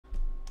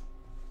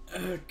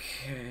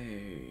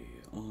Okay,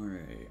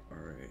 alright.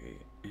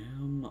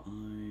 Am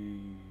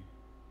I...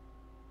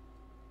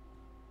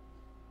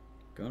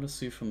 Gotta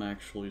see if I'm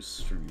actually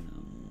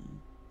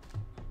streaming.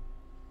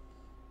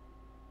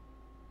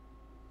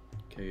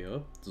 Okay,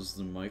 yep. Does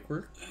the mic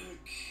work?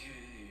 Okay.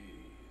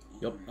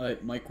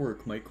 Yep, mic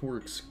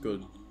works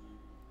good.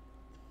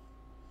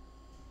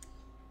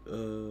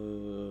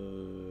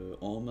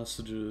 All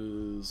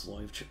messages,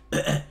 live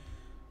chat.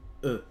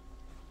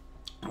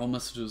 All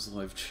messages,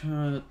 live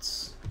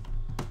chats.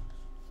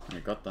 I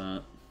got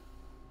that.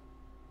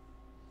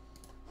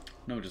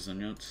 No, it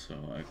isn't yet, so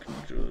I can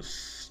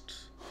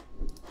just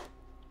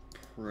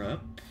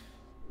prep.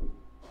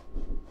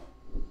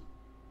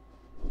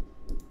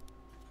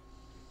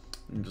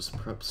 And just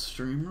prep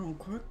stream real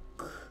quick.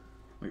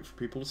 Wait for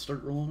people to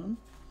start rolling in.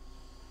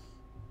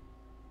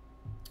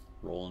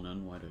 Rolling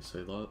in, why'd I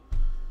say that?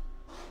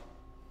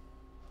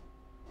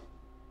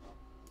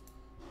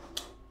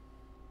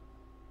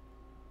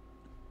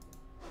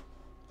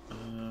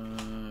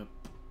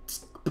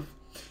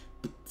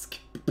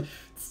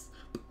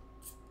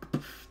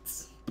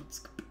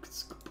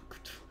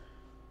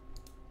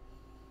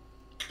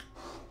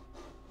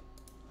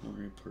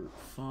 Part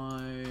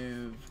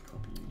 5,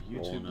 copy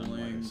YouTube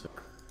link. Say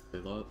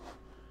that.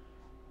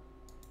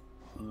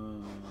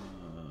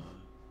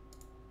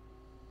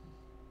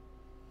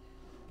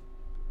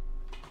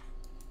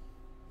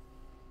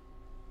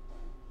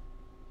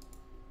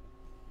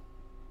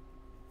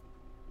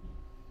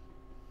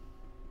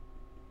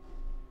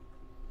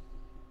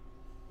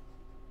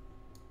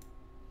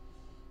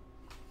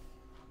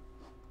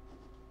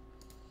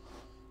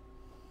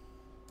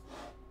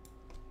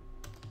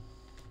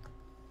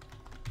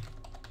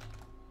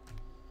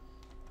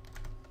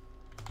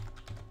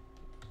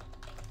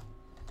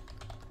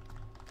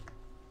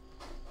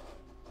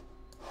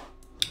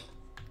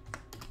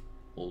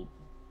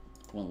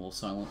 One little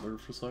silent there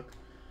for a sec.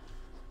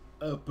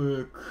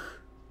 Epic.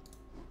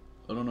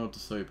 I don't know what to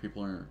say,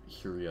 people aren't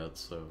here yet,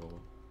 so...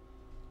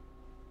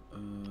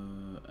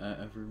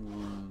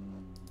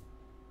 everyone...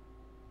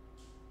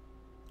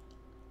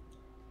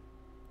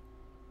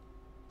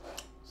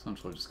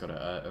 Essentially just gotta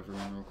add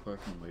everyone real quick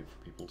and wait for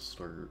people to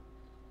start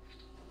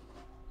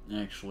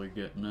actually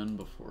getting in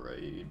before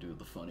I do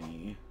the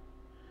funny...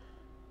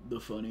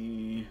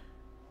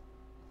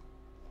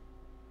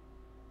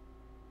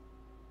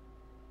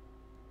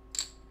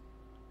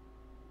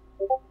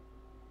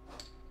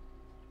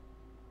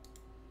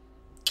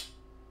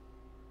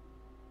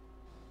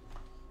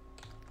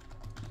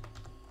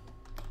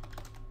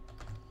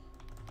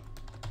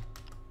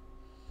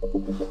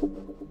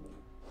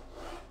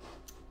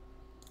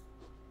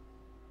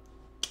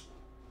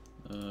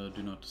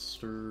 do not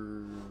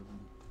disturb.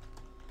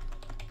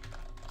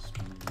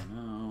 Stream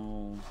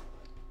now.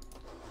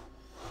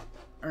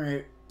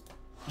 Alright.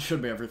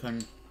 Should be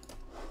everything.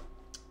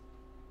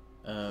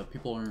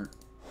 People aren't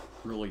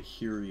really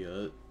here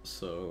yet,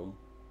 so...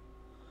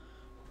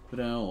 But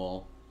oh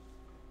well.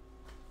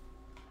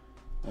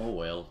 Oh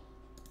well.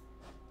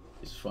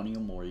 It's funny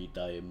OMORI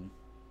time.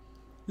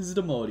 This is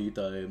the OMORI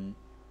time.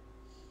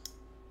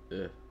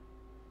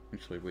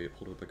 Actually, wait,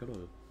 hold up, I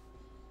gotta...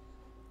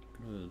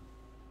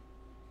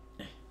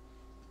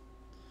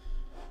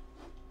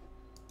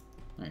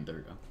 Alright, there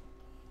we go.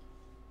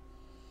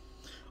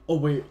 Oh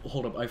wait,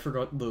 hold up, I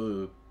forgot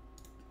the...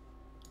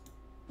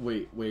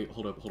 Wait,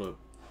 hold up.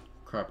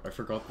 Crap, I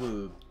forgot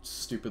the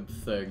stupid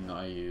thing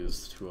I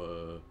used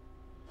to,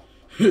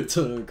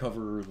 to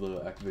cover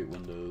the activate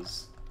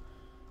windows.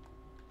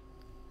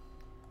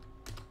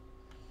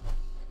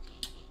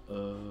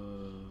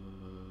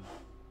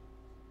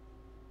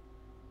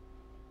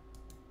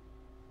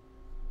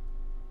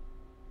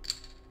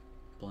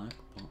 Black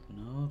box?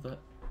 No, that...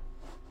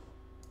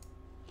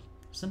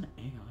 Is an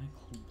AI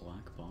called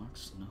black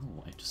box?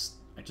 No, I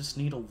just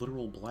need a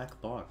literal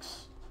black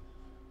box.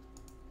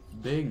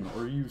 Bing,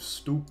 are you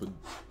stupid?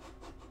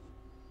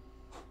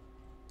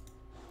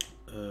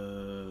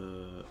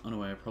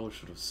 Anyway, I probably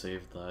should have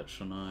saved that,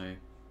 shouldn't I?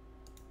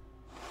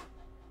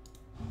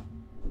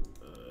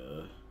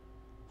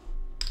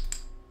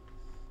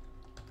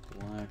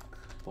 Black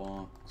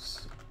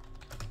box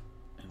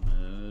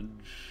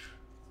image.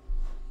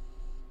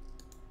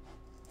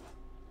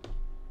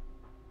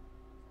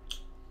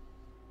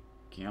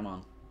 Come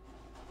on.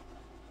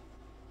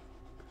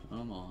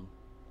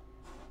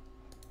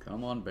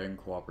 Come on, Bing,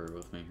 cooperate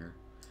with me here.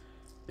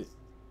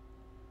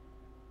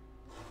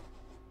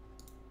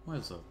 What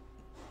is up?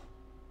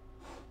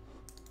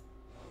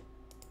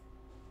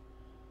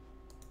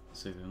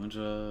 Save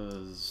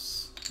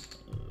images.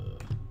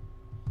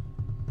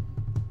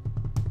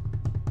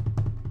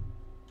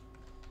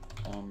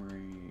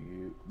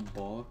 OMORI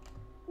box.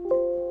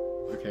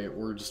 Okay,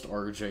 or just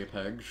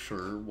RJPEG,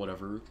 sure,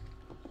 whatever.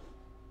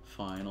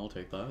 Fine, I'll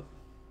take that.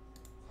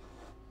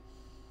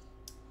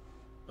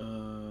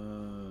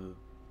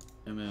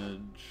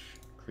 Image,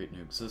 create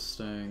new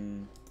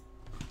existing,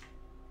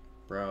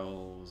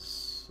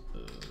 browse,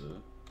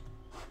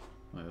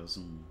 I was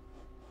in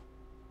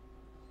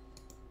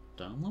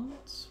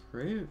downloads,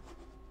 right?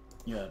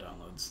 Yeah,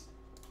 downloads.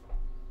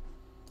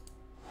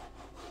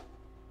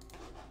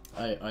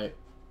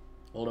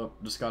 Hold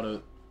up, just got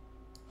it.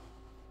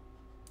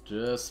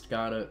 Just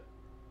got it.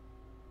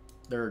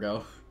 There we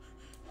go.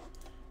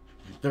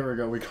 There we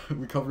go, we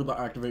covered the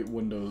activate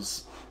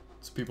windows,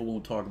 so people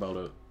won't talk about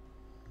it.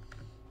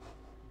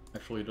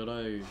 Actually, did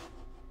I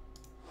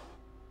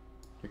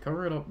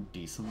cover it up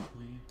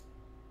decently?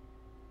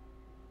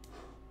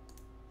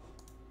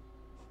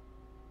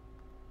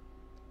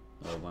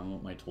 Oh, why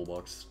won't my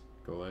toolbox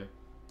go away?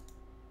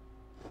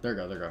 There we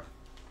go, there we go.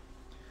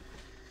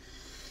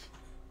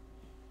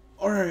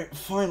 Alright,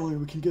 finally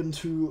we can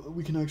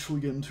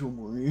actually get into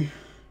OMORI.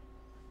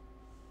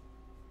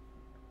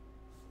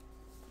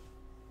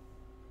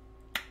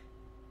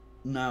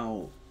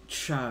 Now,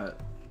 chat,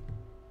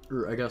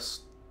 or I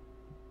guess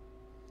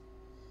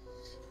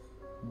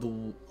the...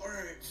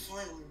 Alright,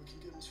 finally we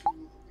can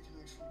actually get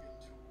into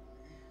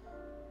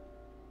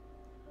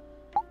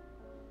OMORI.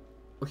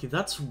 Okay,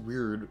 that's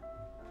weird.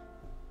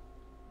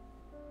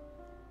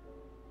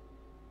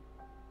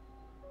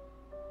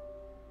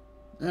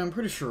 Yeah, I'm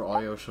pretty sure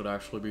audio should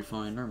actually be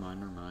fine. Never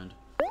mind, never mind.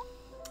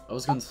 I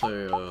was gonna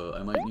say,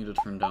 I might need to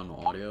turn down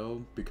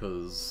audio,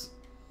 because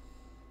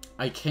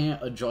I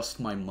can't adjust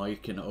my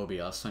mic in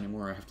OBS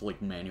anymore. I have to,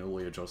 like,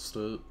 manually adjust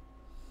it.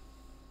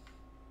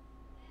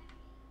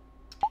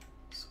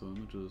 So let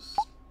me just...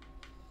 I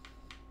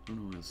don't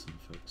know what sound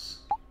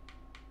effects.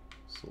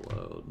 So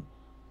loud.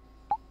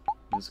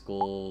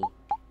 Musical.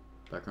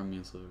 Background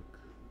music.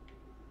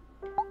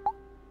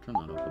 Turn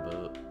that up a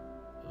bit.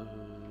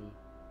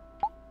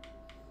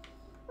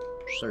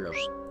 There we go.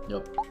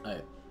 Yep.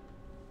 Alright.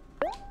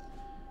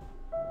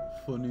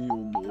 Funny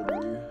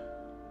OMORI.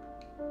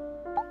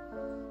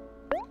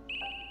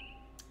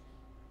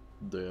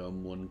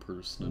 Damn, one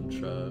person in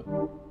chat.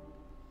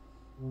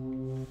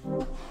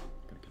 Gotta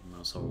get the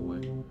mouse out of the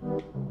way.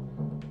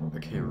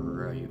 Okay,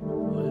 right.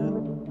 What?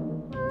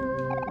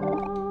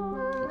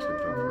 Looks like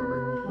drop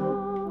forever.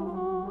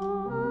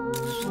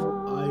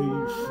 I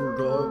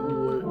forgot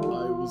what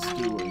I was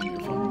doing,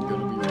 if I'm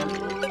gonna be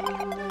honest.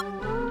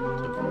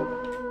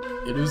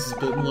 It has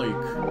been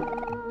like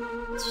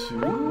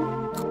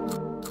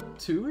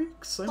 2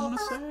 weeks, I wanna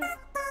say?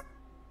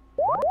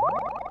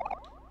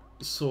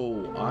 So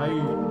I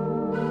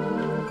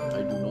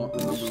do not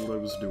remember what I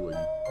was doing.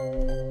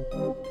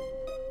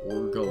 Or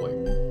going.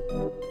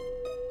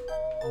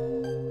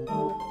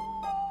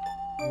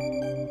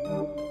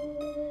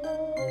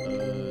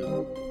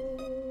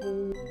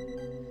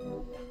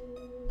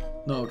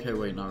 No, okay,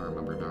 wait, now I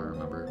remember.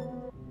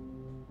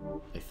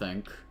 I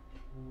think.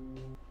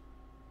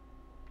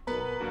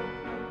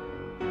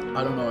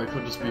 I don't know, I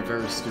could just be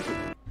very stupid.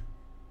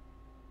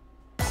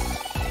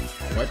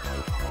 What?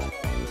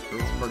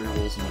 Girls Party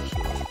Rules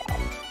Initiative.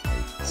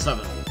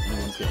 7.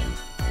 Anyone's game.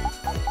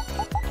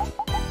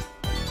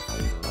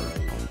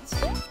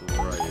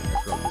 Right. I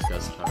forgot these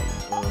guys attack.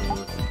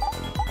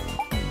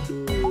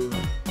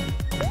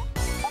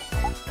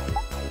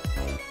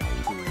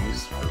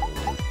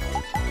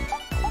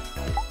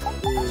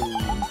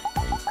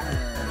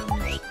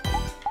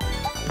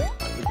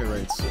 Okay,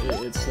 right,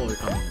 it's slowly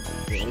coming.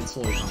 It's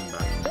slowly coming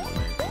back.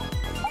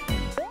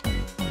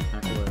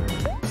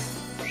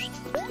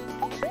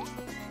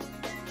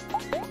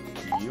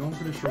 I'm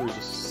pretty sure we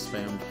just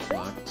spammed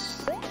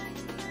flex.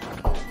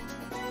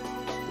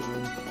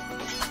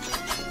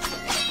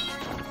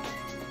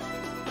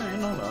 Hey,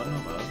 not bad,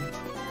 not bad.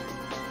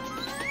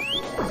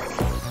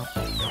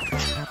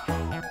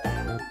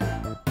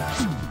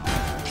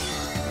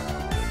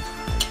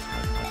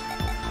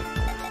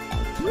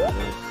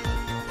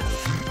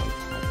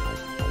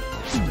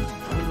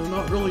 We're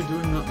not really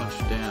doing that much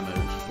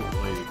damage, but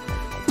like...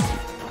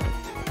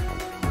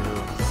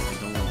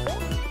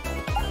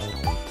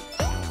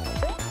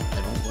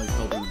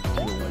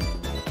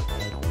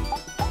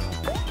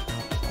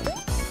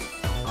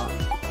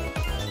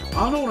 I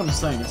don't know what I'm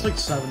saying, it's like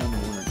 7 in the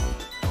morning.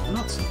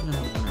 Not 7 in the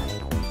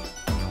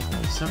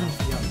morning. 7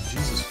 PM,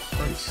 Jesus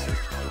Christ.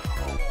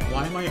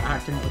 Why am I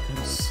acting like I'm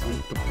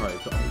sleep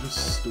deprived? I'm just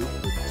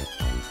stupid.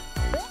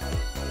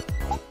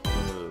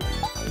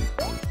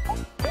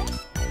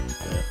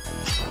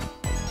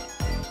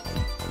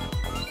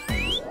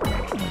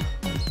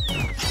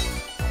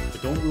 I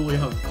don't really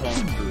have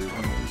commentary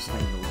when I'm just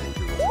saying no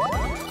figure.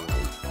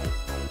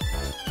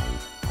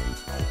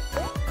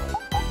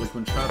 Like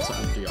when chat's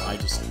empty, I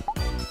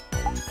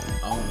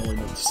don't really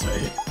know what to say.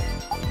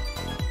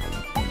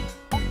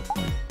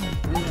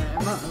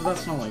 Yeah,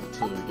 that's not like to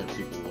get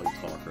people to like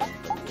talk or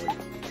anything. Like,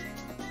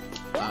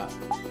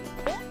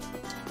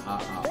 I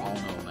don't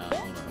know, man. I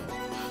don't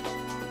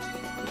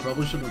know. I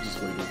probably should have just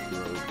waited for people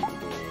to really get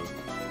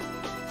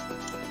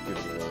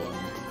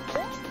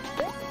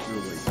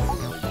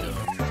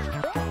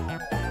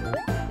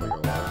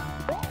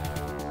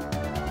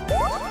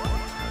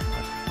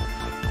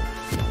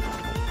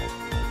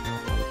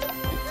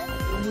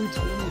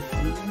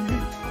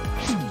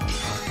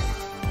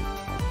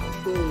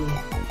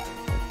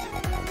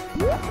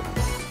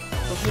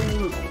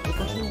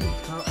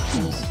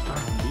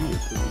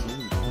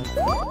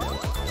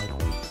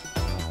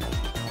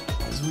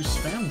we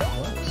spammed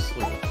flex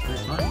like 3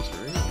 times,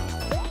 right?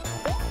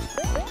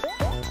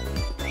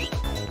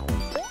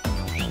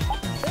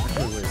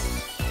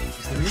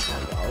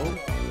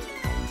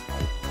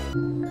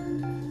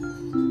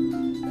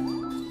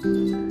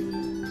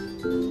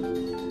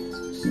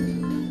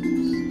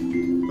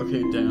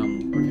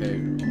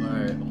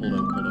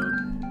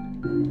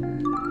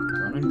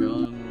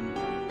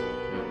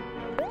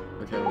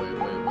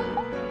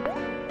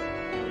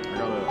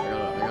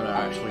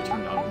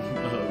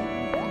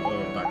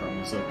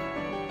 music.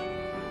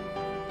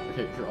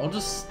 Okay, here,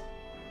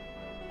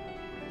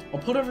 I'll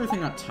put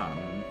everything at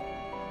 10.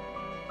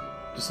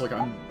 Just like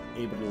I'm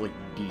able to, like,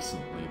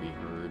 decently be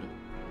heard.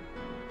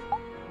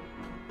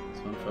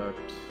 Sound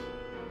effect.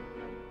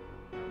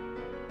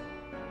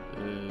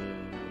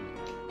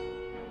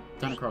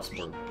 10 across the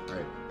board.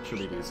 Alright, should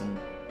be decent.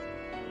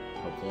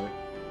 Hopefully.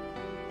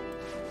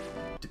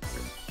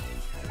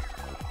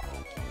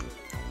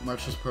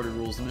 March's Party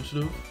Rules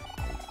Initiative.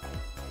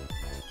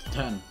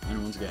 10.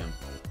 Anyone's game.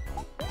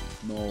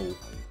 No.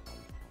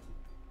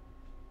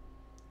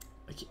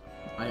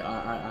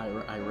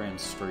 I ran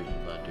straight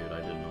into that dude.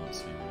 I did not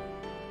see him.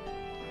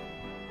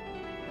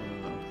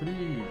 I'm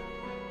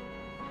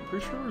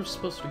pretty sure we're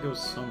supposed to go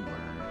somewhere.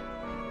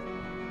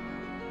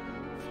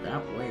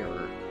 Forgot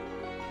where.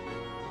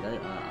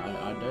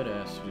 I dead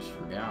ass just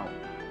forgot.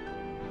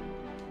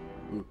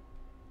 Ooh.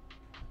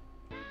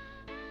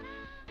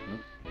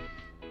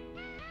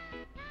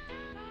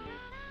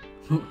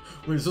 Nope.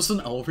 Wait, is this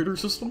an elevator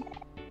system?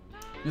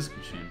 Music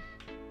machine.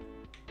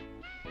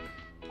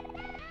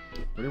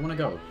 Where do you want to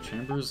go?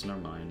 Chambers? Never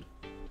mind.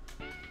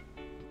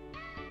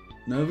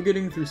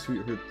 Navigating through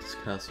Sweetheart's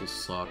castle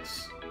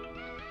sucks.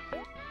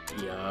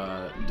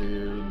 Yeah,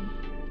 dude.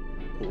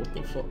 Oh, what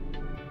the fuck?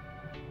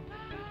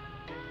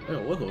 Hey,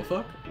 what the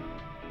fuck?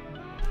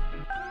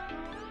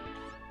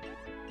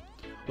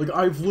 Like,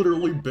 I've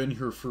literally been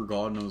here for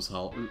God knows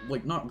how,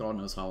 like, not God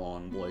knows how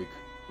long, like,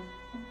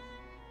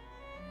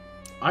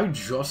 I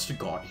just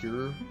got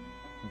here,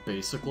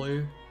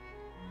 basically,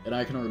 and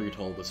I can already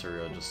tell this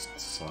area just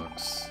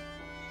sucks.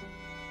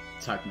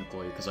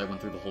 Technically, because I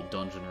went through the whole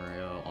dungeon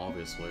area,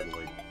 obviously, but,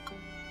 like,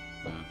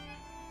 yeah.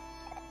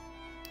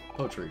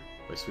 Poetry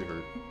by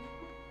Sweetheart.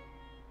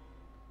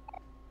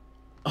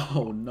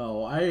 Oh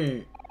no,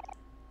 I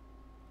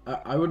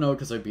would know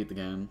because I beat the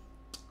game.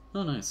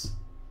 Oh, nice.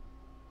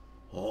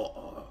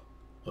 Oh,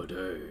 a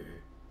day.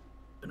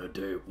 And a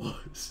day it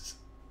was.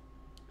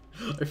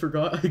 I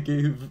forgot I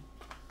gave...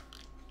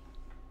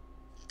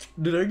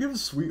 Did I give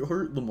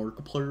Sweetheart the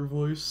Markiplier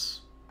voice?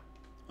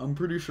 I'm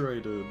pretty sure I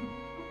did.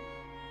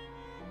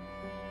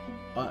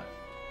 Hold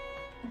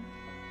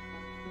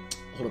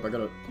up, I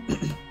gotta...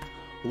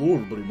 Hello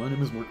everybody, my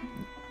name is Mark...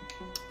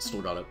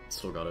 Still got it.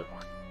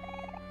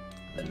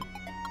 And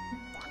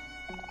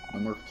my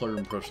Markiplier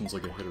impression's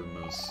like a hit or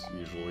miss,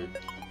 usually.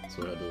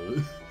 So I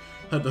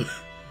had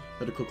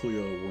to quickly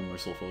warm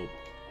myself up.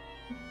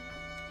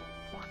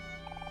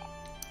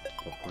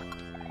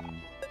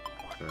 Popcorn...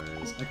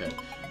 Fries... Okay.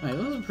 Alright,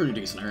 that was a pretty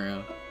decent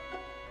area.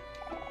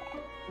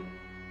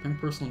 Pink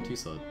porcelain tea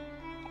set.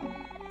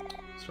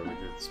 Starting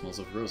here, it smells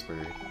of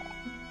rosemary.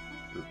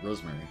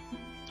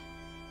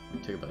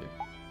 Take a bite.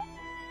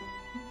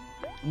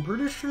 I'm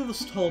pretty sure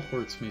this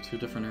teleports me to a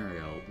different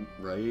area,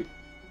 right?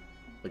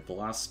 Like the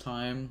last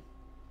time?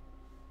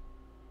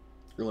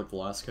 Or like the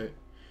last guy?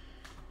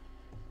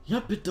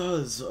 Yep, it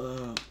does!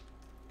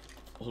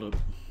 Hold up.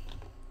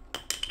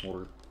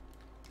 Water.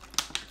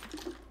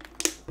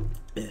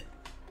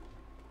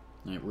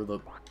 Alright, where the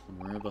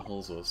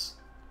hell's this?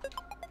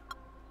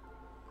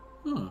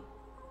 Huh.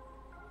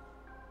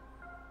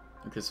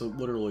 Okay, so it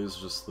literally is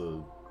just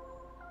the...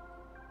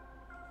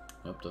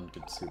 Yep, didn't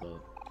get to see that.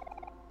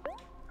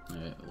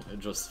 Alright,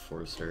 just the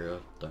forest area,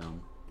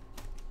 down.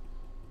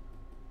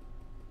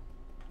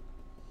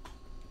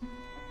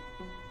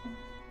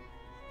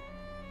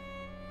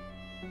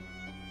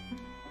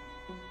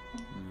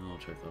 I'll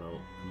check that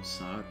out in a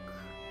sec.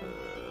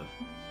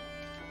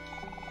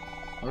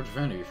 Large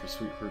vanity for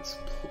Sweetheart's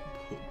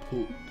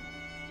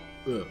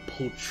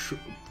poach.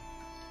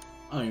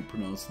 I ain't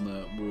pronouncing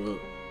that, bro.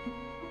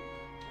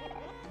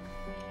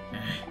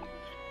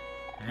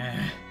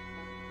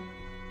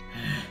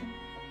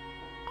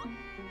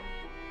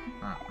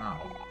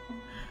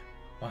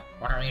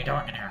 What are you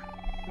doing in here?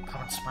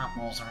 Common spot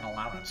rules aren't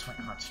allowed in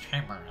Sweetheart's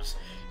chambers.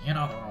 You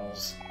know the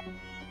rules.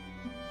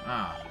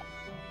 Ah.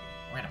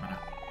 Wait a minute.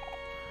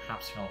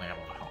 Perhaps you'll be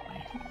able to help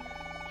me.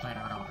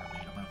 Later ordered me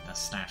to move this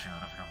statue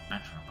out of her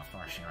bedroom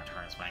before she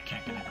returns, but I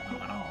can't get it to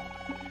move at all.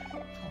 If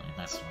only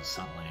this was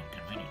suddenly and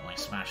conveniently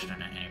smashed into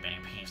itty-bitty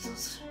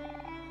pieces.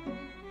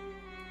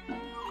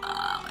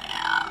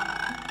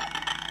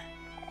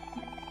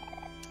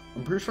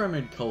 I'm pretty sure I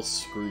made Kel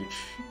screech.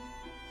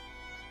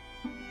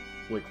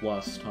 Like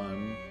last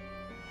time.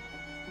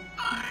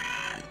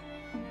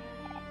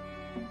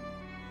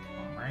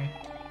 OMORI?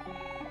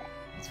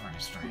 That's a very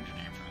strange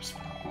name for a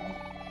spell ball.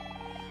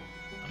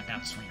 But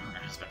again, Sweetheart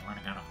has been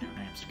running out of new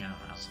names to give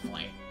as of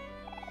late.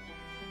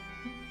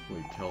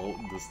 Wait, Kel,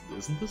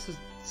 isn't this a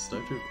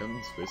statue of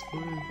Kevin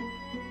Spaceplayer?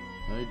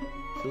 I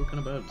feel kind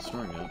of bad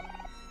destroying it.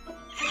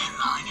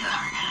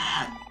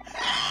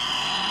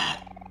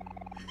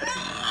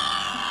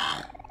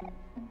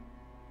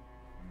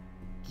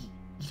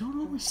 You don't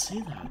always say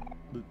that,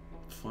 but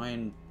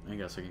fine, I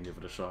guess I can give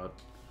it a shot.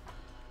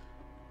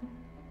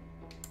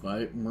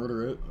 I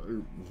murder it,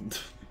 or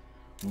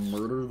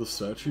murder the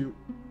statue?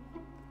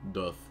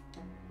 Death.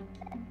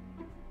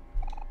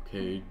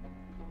 Okay,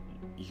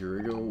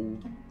 here we go.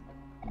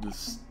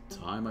 This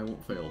time I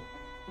won't fail.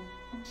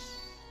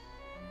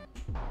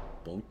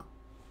 Bonk.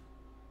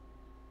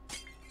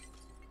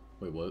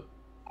 Wait, what?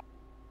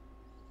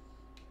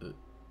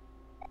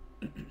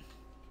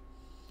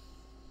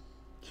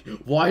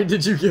 Why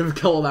did you give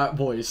Kel that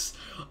voice?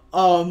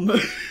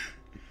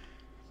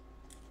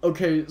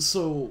 Okay,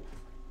 so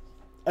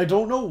I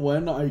don't know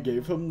when I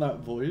gave him that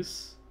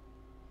voice,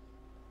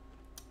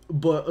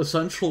 but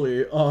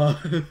essentially, I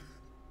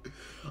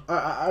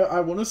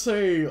want to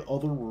say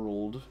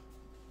Otherworld,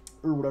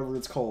 or whatever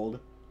it's called.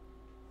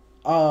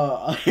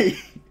 I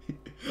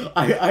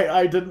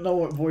didn't know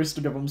what voice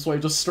to give him, so I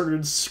just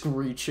started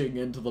screeching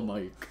into the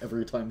mic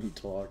every time he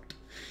talked.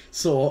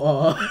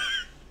 So,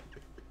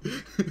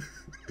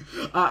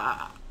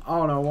 I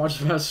don't know,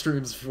 watch past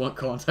streams if you want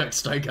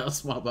context, I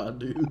guess. My bad,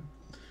 dude.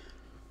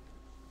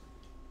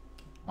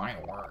 My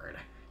word,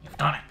 you've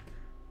done it.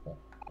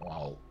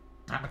 Well,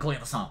 time to clean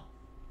this up.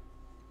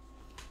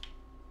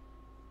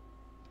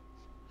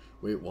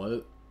 Wait,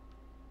 what?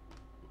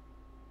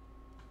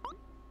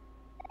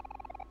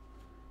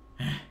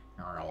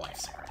 You're a real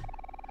lifesaver.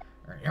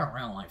 You're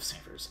real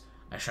lifesavers.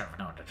 I should have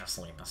known to just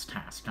leave this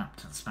task up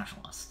to the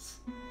specialists.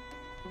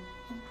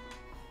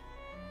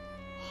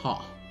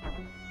 Huh.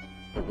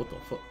 Wait, what the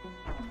fuck?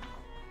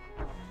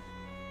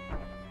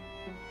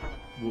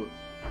 What?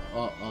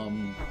 What?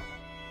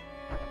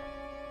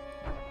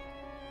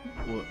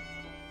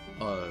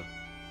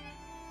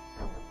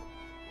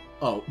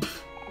 Oh.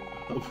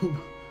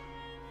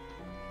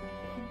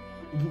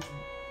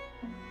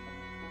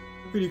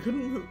 Wait, you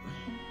couldn't move...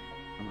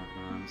 I'm not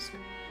gonna ask.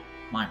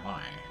 My.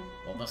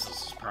 Well, this is a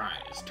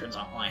surprise. Turns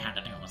out all I had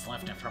to do was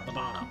lift it from the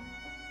bottom.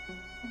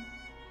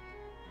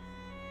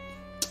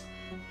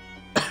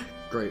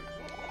 Great.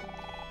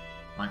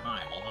 My.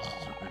 Well, this is...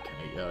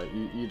 Okay, yeah,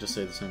 you just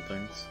say the same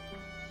things.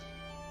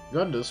 You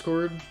got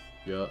Discord?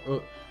 Yeah.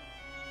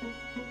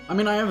 I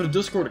mean, I have a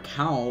Discord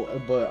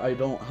account, but I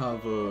don't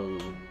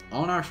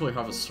actually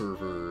have a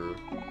server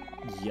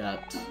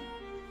yet.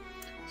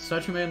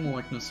 Statue made in the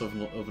likeness of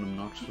an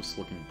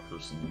obnoxious-looking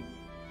person.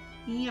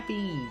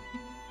 Yippee!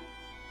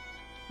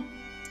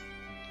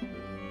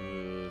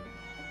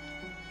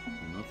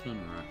 Nothing to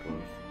interact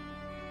with.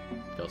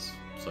 Guess,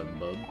 side of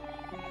bed.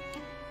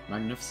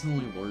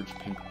 Magnificently large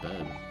pink bed.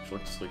 Would you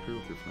like to sleep here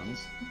with your friends?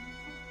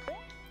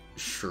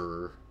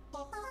 Sure.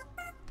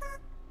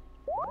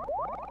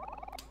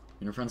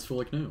 And your friends feel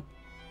like new.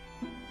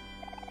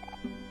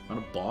 Not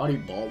a body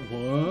ball.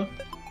 What?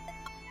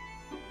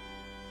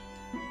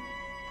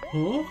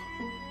 Huh?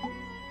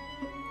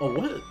 Oh,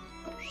 what?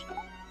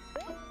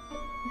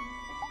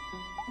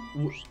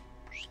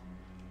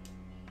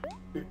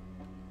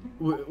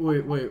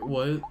 Wait,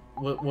 what?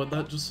 What'd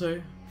that just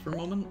say for a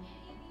moment?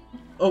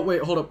 Oh,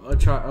 wait, hold up.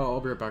 Chat.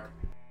 I'll be right back.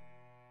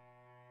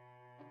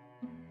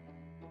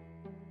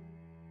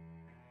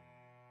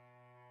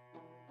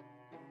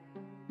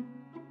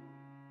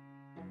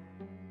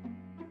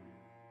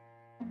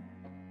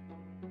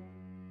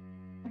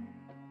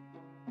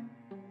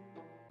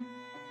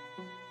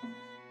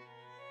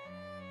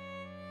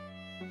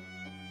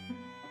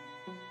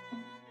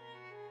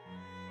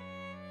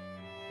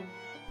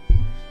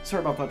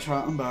 Sorry about that,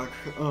 chat. I'm back.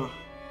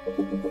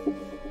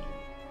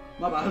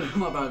 My bad.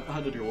 I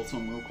had to deal with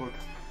something real quick.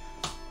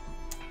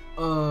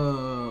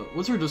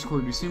 What's your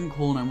Discord? You seem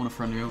cool and I want to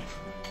friend you.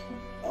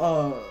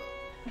 I'll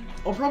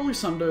probably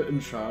send it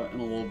in chat in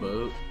a little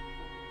bit.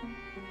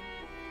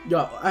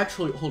 Yeah,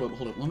 actually, hold up.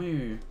 Let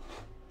me...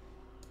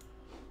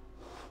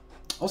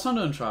 I'll send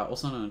it in chat.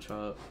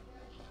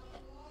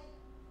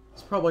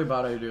 It's probably a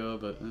bad idea,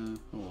 but oh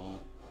well.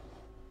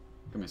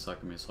 Give me a sec.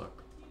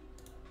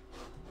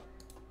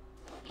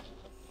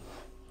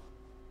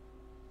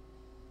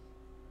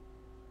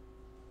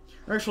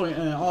 Actually,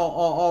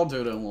 I'll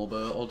do it in a little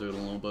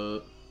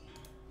bit.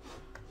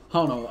 I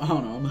don't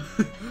know.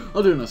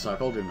 I'll do it in a sec,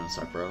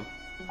 bro.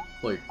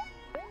 Like,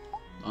 I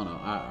don't know,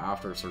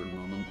 after a certain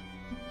moment.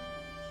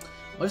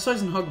 Life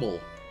size and huggable.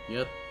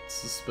 Yet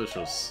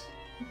suspicious.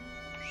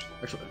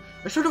 Actually,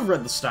 I should have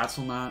read the stats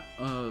on that.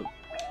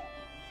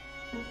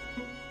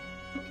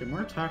 Okay,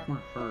 more attack,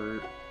 more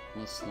hurt.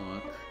 Less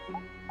luck.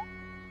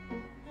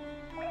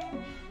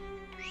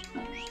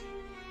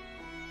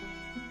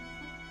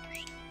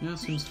 Yeah,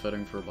 seems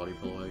fitting for a body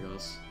pillow, I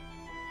guess.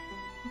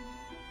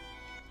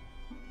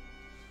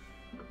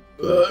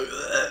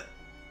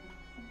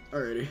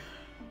 Alrighty.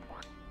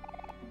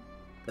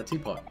 That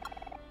teapot.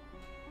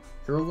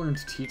 Hero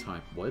learns tea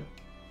time. What?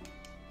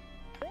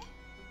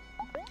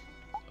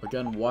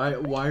 Again, why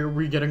are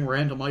we getting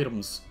random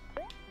items?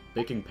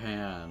 Baking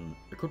pan.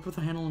 Equipped with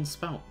a handle and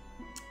spout.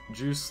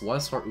 Juice,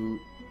 less heart. Ooh.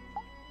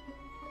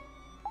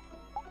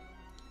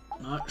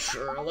 Not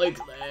sure I like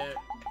that.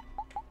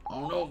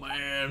 Oh no,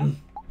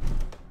 man.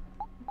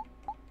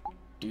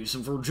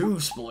 Decent for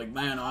juice, but like,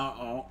 man,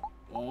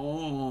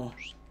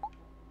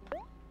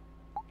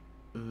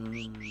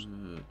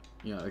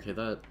 yeah, okay,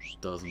 that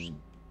doesn't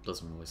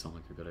really sound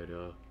like a good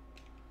idea.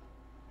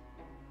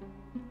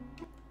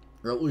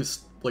 Or at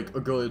least, like, a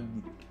good...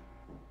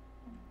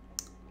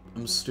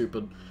 I'm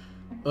stupid.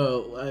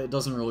 It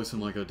doesn't really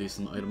seem like a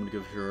decent item to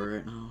give Hero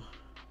right now.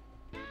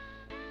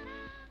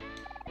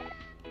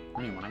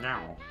 Where do you wanna go?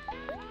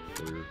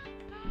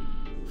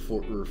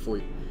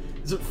 Foyer.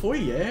 Is it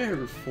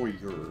foyer or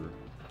foyer?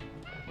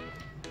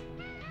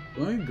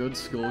 My good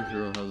skill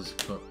hero has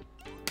cut.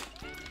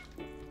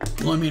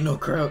 Well, I mean, no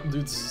crap,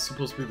 dude, this is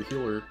supposed to be the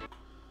healer.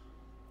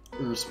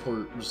 Or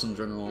support, just in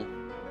general.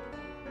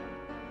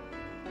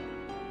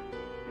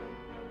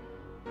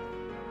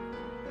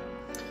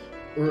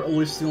 Or at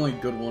least the only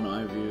good one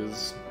Ivy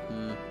is.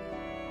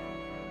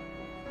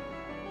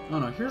 Oh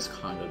no, here's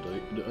kinda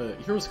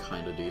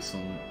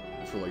decent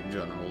for like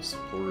general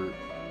support.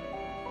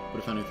 But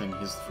if anything,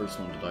 he's the first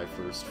one to die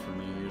first for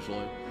me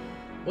usually.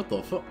 What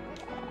the fuck?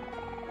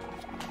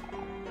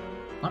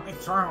 Let me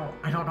through!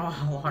 I don't know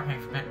how long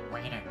I've been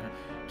waiting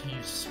to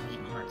use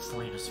Sweetheart's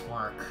latest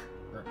work.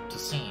 Or to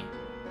see.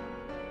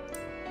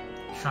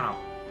 Shut up.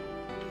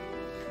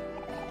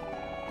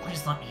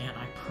 Please let me in,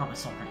 I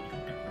promise I'll write you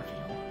a good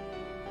review.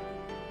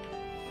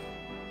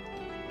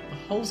 What the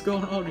hell's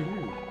going on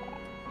here?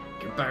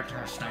 Get back to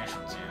your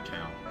stations, you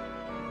two.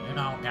 You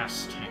know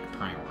guests take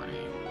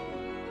priority.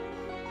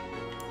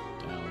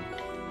 Down.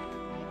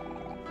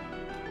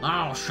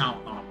 Thou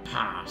shalt not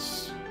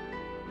pass.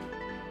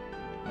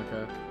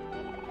 Okay.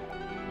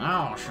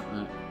 Thou shalt...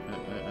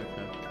 Okay.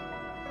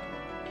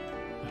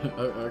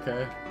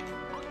 Okay.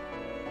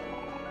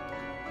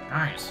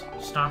 Guys,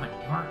 stop it.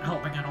 You aren't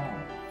helping at all.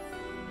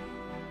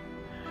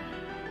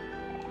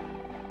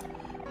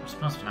 We're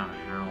supposed to have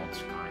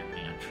heralds guard the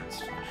entrance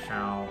to the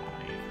show, but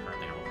they've heard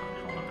they all got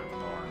held up at the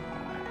door.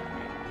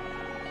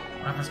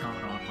 Whatever's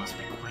going on must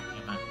be quite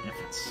even if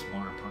it's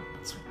more important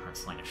than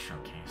Sweetheart's latest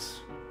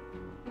showcase.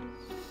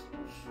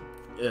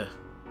 Yeah.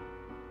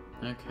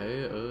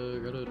 Okay,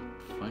 gotta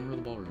find where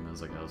the ballroom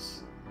is, I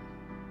guess.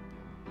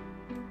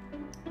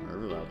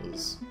 Wherever that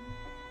is.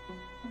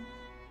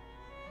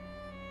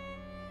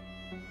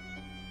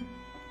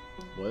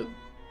 What?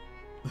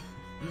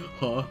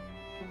 Huh?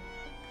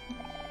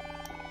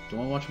 Do you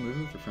wanna watch a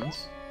movie with your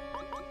friends?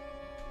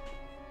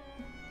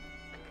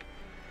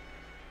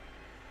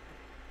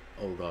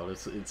 Oh god,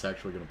 it's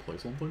actually gonna play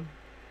something?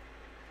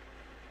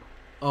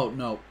 Oh,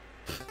 no.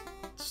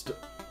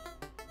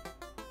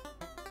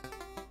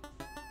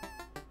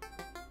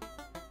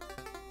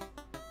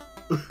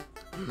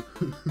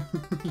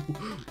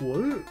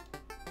 What?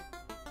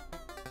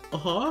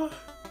 Uh-huh?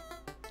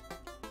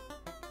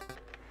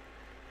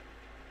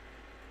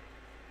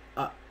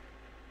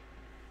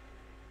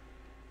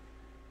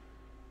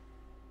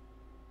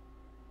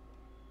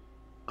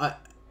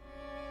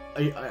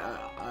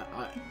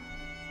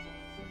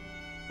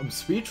 I'm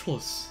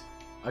speechless.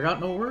 I got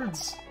no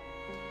words.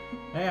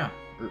 Hey,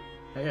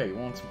 you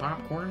want some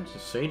popcorn? Some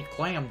Sadie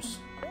clams.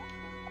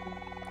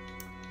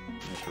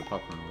 Yeah, sure,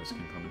 popcorn always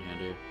can come in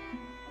handy.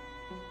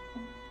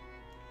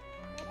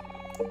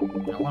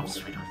 I love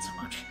Sweetheart so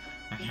much,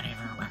 I can't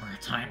even remember a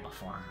time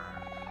before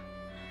her.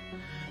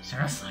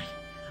 Seriously,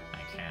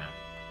 I can't.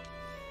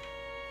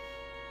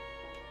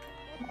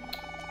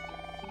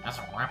 As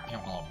a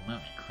reputable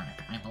movie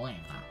critic, I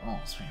believe that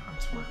all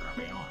Sweetheart's work are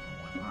beyond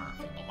what our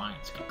feeble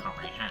minds can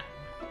comprehend.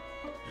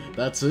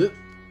 That's it?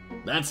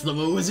 That's the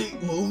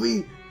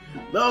movie?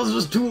 That was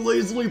just two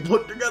lazily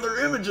put together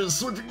images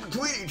switching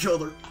between each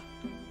other.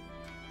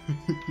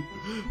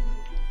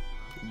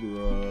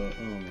 Bruh,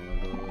 oh my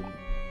god.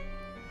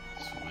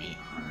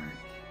 Sweetheart,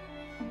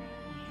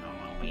 you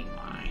will be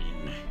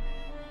mine.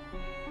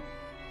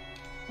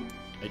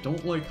 I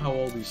don't like how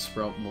all these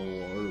Sprout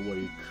Mole are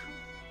like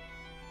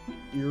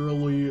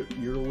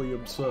eerily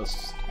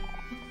obsessed.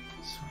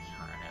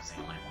 Sweetheart is the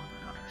only one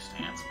that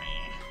understands me.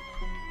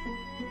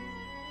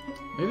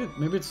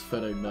 Maybe it's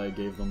fitting that I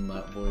gave them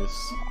that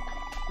voice.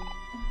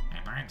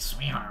 I bring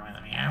Sweetheart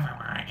with me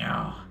everywhere I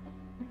go.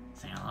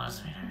 Say hello,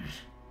 Sweetheart.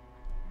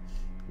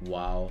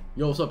 Wow.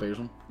 Yo, what's up,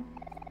 Asian?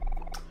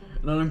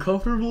 An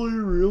uncomfortably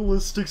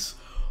realistic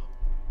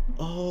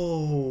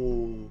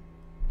Oh.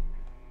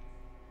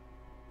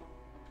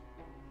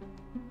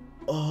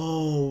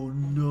 Oh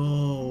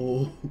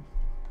no.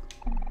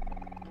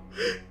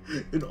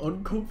 An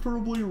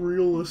uncomfortably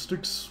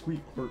realistic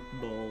Sweetheart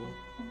doll.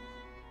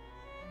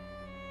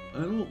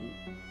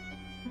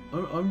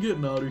 I'm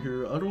getting out of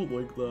here. I don't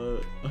like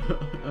that.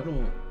 I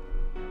don't.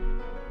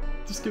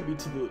 Just get me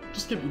to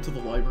the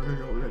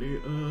library already.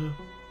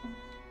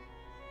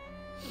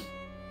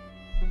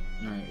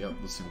 Alright, yep,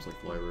 this seems like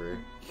the library.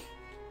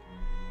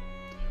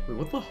 Wait,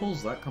 what the hell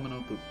is that coming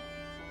out the...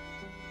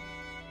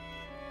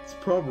 It's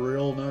probably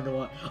real, not gonna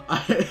lie.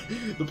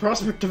 The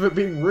prospect of it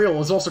being real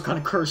is also kind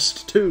of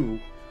cursed, too.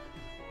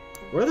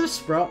 Where are the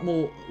Sprout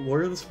Moles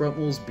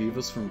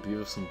Beavis from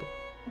Beavis and...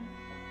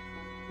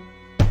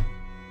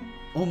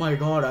 Oh my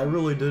god, I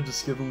really did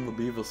just give him the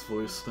Beavis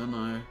voice, didn't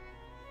I?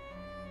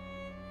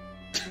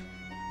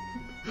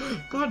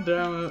 God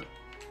damn it.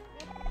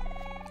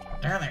 How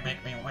dare they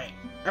make me wait?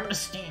 I'm an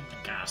esteemed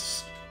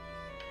guest.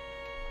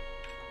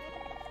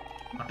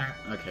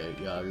 Okay,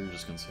 yeah, you're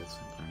just gonna say the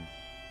same thing.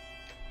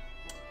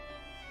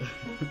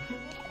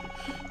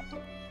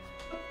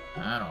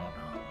 I don't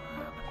know. I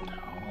haven't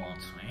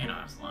told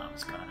Sweetheart's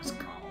love's got us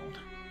cold.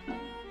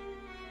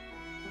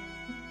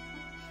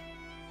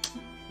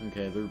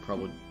 Okay, they're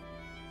probably...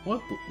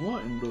 What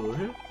in the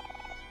heck?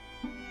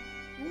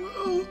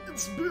 Well,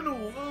 it's been a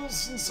while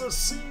since I've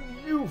seen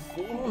you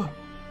four.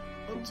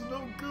 Up to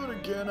no good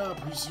again, I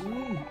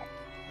presume.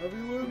 Have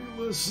you learned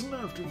your lesson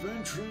after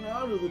venturing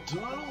out of the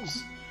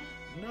tunnels?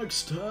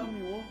 Next time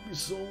you won't be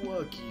so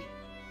lucky.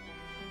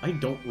 I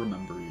don't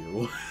remember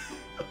you.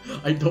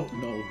 I don't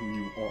know who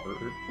you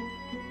are.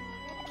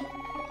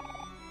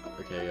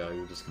 Okay, yeah,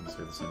 you're just gonna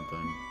say the same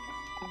thing.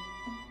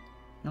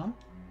 No?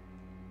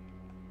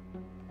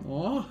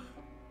 Aw?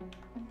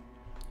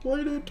 Why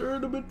did it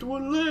turn him into a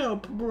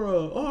lamp,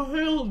 bruh? Oh,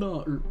 hell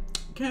no! Or,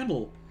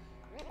 candle.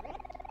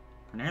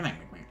 Oh my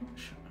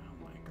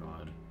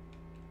god.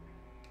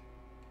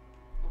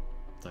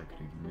 If I could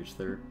even reach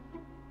there.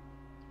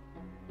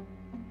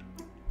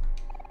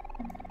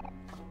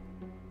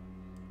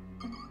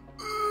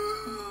 I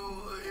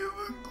have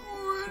a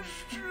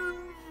question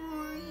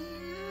for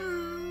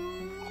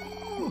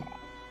you.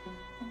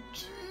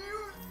 Do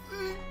you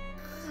think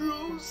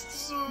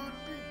ghosts would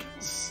be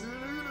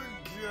considered a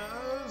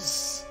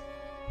gas?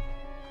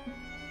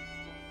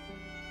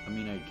 I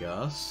mean, I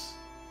guess.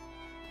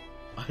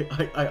 I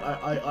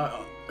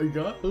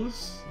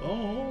guess.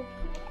 Oh.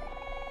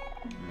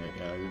 Alright,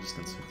 yeah, you're just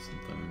gonna say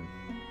something.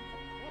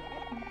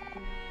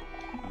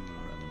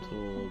 I've been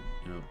told.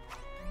 Yep.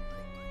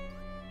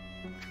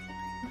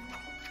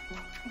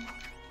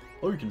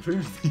 Oh, you can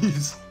change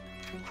these.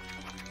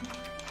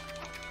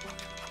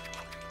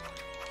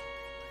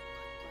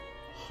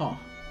 Huh.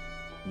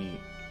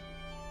 Neat.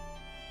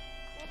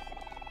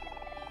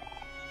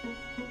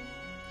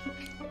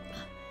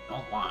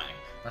 Oh my,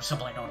 there's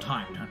simply no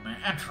time to admit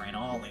entering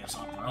all these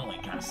unruly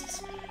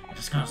guests. It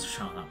just goes to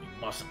show that we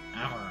mustn't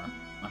ever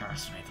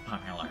underestimate the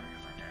popularity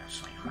of our dear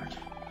sweetheart.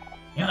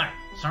 You there,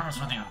 service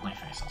with the ugly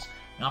faces.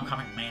 The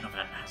upcoming main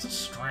event has a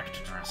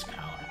strict dress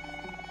code.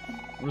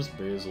 Where's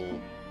Basil?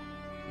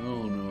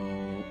 Oh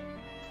no.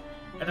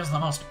 It is the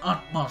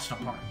utmost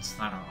importance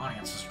that our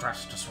audience is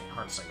dressed to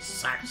Sweetheart's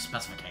exact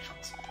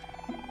specifications.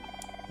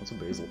 What's a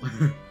Basil?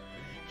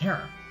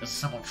 Here is a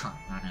simple chart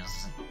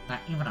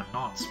that even a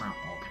non-smart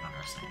bull can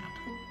understand.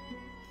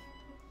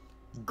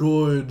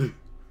 Good.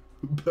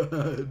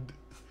 Bad.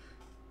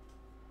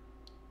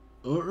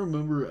 I don't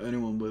remember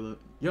anyone by that.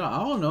 Yeah,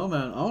 I don't know,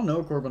 man. I don't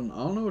know, Corbin. I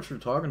don't know what you're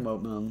talking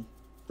about, man.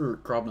 Or,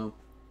 Krobno.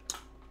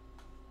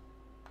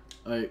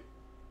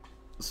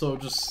 So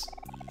just...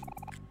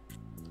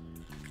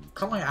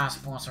 Couldn't we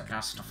ask boys or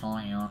guests to follow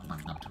you and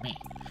link them to me?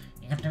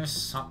 You can do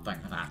something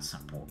that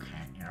simple,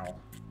 can't you?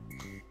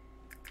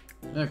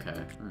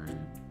 Okay, alright.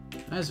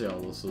 I see how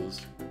this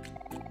is.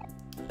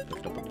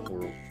 Picked up a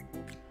portal.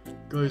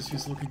 Guys,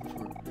 he's looking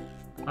for...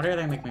 How did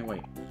they make me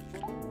wait?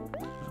 No.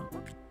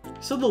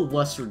 He said the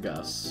lesser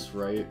guests,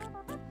 right?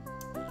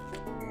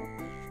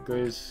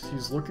 Guys,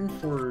 he's looking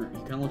for... He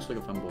kind of looks like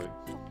a femboy.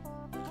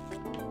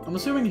 I'm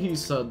assuming he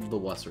said the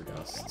lesser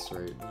guests,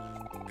 right?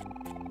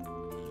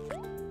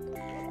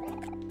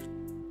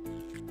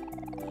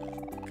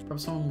 Probably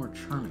someone more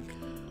charming.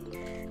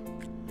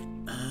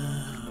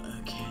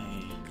 Okay.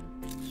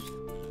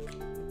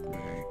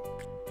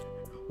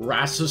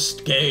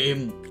 Racist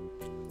game!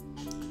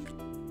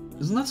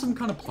 Isn't that some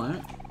kind of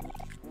plant?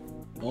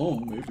 Oh,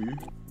 maybe.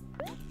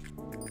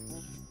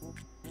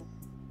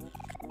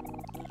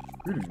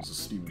 Greetings,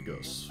 esteemed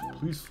guests.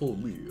 Please follow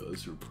me,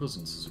 as your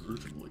presence is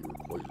urgently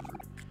required.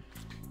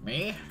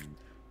 Me?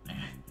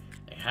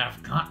 They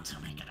have got to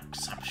make an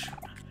exception.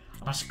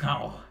 I must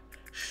go.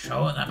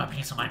 Show them a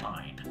piece of my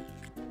mind.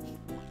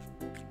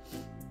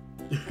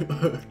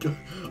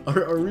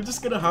 Are we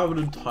just gonna have an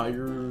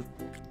entire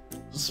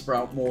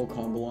Sprout Mole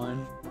conga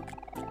line?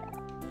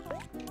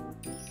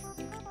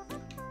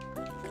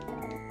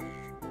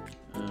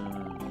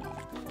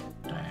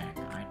 Dang,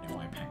 I knew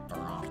I picked the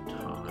wrong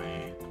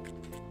tie.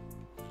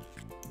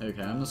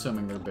 Okay, I'm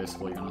assuming they're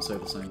basically gonna say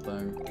the same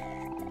thing.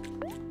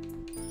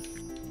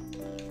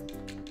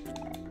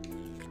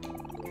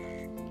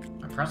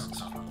 My presence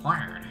is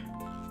required.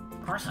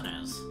 Of course it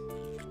is.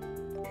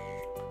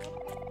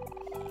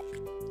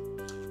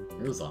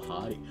 Here's a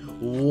hottie.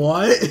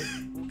 What?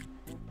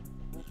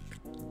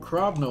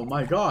 Krobno,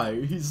 my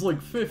guy, he's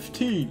like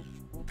 15.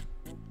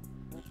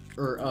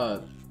 Or,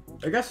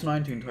 I guess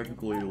 19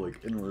 technically,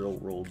 like, in real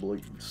world, but,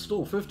 like,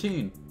 still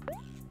 15.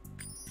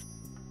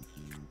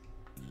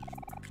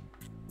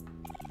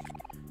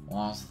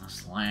 Was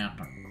this land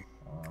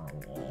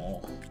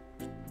cruel?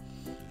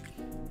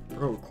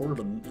 Bro,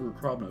 Corbin, or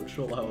Krobno,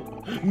 chill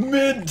out.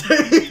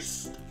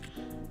 Mid-taste!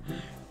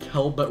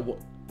 Kelbet, what?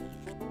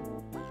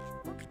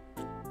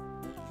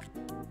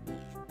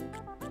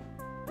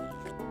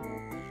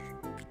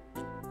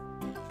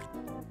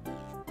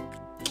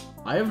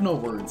 I have no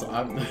words.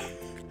 I'm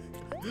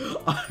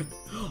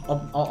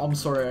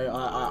sorry.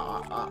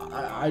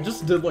 I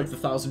just did like the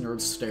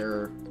 1,000-yard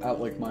stare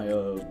at like my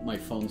my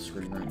phone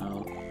screen right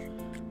now.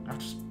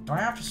 Do I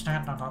have to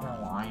stand another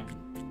line?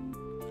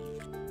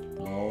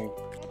 No,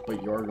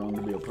 but you are going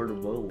to be a part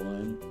of the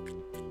line.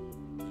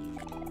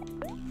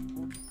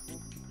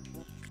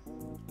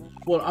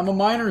 What? I'm a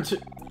minor too.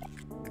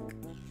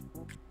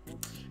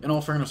 In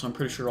all fairness, I'm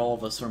pretty sure all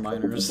of us are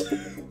minors.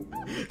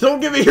 Don't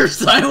give me your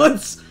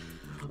silence!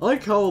 I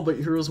like how But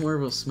Heroes more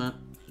of a smet.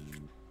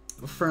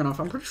 Fair enough,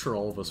 I'm pretty sure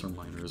all of us are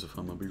minors, if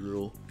I'm gonna be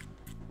real.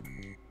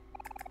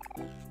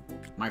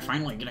 Am I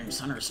finally getting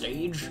center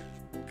stage?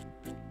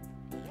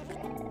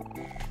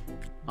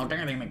 How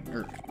dare they make... yeah,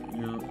 I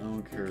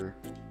don't care.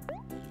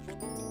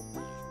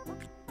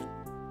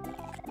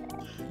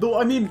 Though,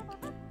 I mean...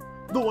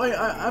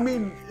 I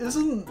mean,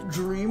 isn't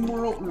Dream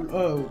World,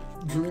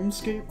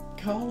 Dreamscape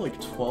Cal like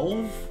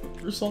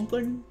 12 or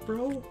something,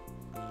 bro?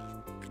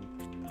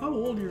 How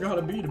old you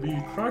gotta be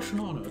crashing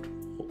on a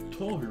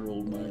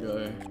 12-year-old, my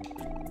guy?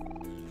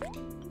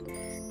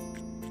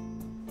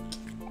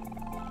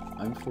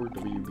 I'm for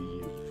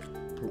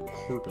WB. Bro,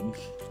 Corbin.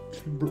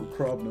 Bro,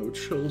 Crobno,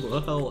 chill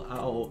the hell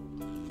out.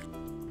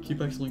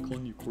 Keep accidentally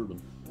calling you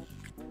Corbin.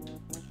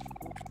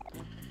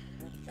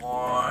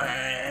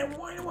 Why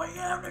do I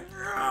have to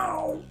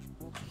go?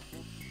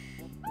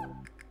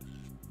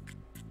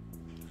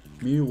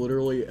 Me to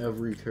literally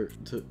every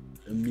character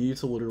in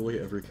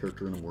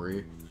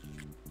OMORI.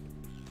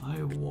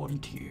 I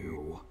want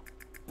you.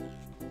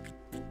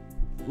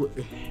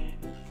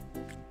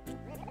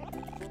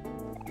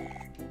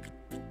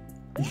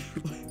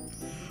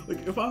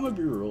 Like, if I'm gonna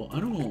be real,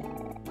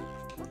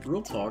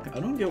 real talk, I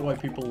don't get why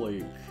people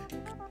like,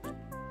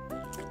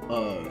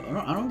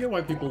 I don't get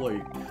why people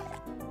like,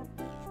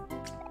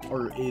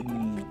 are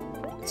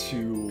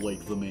into,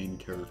 like, the main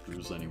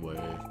characters anyway.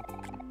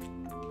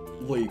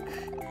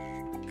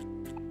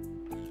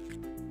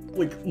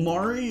 Like,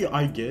 Mari,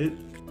 I get,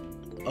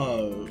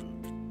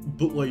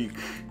 but, like,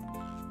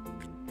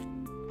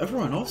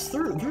 everyone else,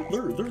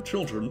 they're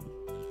children.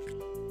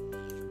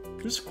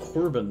 Who's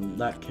Corbin,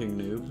 that king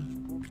noob?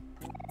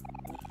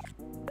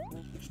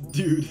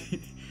 Dude,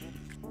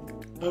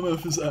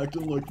 MF is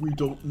acting like we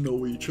don't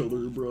know each other,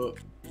 bruh.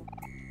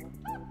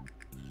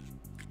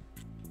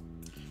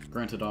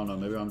 Granted, I don't know,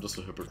 maybe I'm just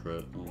a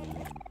hypocrite.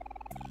 Oh.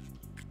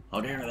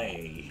 How dare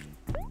they?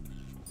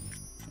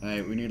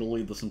 Alright, we need to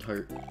lead this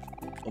entire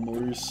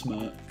OMORI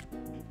smat.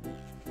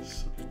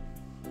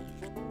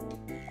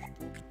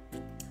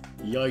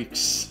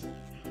 Yikes.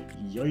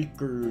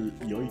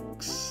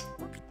 Yikes.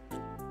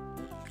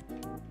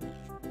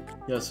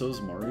 Yeah, so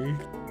is Mari.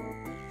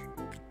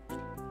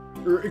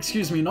 Or,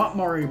 excuse me, not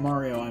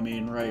Mario, I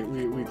mean, right,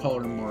 we call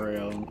her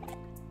Mario.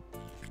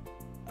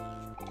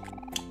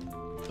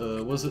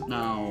 Was it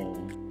now?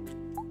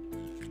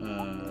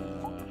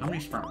 How many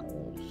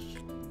sparkles?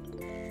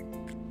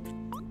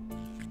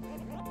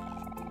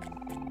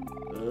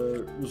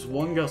 There's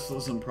one guest that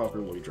isn't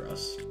properly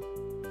dressed.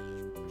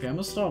 Okay, I'm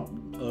gonna stop,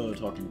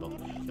 talking about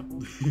that. Yep.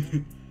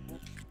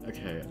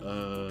 Okay,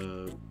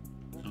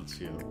 let's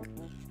see.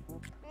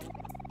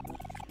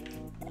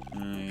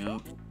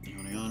 Yep.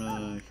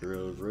 Yada,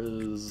 Hero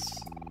Grizz.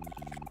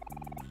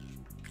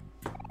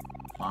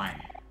 Why?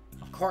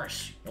 Of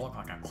course, you look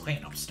like a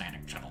clean,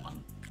 upstanding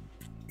gentleman.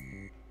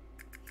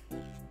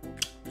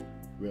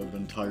 We have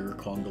an entire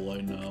conga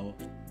line now.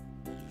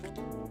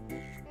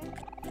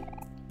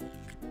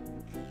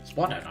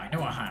 Splendid, I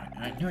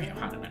knew you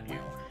had it in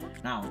you.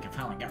 Now we can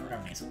finally get rid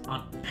of these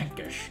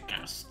unpinkish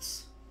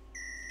guests.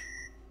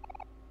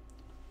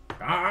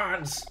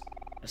 Guards!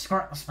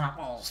 Escort the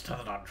Smackballs to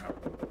the dungeon.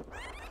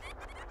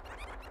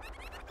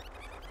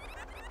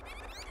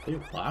 Are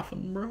you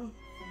laughing, bro?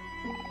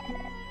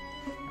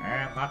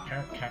 And that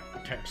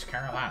takes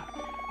care of that.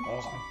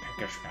 Those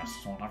unpinkish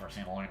guests will never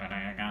see the light of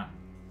day again.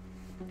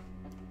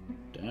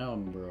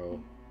 Damn,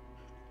 bro.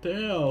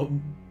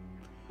 Damn.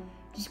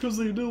 Just because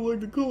they didn't like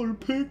the color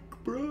pink,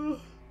 bro.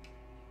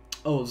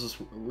 Oh,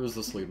 where's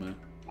this lead, man?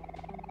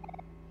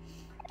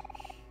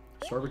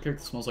 Starter kick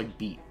smells like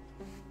beet.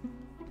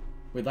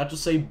 Wait, that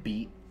just say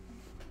beet?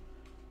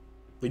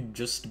 Like,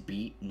 just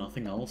beet,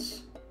 nothing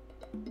else?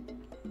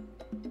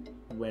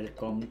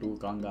 Welcome to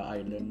Ganga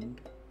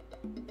Island.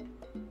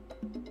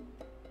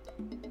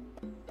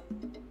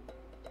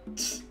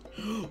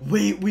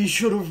 Wait, we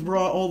should have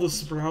brought all the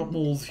sprout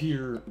moles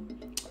here.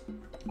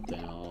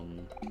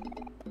 Down.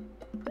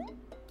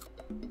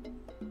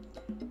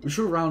 We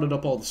should have rounded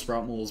up all the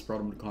sprout moles, brought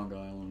them to Conga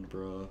Island,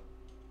 bruh.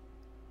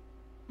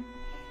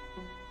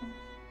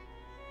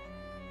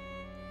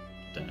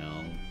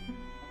 Down.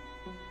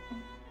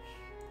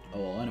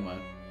 Oh, well, anyway.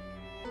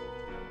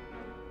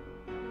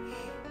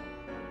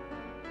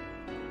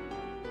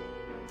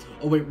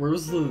 Oh, wait, where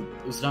was the...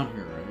 It was down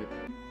here, right?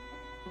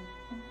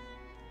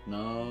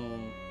 No...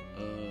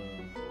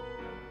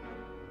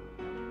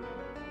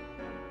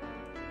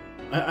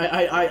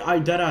 I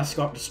deadass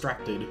got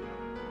distracted.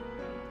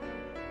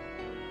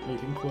 You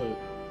can quit.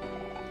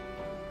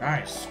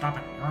 Guys, stop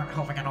it. You aren't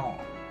helping at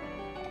all.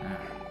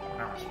 We're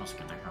never supposed to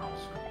get the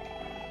girls.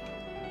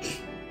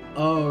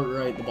 Oh,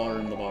 right, the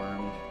barn.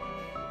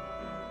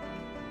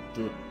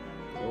 Dude,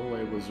 go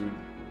away, wizard.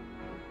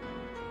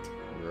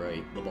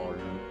 Right, the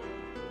barn.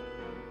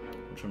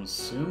 Which I'm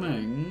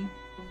assuming...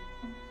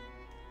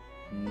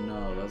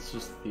 No, that's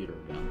just theater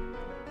again.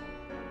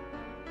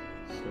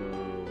 So...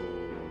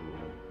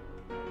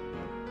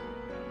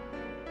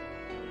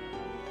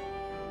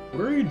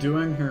 What are you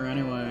doing here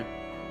anyway?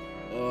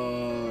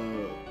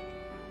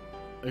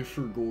 I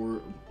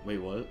forgot. Wait,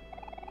 what?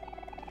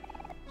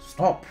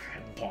 Stop,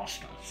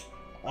 imposters.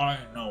 I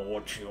know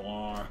what you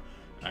are,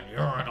 and you're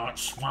not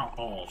smart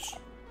balls.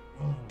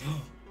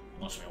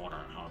 Must be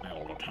wondering how I'm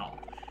able to tell.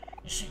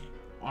 You see,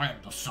 I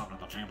am the son of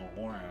the fabled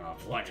warrior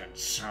of legend,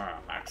 Sir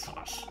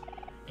Maximus.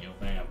 You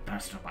may have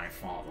bested my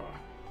father,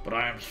 but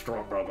I am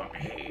stronger than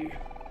he.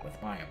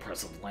 With my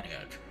impressive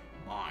lineage,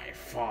 my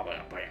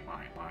father by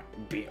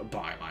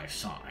my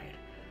side,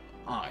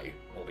 I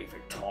will be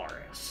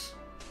victorious.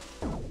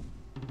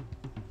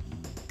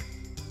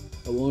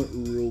 I want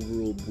real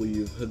world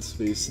leave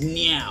headspace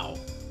now.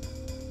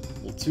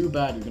 Well, too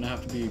bad. You're gonna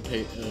have to be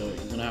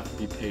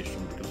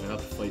patient because we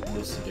have to fight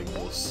this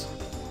dingus.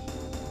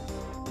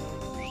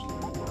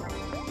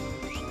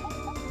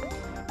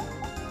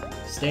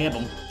 Stab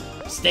him!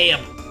 Stab!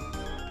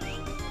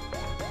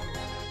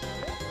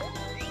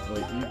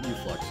 Wait, you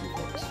flex straight.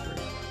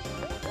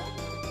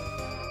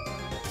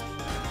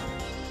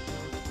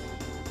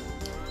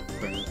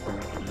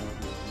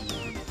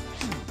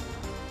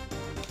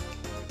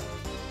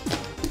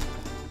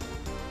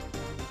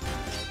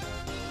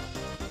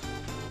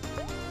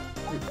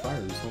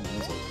 Fire is home,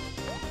 is it?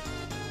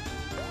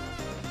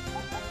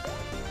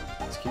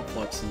 Let's keep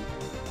flexing.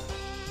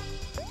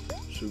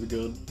 Should be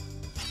good.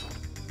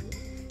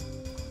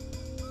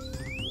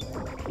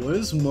 Why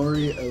is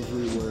Mario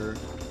everywhere?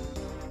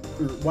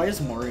 Why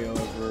is Mario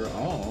ever?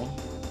 Oh.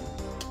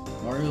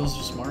 Mario's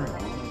just Mario, I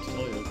don't know what to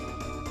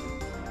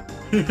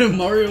tell you.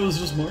 Mario is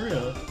just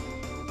Mario.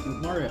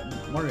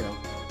 Mario.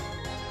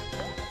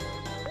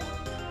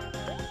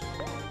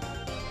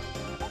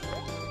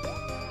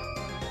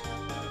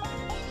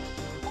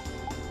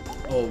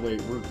 Oh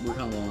wait, we're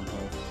kinda low on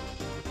health.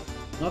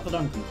 Not that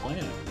I'm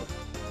complaining.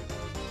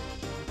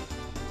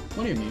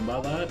 What do you mean by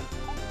that?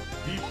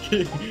 Can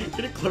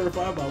you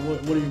clarify about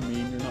what do you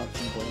mean you're not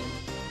complaining?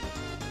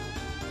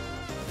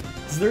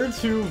 Because there are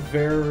two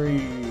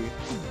very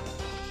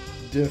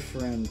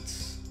different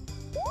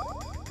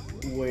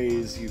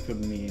ways you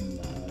could mean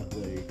that,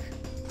 like...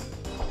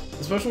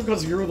 Especially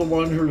because you're the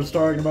one who was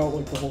talking about,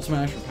 like, the whole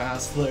Smash or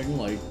Pass thing,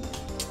 like...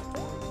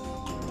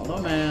 Oh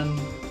man.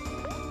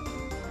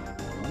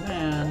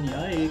 Man,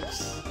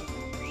 yikes.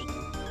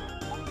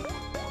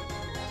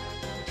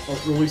 Oh,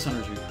 release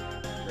energy.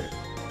 Great.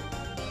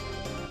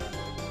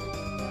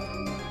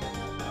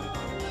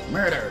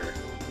 Murder!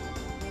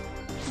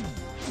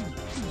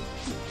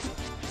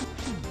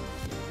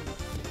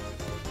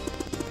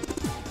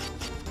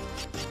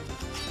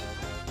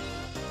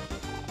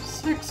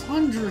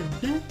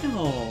 $600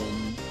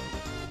 down!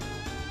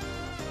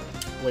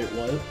 Wait,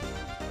 what?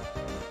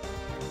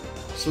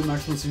 So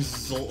Maximus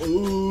uses all.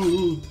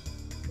 Ooh!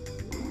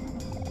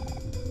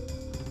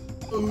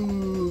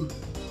 Ooh!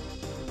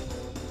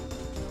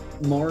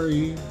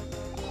 Mari.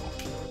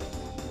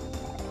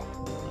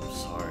 I'm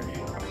sorry, I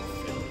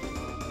failed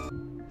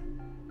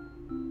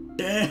you.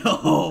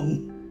 Damn!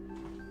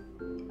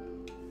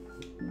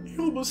 He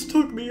almost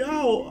took me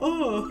out!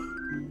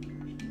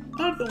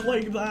 I didn't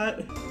like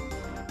that.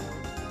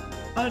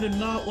 I did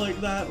not like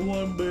that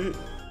one bit.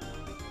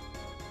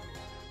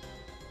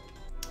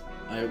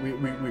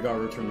 We gotta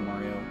return to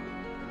Mario.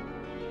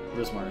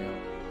 Where's Mario?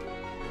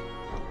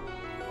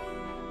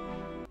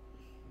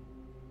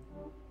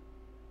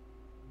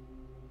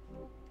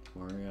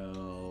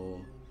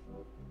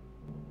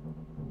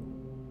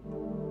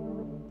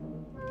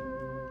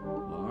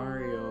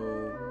 Mario.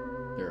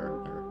 There.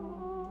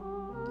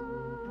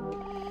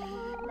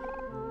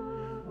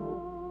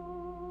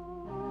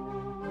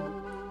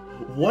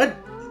 What?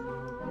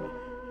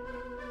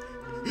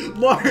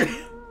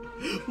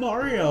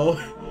 Mario!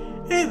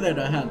 Hey there,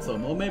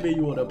 handsome, or maybe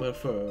you would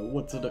prefer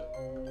what's it?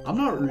 I'm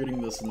not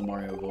reading this in the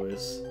Mario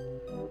voice.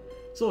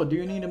 So, do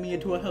you need me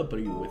to help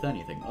you with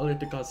anything? All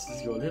it costs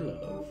is your little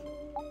love.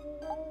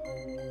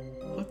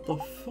 What the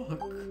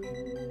fuck?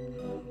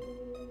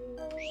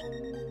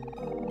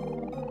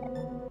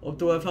 Hope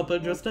to have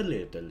helped just a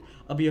little.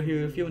 I'll be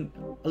here if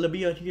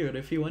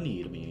you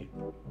need me.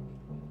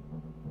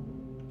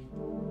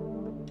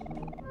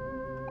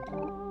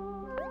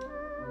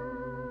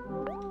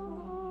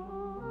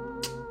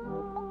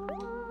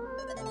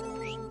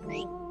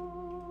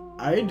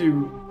 I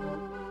do.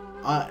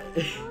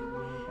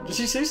 Does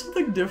she say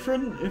something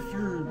different if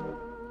you're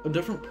a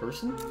different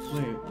person?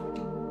 Wait.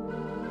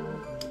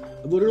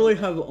 I literally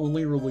have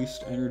only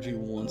released energy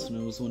once, and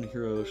it was when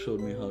Hero showed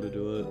me how to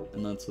do it,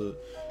 and that's it.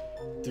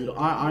 Dude,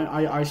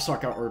 I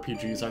suck at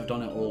RPGs. I've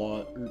done it a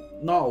lot.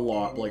 Not a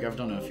lot, like, I've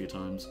done it a few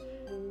times.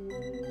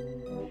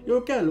 Yo,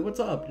 Kel,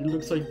 what's up? It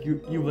looks like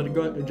you would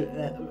go.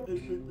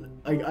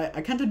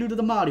 I can't do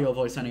the Mario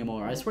voice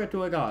anymore, I swear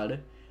to a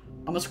god.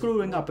 I'm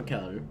screwing up,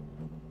 Kel.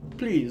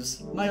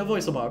 Please, my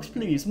voice box,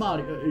 please,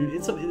 Mario.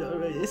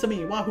 It's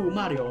me, Wahoo,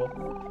 Mario.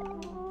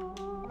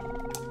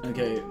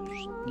 Okay,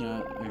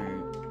 yeah,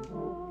 alright.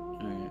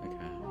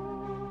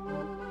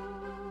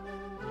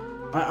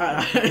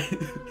 Okay.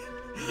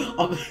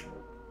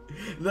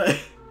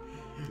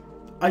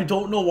 I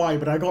don't know why,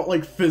 but I got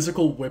like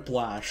physical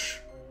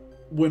whiplash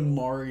when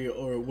Mario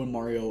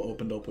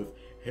opened up with,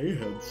 "Hey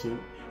handsome,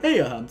 hey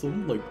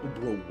handsome," like,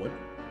 bro, what?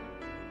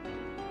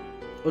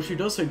 Oh, she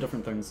does say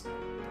different things.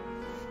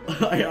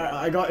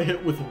 I got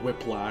hit with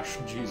whiplash,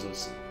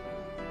 Jesus.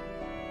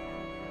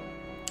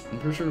 I'm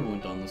pretty sure we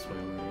went down this way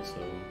already, so...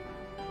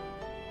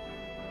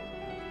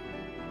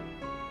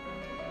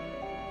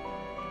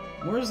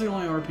 Where's the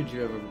only RPG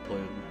I've ever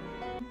played?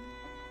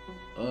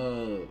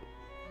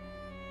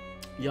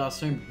 Yeah,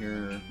 same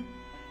here.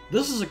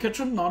 This is a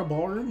kitchen, not a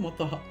ballroom? What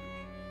the hell?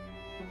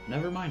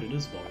 Never mind, it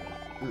is a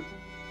ballroom.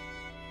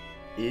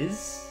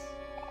 Is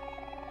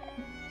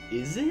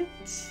it?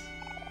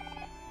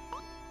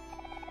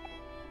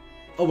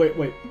 Oh, wait.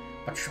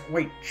 But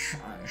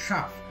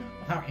Chef,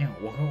 without you,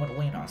 who would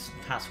lead us in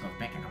the task of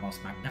making a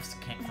most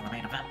magnificent cake for the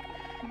main event?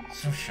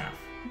 So, Chef,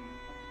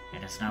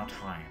 it is now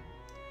time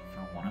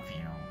for one of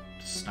you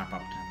to step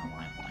up to the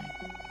limelight.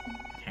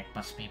 The cake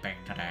must be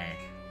baked today,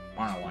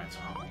 or the lights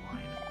are on the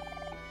line.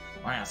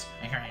 Oh yes,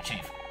 I hear you,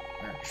 Chief.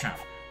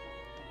 Chef.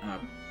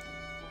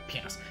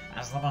 P.S.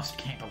 As the most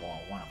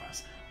capable one of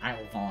us, I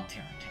will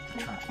volunteer and take the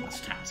charge of this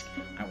task.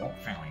 I won't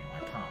fail you, I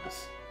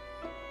promise.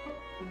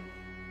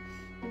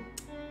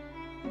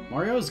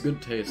 Mario has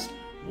good taste.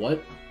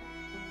 What?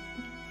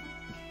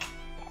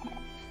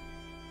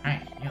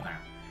 Hey, you there.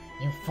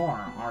 You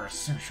four are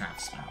sous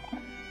chefs now.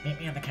 Meet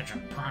me in the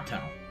kitchen,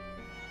 pronto.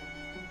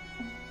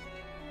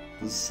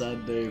 This is a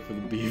sad day for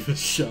the Beavis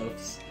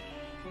chefs.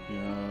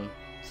 Yeah,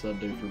 sad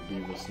day for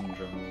Beavis in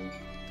general.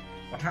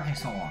 What took you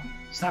so long?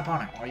 Step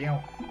on it, will you?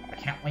 I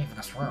can't leave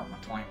this room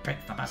until I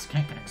bake the best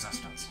cake in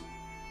existence.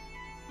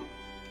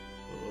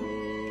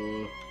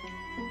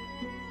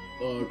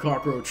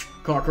 Cockroach.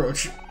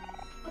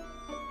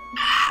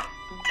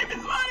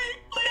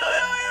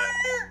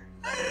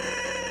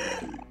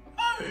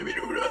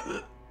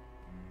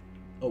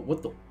 Oh,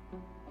 what the?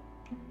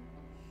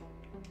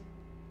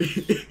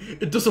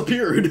 It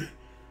disappeared!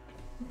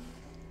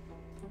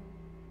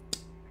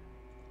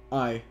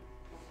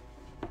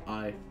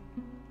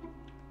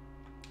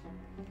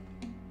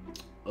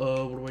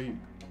 What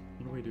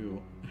do I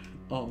do?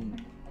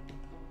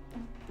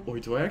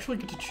 Wait, do I actually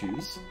get to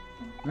choose?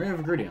 I have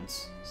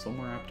ingredients. Some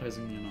more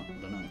appetizing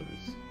than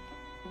others.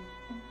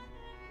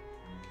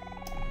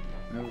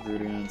 I have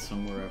ingredients,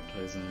 some more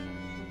appetizing.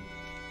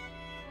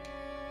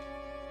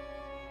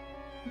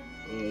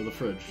 The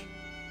fridge.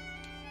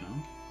 No?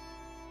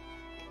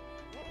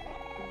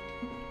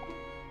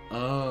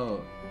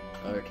 Oh,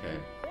 okay.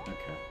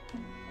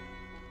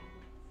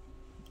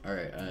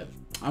 Alright,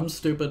 I'm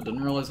stupid,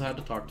 didn't realize I had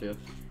to talk to you.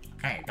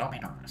 Hey, don't be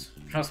nervous.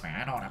 Trust me,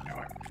 I know what I'm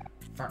doing.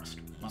 First,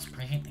 let's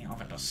preheat the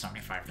oven to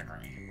 75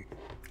 degrees.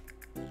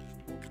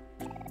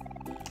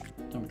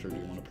 Temperature do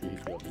you want to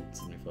preheat the oven at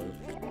 75?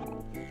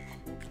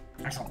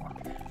 Excellent work.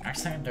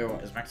 Next thing to do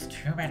is mix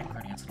 2 main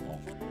ingredients in a bowl.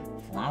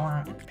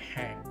 Flour and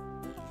ping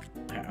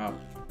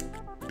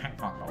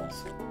pong balls.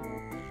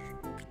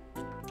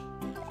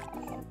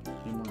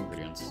 Need more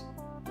ingredients.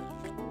 Do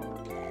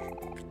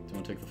you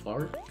want to take the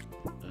flour?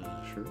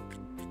 Sure.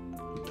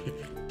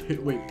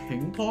 Wait,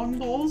 ping pong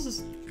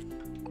balls?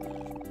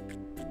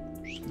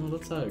 No,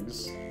 that's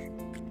eggs.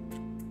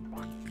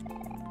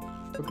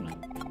 Coconut.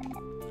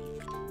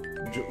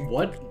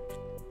 What?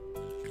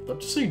 Did that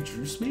just say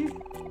juice me?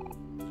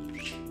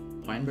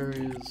 Pine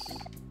berries,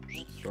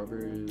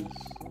 strawberries,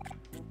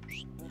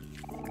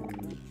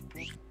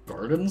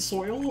 garden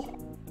soil?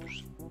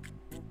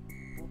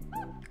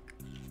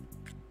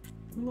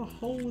 Where the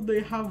hell would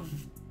they have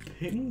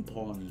ping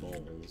pong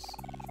balls?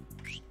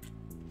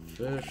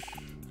 Fish,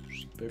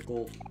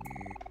 pickle,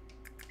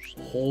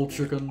 whole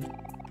chicken,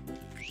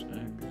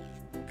 egg.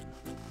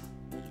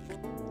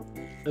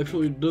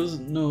 Actually, it does.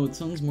 No, it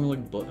sounds more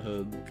like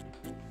butthead.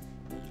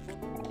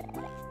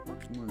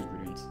 More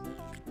ingredients.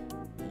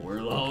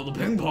 Where the hell are the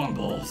ping pong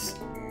balls?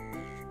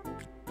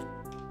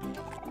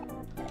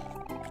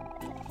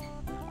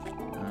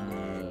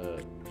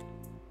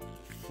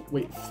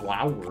 Wait,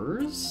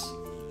 flowers?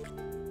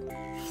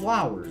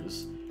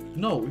 Flowers?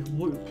 No,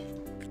 what?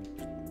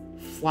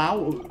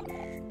 Flower?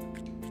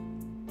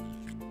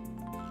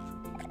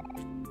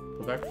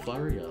 Go back to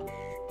flower, yeah.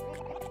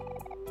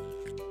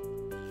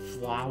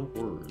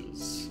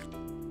 Flowers.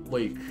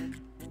 Like,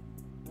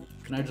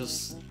 can I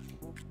just...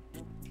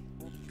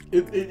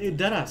 It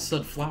deadass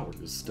said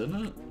flowers,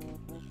 didn't it?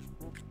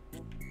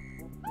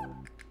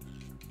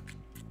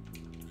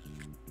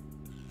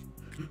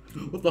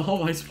 What the hell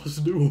am I supposed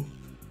to do?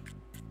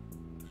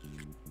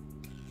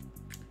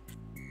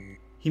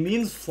 He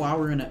means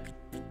flower in it.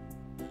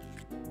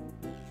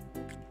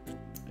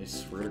 I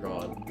swear to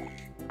God.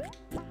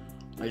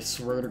 I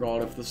swear to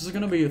God, if this is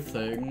gonna be a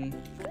thing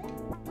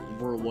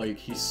where, like,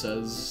 he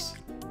says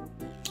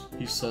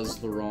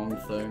the wrong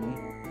thing.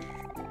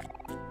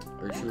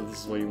 Are you sure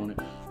this is what you want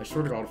to? I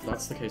swear to God, if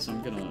that's the case,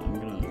 I'm gonna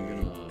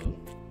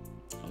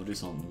do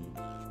something.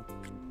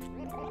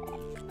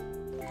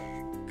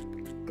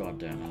 God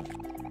damn it.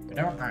 You're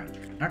doing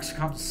great. Next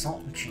comes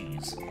salt and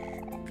cheese.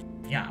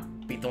 Yeah,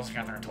 beat those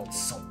together until it's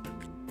soap.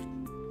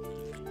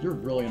 You're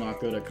really not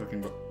good at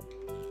cooking, but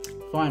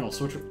fine, I'll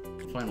switch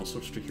Fine, I'll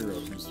switch to Hero,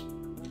 who's,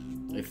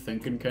 I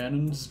think in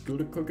canon's good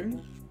at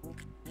cooking.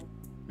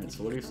 Alright,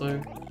 so what do you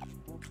say?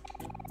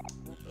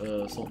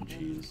 Salt and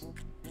cheese.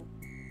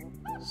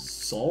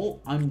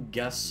 Salt, I'm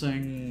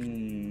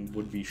guessing,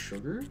 would be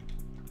sugar?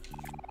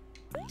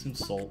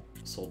 Seems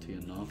salty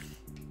enough.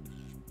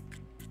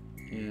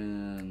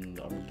 And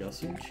I'm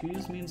guessing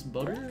cheese means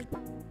butter?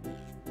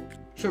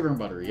 Sugar and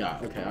butter, yeah,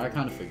 okay, I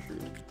kind of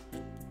figured.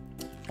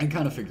 I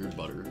kind of figured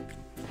butter.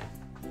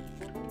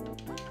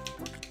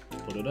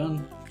 Put it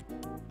in.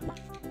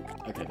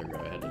 Okay, there we go,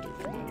 I had to do it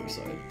from the other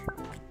side.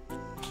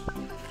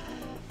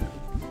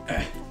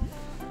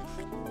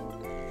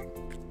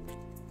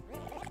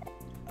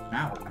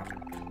 Now we're cooking.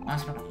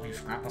 Last but not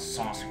least, grab the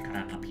sauce and cut it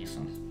into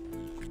pieces.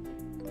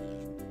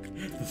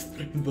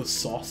 The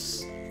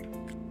sauce.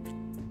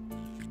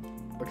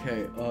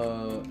 Okay,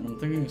 and I'm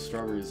thinking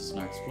strawberries is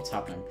next. What's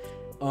happening?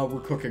 We're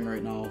cooking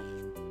right now.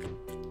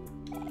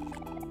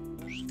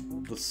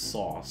 The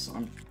sauce.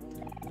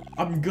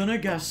 I'm gonna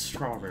guess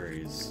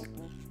strawberries.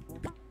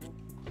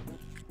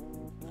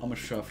 I'm a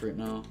chef right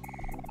now.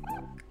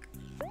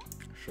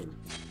 Sure.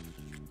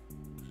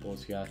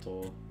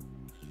 Bosciato.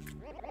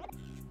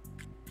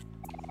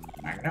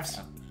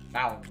 Magnificent.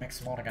 Now mix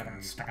them all together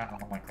and stick it in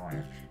the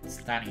microwave. It's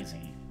that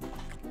easy.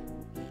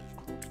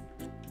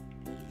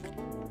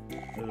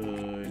 I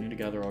need to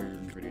gather all your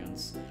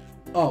ingredients.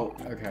 Oh,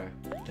 okay.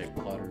 Take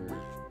platter.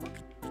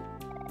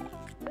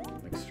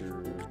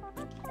 Mixture.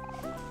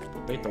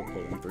 Wait, don't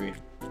put in 3.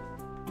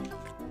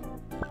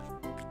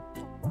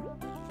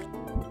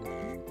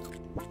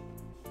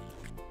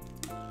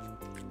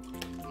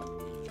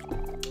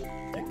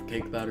 Take the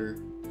cake batter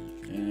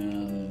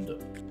and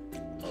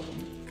oven.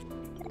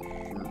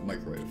 Or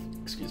microwave,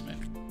 excuse me.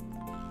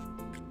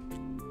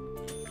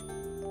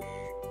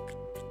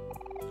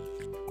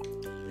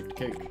 Take the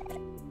cake.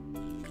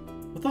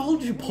 What the hell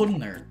did you put in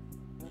there?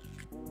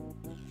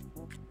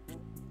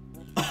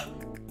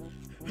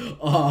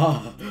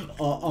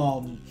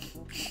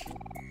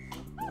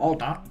 All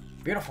done?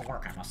 Beautiful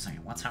work, I must say.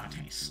 Let's have a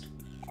taste.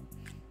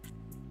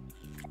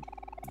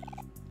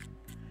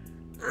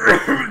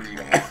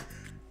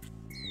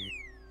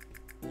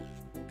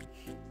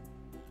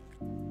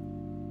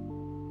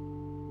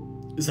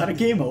 Is that a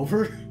game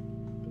over?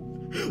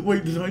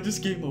 Wait, did I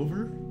just game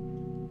over?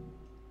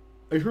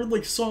 I heard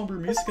like somber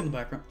music in the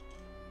background.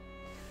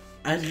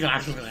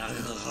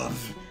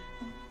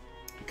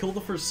 Kill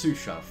the first sous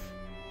chef.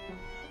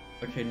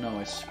 Okay, no,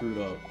 I screwed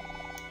up.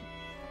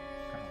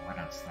 What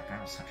else? The guy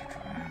was such a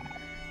drag.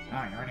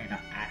 Oh, you're ready to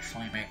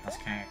actually make this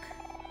cake.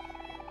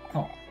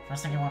 Cool.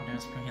 First thing you want to do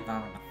is preheat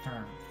that in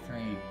the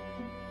 3.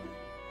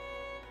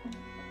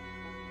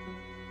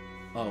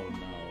 Oh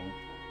no.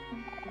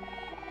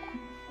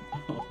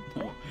 Oh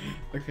no.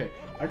 Okay,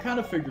 I kind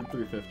of figured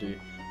 350.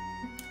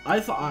 I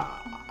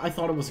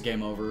thought it was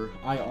game over.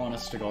 I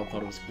honest to God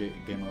thought it was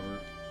game over.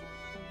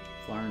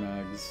 Flour and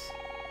eggs.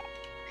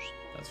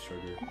 That's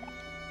sugar.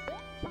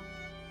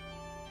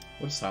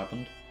 What just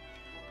happened?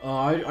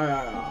 I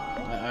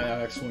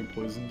accidentally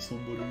poisoned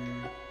somebody.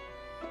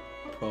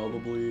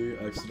 Probably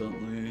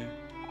accidentally.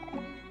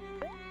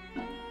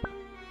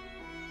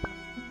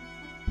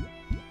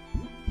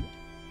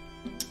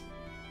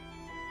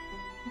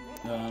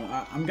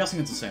 I'm guessing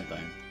it's the same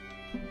thing.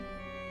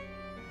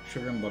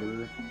 Sugar and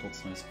butter, until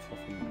it's nice and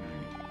fluffy.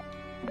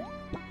 Right.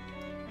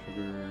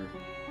 Sugar.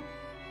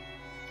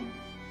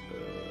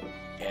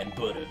 And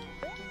butter.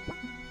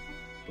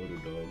 Butter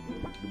dog,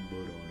 the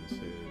butter on his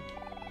head.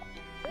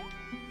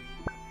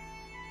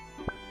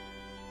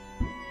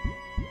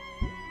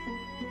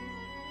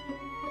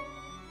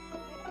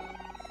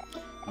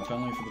 And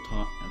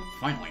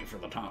finally for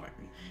the topping,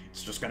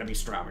 it's just gonna be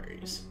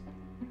strawberries.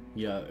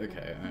 Yeah,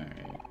 okay,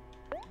 alright.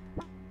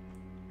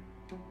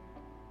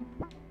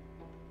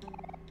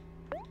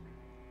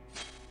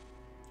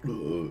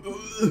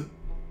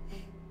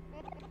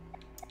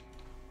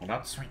 Well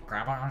done, sweet.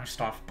 Grab all your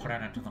stuff, put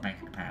it into the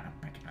baking pan,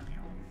 and bake it in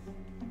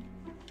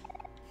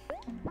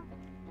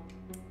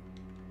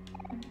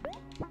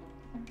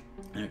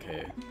the oven.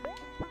 Okay.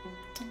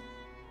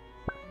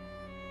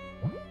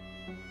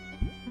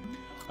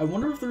 I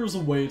wonder if there's a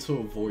way to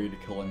avoid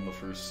killing the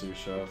first sous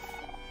chef.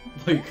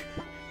 Like,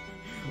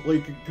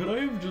 could I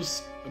have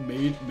just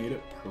made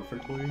it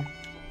perfectly?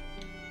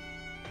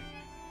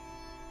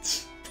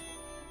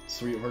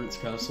 Sweetheart's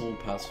Castle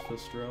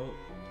pacifist route.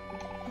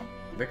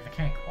 Bake the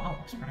cake. Wow,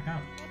 looks pretty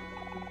good.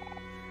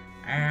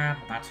 And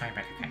that's how you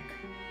make a cake.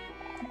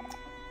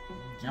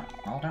 Yep,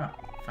 I'll do it.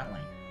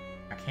 Finally.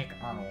 A cake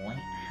our late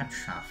head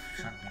chef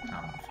shouldn't be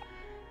proud of.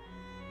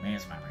 May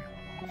his memory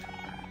live on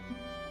forever.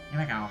 You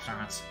may go,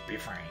 servants. Be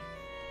free.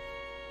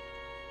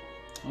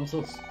 What's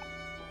this?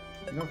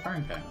 You got a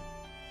frying pan.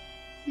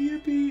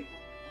 Yippee!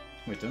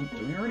 Wait, don't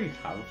we already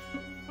have...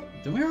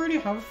 Don't we already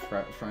have a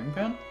frying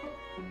pan?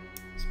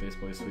 Space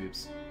Boy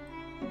sweeps.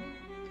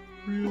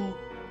 Real.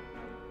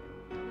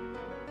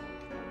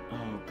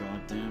 Oh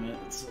god damn it,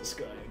 it's this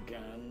guy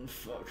again.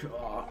 Fuck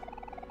off.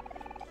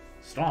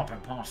 Stop,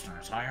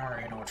 imposters. I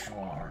already know what you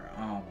are.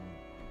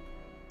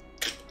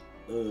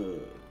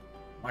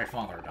 My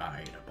father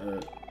died.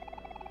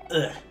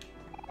 Ugh.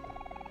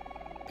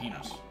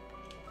 Penis.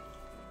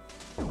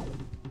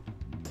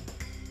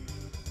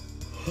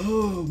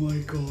 Oh my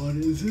god,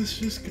 is this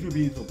just gonna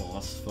be the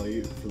boss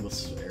fight for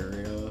this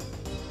area?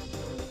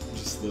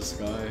 Just this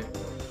guy?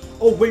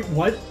 Oh wait,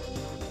 what?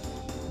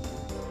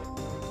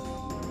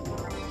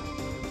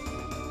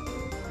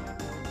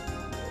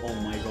 Oh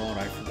my god,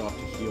 I forgot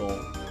to heal.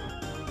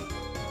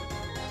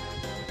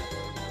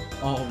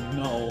 Oh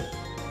no.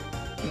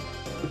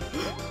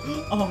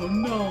 Oh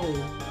no.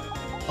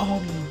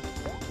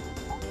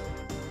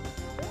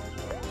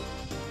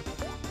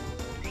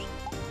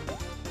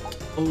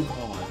 Oh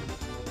god.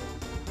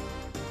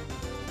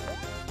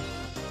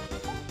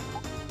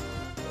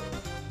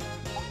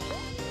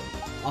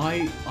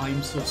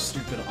 I'm so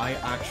stupid. I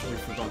actually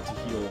forgot to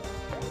heal.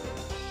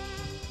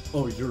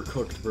 Oh, you're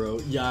cooked, bro.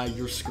 Yeah,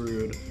 you're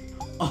screwed.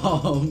 I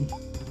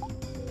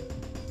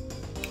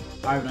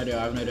have an idea,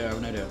 I have an idea, I have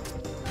an idea.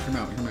 Hear me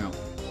out, hear me out.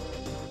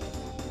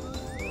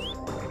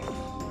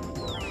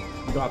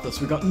 We got this,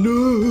 we got-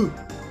 No!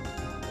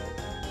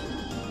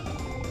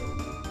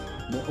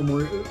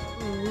 OMORI.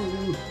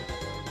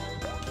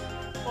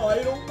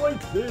 I don't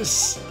like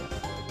this.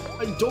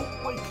 I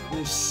don't like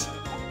this.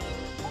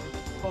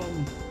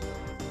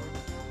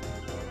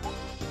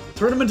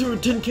 Turn him into a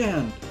tin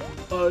can.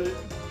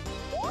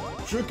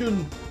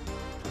 Chicken.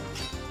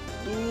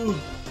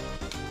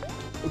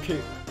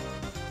 Okay.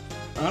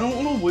 I don't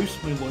want to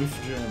waste my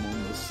life gem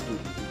on this dude.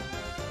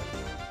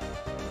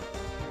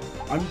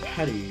 I'm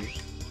petty.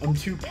 I'm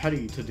too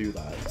petty to do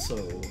that, so...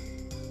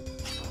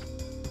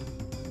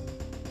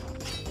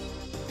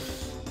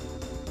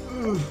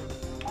 Ugh.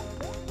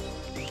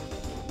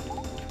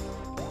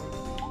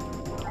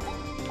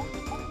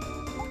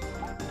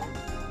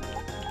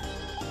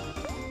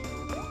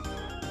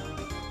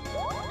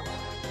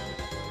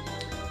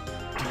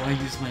 Do I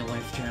use my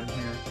life gem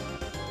here?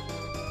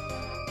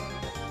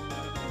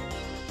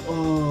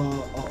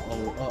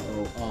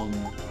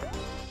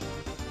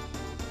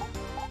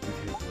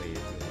 Okay, wait.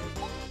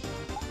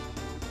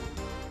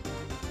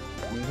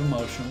 Move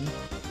emotion.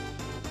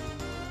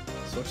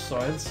 Switch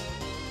sides.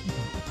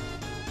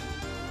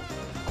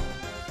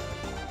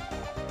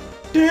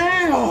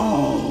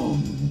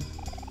 Damn!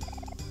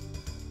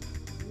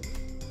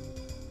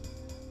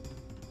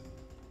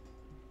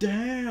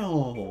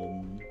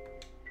 Damn!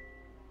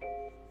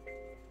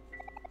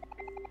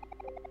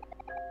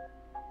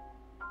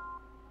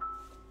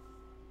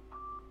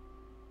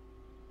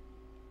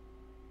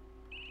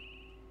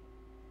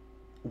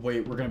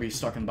 Wait, we're gonna be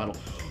stuck in battle.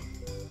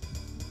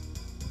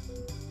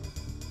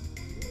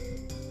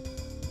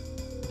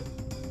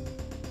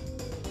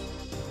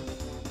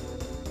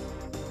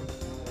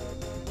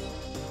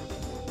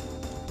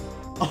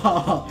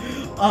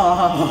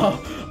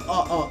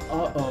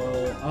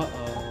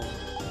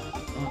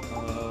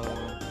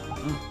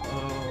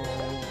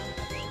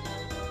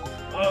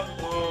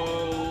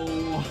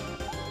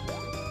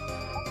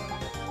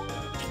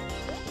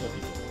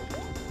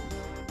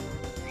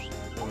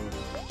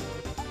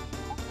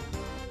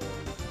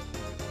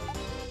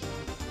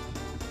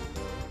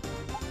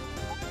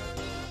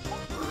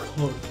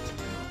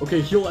 Okay,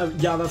 heal.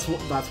 Yeah, that's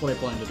what I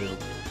plan to do.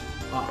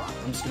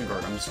 I'm just gonna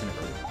guard.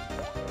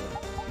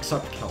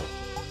 Except Kel.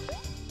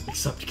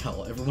 Except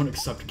Kel. Everyone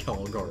except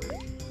Kel guard.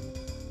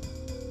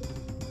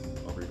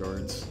 Aubrey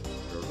guards.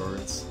 Hero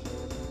guards.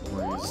 I'm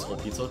gonna use this whole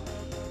pizza.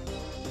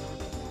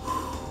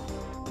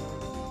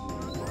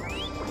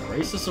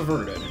 Crisis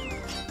averted.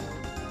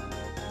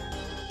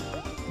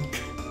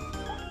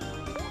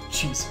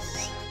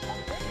 Jesus.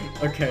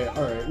 Okay,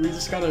 alright. We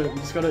just gotta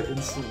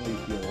instantly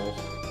heal.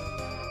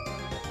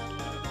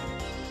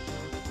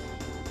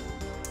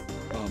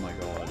 Oh my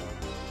god.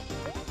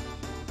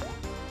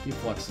 Keep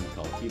flexing,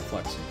 Kel. Keep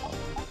flexing, Kel.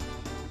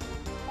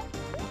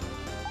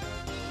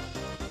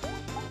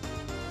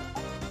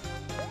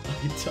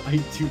 I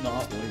do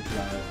not like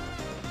that.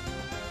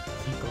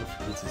 Thank God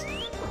for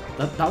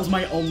pizzas. That was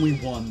my only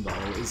one,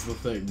 though, is the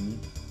thing.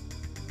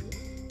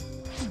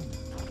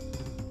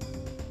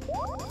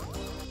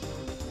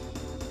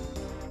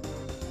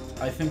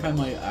 I think I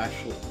might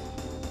actually...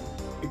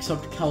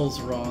 Except Kel's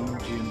wrong,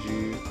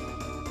 GNG.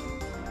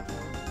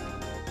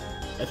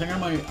 I think I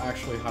might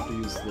actually have to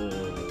use the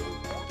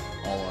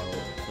all-out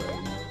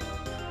thing.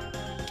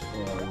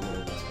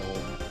 Whatever it's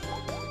called.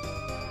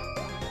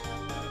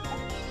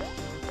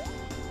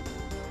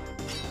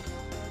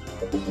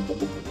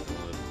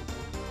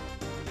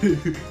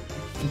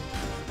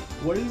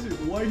 What is it?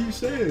 Why are you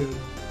saying?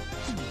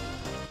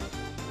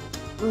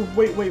 Or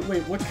wait.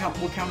 What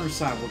counter's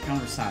sad? What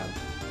counter's sad?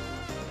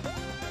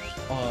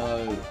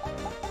 I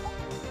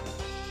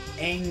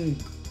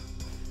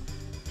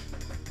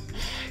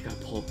gotta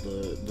pull up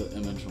the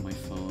image on my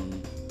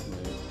phone.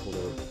 Wait,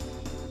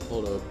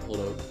 hold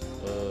up.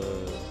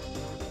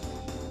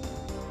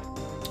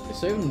 I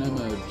saved an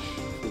image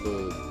for the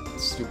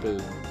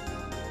stupid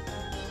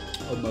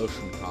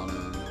emotion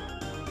counter.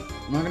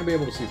 I'm not gonna be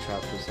able to see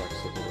chat for a sec,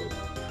 so hold up.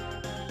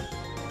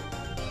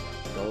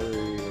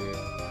 Gallery.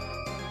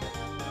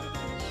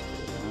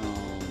 Scroll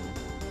down.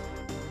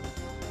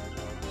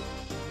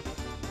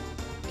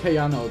 Okay,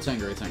 yeah, no, it's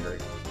angry, it's angry.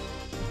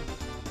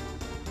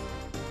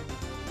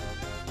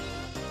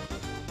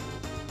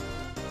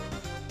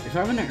 If I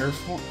have an air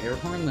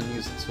horn, then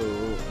use it so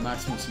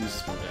Maximus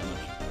uses more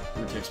damage.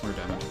 Or takes more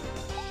damage.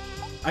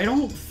 I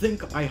don't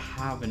think I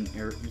have an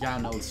air... Yeah,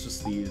 no, it's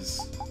just these.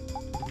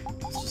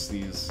 It's just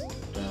these.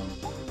 Damn.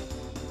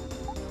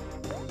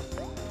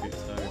 Okay,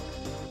 attack.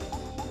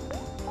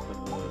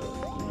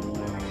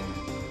 Annoy.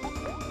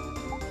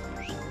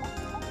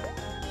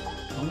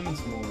 How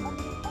needs more...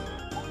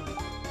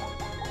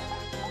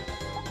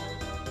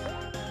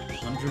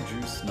 100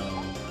 juice? No.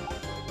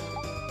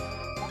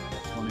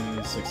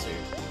 20, 60.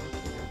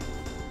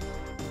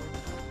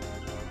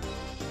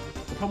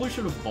 I probably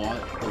should have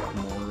bought, like,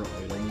 more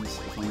items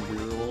if I'm gonna be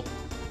real.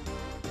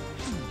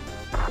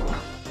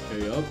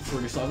 Okay, up,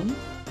 47.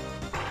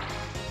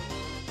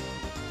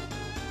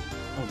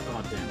 Oh,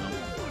 god damn it.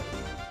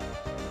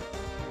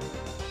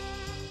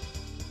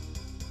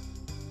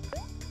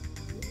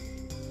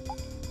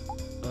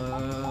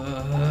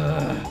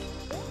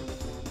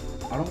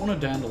 I don't want a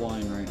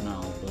dandelion right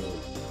now, but...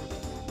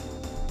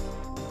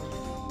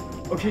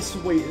 Okay, so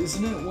wait,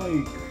 isn't it,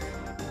 like...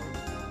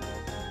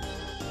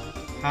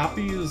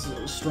 Happy is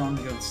strong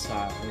against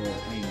sad,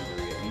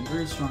 angry.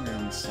 Angry is stronger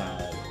against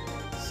sad.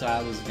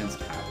 Sad is against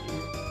happy.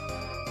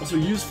 Also,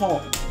 use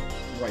fall.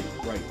 Right.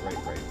 Right,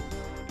 you're right.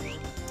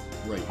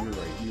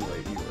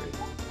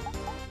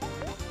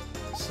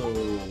 So,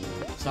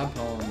 sad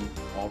poem,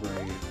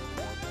 Aubrey.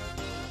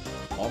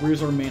 Aubrey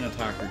is our main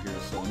attacker here,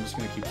 so I'm just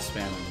gonna keep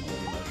spamming all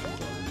the emotions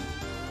on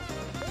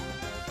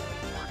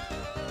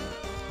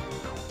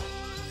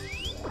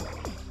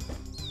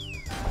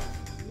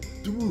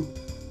him. Dude!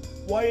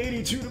 Why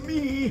 82 to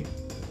me?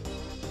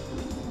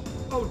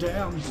 Oh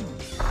damn.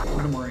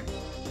 OMORI.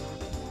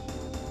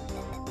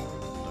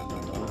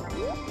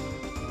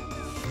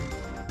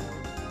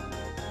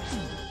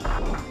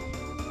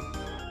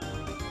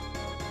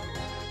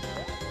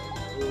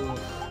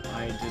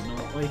 I did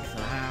not like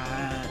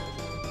that.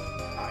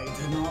 I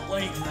did not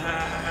like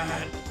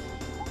that.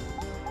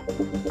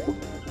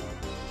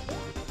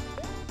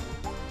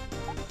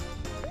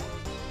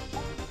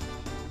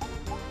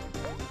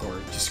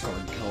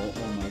 Discard kill,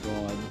 oh my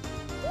god.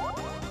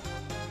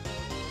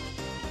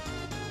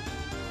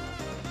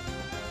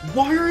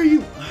 Why are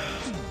you...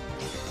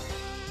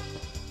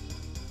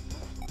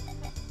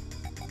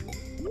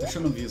 I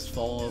shouldn't have used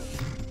follow-up.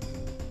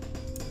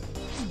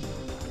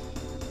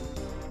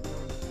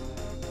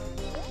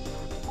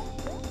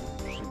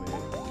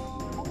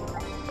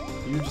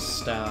 You just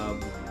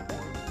stab.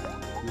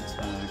 You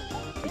attack.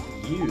 But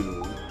you...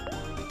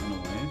 in a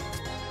way.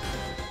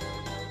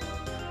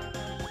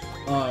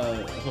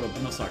 Hold up,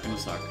 in a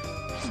sec.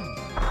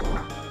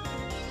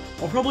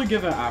 I'll probably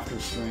give it after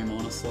stream,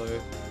 honestly.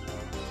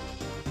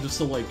 Just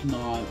so, like,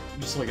 not...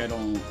 Just, like, I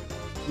don't...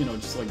 You know,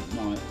 just, like,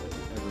 not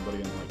everybody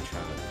in, like,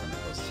 chat kind of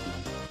requests me.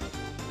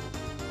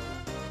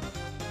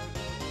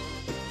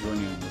 Like,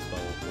 joining in this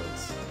battle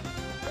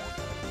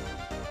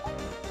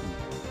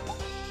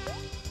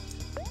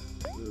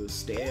blitz.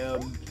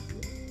 Stab.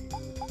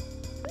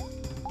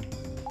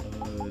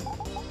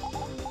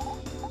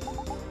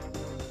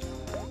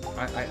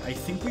 I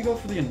think we go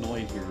for the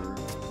annoy here.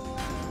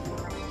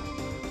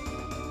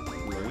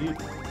 Right?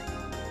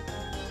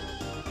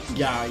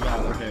 Yeah,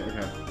 okay.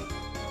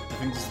 I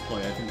think this is the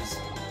play, I think this...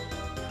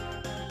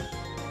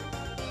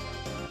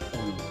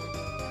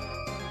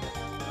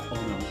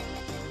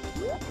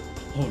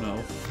 Oh no.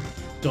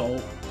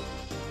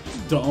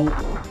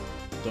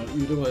 Don't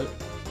you do it.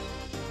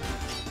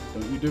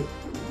 Don't you do it.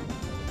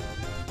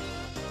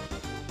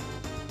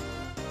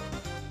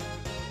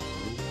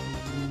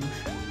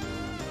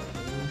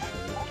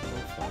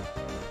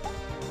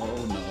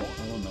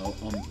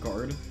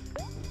 Guard.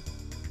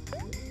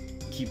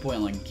 Keep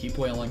wailing. Keep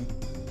wailing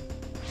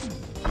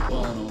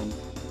on him.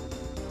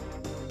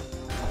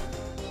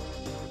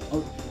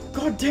 Oh,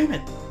 god damn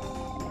it!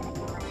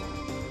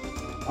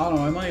 I don't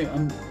know,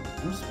 I'm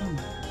just gonna...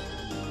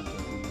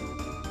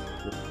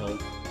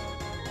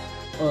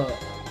 I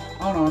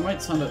don't know, I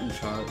might send it in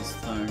chat, this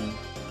thing.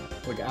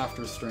 Like,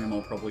 after stream,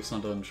 I'll probably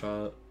send it in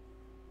chat.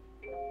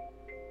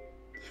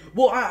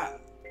 Well,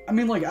 I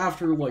mean, like,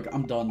 after, like,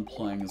 I'm done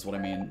playing is what I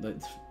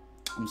mean.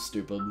 I'm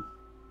stupid.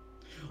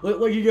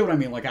 Like, you get what I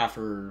mean, like,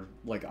 after,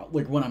 like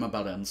when I'm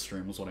about to end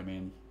stream is what I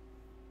mean.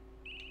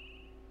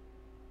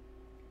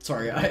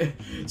 Sorry,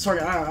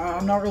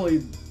 I'm not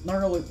really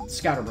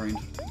scatterbrained.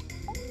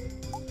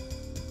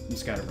 I'm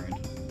scatterbrained.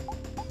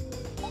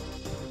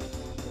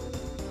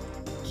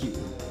 Cute.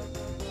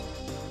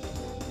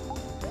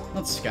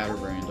 Not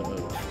scatterbrained,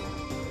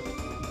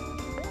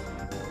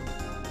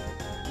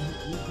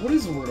 what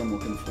is the word I'm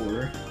looking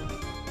for?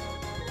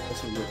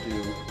 Also, rip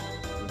you.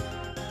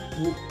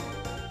 Well,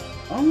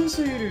 I don't want to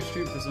say you do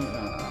street because I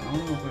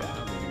don't know if I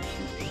have a new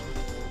street.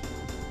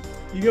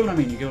 You get what I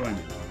mean,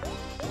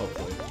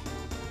 Hopefully.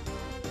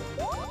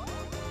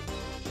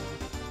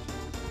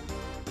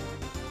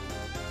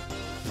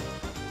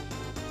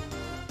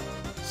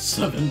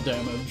 Seven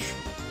damage.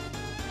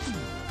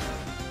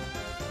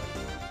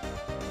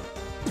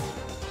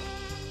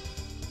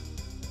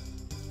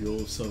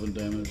 Deal 7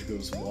 damage,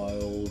 goes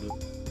wild.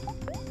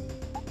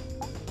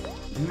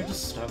 Let me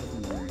just stab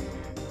with Mori.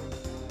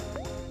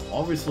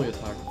 Obviously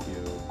attack with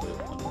you, but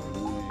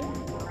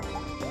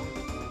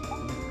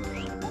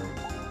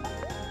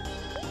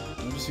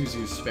I'll just use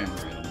spam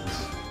randoms.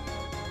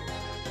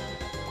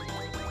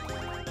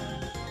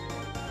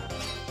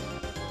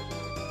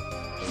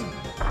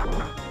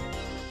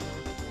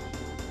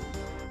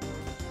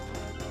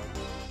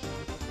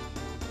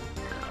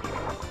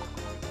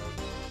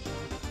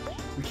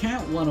 We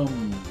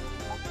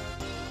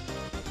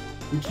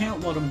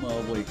can't let him,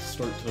 like,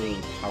 start to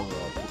power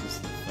up, is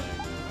the thing.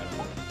 I don't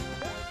know.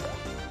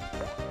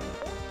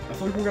 I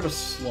feel like we gotta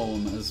slow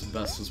him as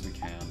best as we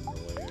can,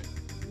 really.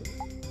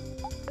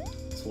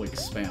 It's like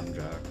spam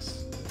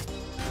jacks.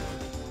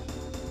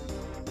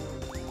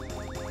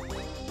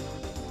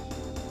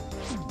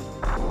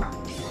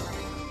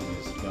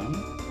 Use the gun.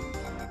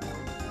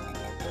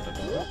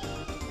 Da-da-da.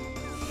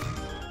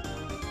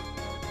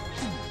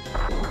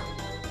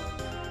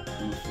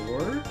 On the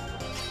floor.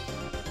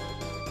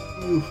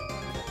 Ooh.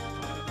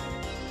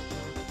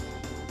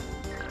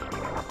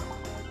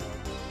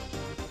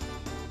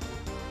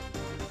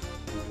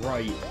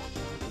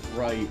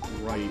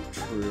 Right,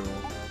 true.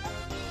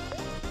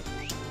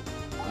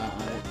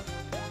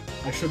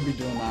 I should be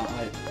doing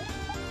that.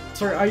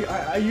 Sorry,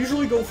 I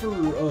usually go for,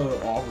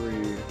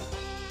 Aubrey.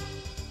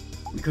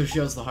 Because she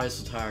has the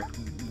highest attack.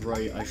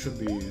 Right, I should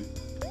be...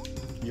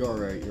 You're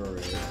right.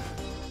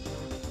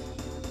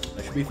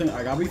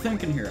 I gotta be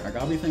thinking here. I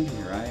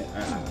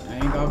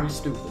ain't gotta be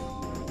stupid.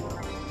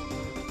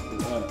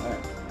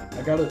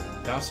 I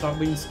gotta stop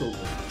being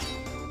stupid.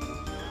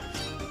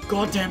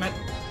 God damn it!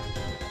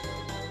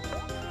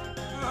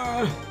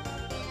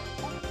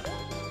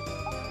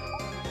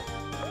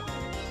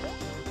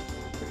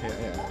 Okay,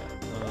 yeah.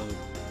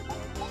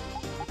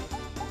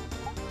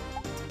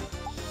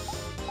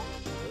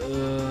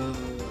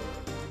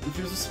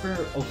 Infuse a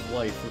spirit of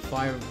life.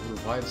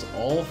 Revives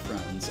all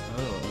friends.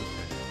 Oh, okay.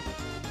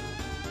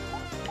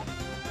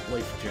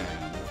 Life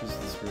jam. Infuse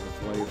the spirit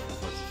of life.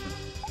 Revives a friend.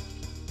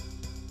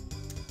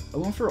 I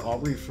went for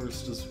Aubrey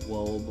first as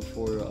well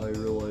before I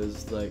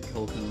realized that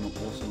Kel can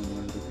also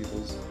annoy other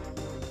people's.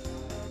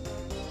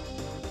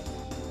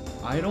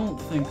 I don't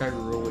think I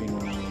really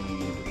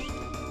need...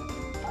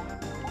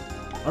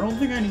 I don't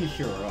think I need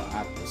Hero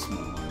at this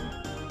moment.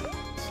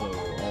 So,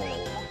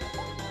 I'll...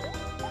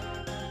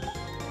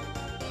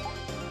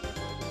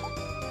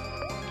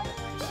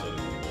 So I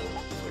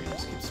can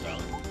just keep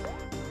styling.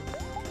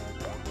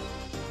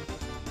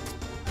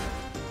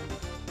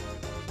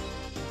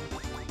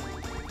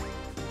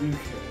 Okay.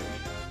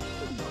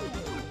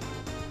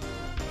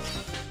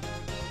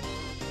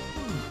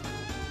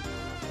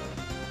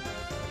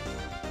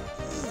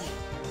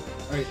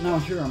 Alright, now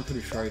here I'm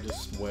pretty sure I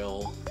just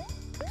will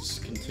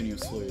just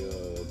continuously,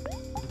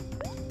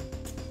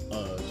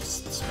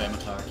 just spam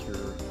attack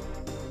here.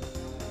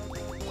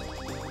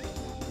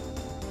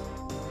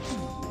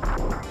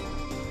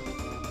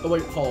 Oh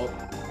wait, follow up.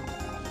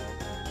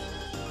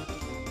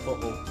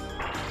 Uh-oh.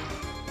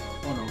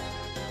 Oh no.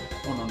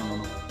 Oh no.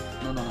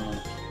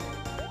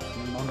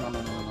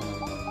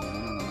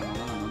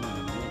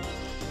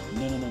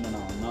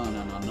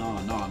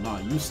 No,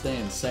 you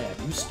stand sad.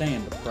 You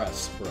stand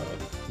depressed,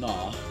 bruh.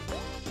 Nah.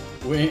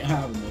 We ain't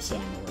having this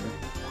anymore.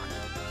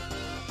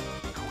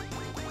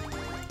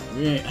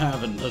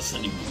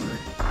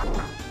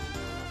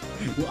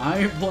 Well, I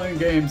ain't playing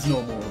games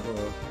no more,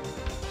 bro.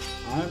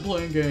 I ain't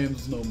playing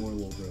games no more,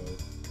 little bro.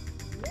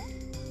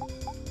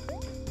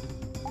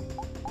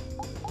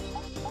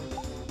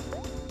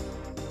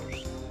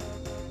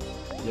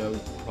 Yeah, we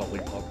probably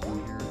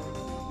popcorn here.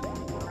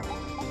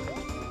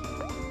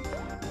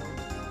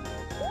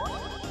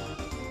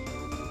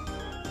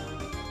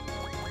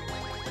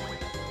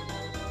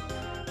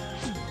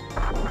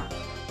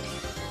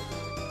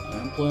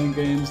 Playing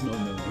games no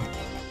more.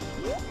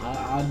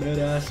 I dead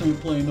ass ain't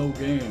playing no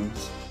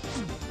games.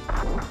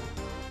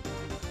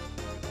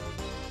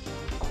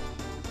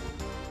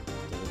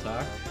 Double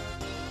attack.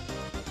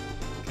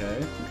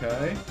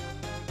 Okay.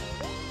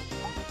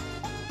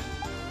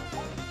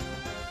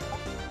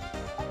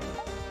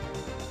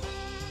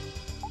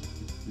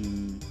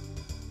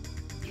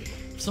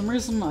 For some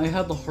reason, I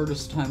had the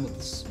hardest time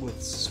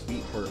with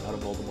Sweetheart out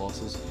of all the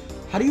bosses.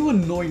 How do you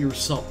annoy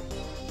yourself?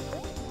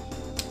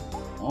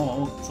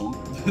 Oh,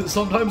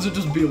 sometimes it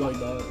just be like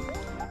that.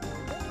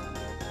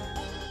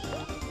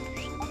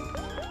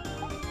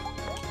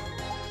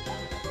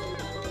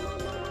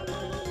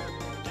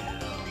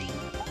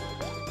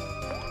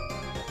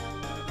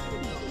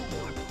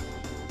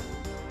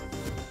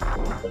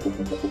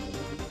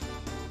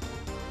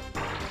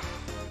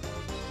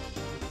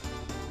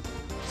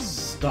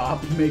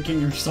 Stop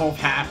making yourself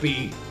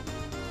happy.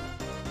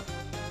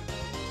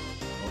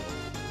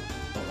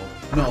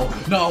 No!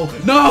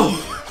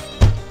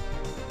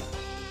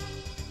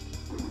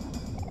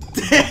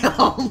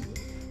 Damn!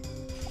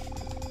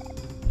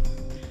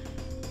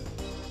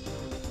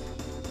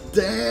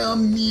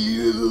 Damn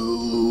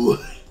you!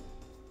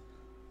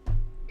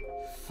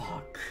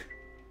 Fuck.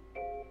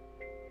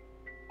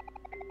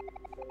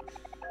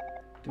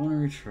 you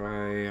wanna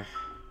retry?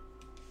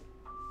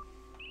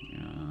 Yeah.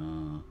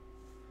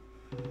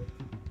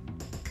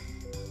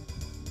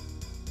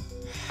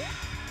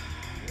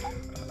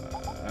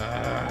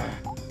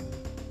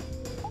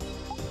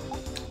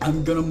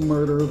 I'm gonna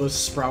murder the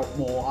Sprout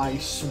Mole, I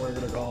swear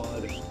to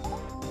God.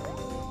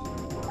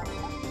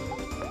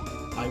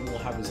 I will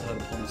have his head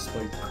upon a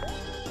spike.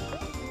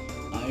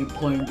 I ain't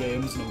playing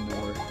games no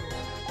more.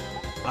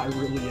 I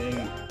really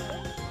ain't.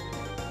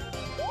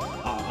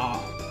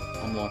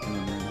 I'm locking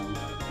in right now.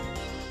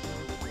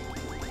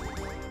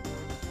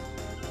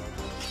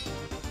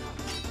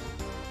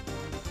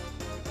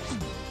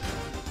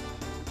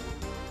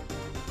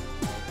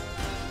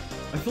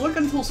 I feel like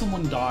until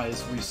someone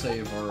dies, we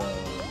save our,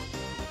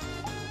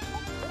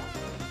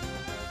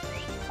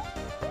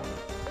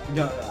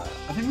 Yeah,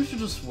 I think we should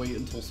just wait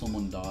until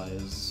someone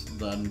dies,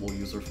 then we'll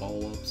use our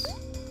follow-ups.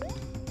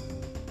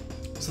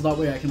 So that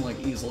way I can, like,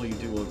 easily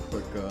do a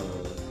quick,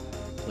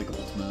 like,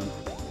 ultimate,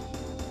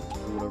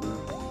 or whatever.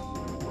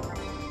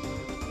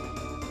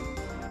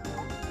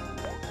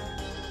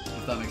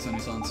 If that makes any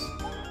sense.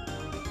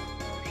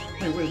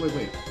 Hey, wait.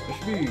 It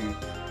should be...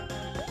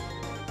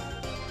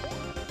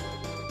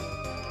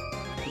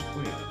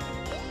 Wait.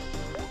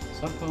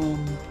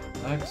 Subphone,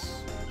 X,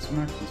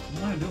 smack this.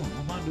 What am I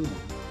doing?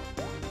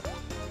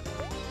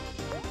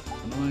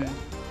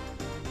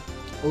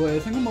 Oh wait, I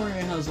think OMORI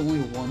has only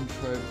one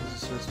tribe because he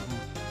starts with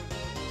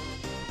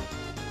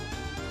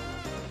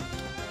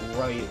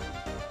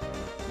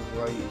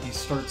Right, he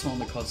starts on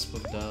the cusp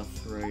of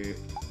death, right.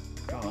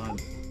 God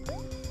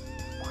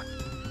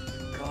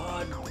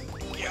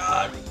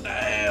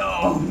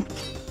damn!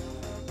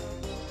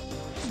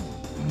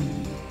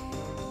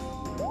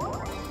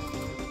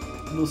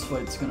 This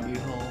fight's gonna be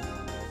hell.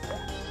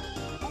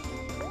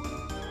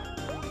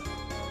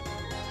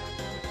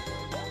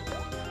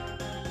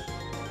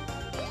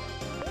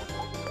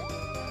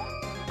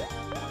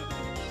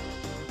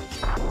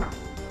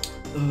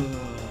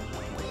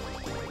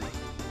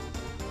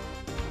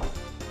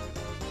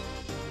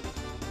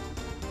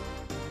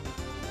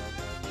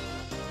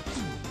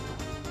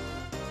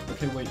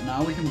 Okay, wait,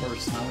 now we can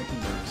burst,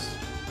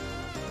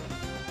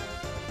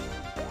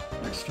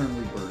 Next turn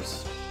we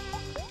burst.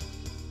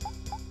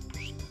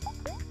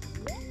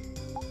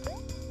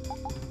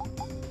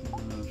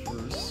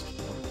 First,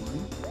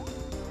 upward.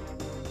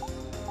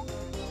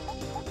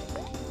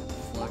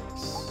 Flex,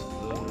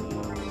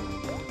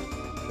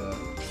 okay.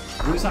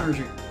 Release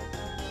energy.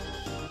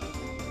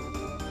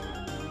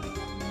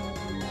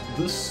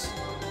 This...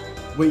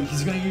 Wait,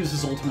 he's gonna use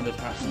his ultimate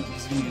attack.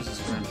 He's gonna use his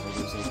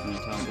grandfather's ultimate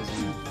attack, isn't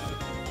he?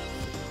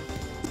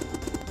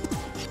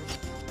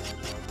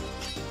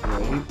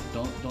 Wait,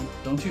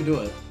 don't you do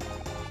it.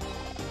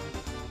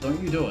 Don't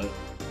you do it.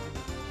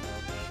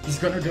 He's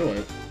gonna do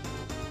it.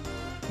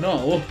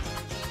 No!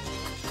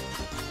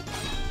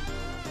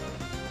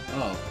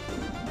 Oh.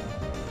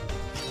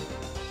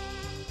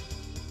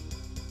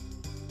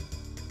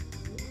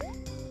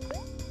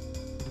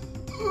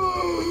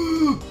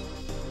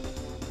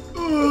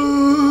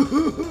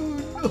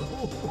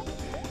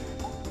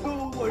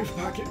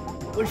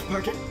 Life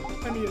packet.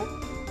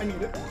 I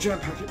need it. Jam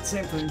packet,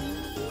 same thing.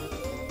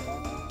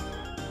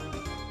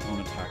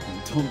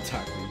 Don't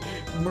attack me.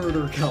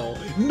 Murder Kel.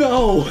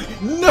 No!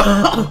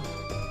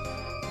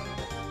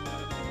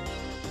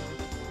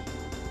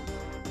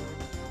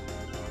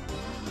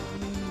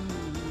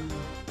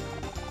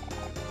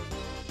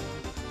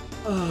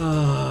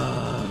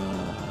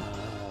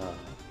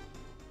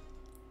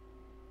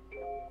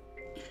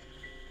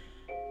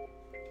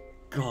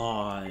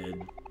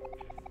 God.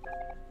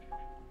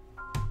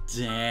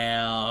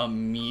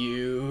 Damn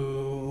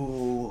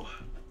you.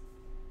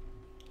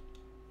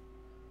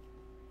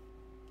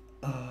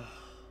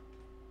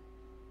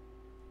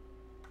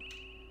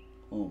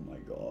 Oh my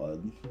god.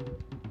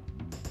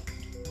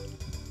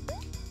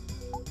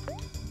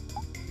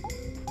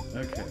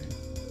 Okay.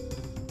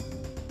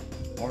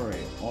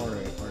 Alright.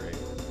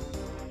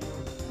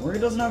 OMORI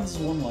doesn't have this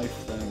one life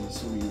thing,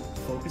 so we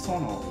focus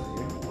on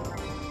OMORI.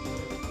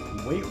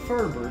 Wait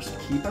for a burst,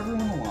 keep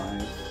everyone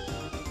alive.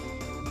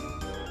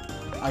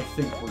 I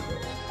think we're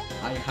good.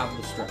 I have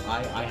the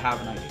I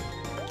have an idea.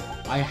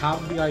 I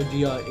have the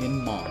idea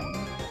in mind.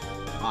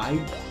 I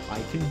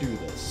can do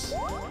this.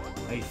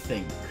 I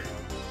think.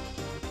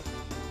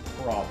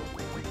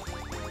 Probably.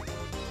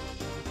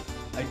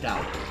 I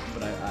doubt it,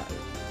 but I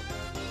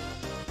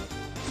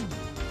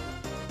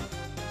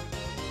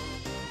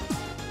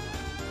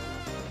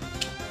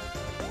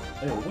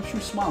Hey, what you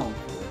smiling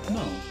for?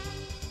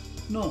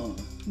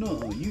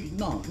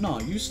 No,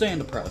 you stand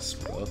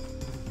depressed, bro.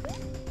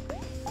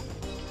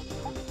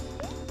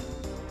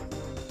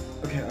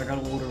 Okay, I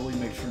gotta literally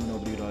make sure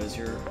nobody dies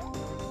here.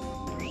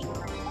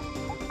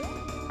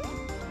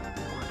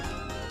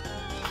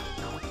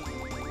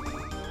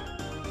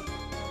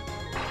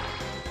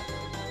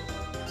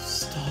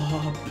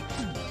 Stop!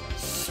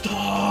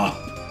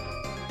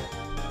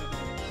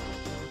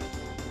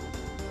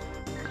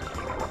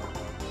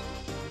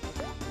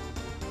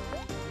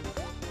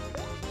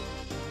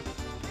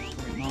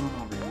 Wait, no.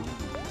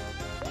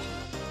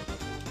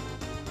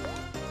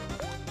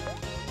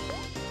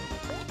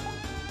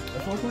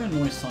 feel like we're gonna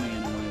annoy Sunny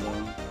anyway, though.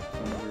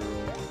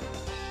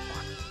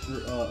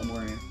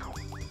 Omori.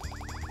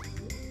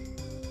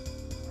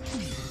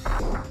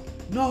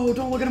 No,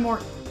 don't look at him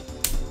more!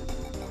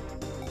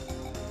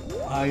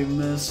 I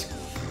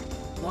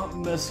not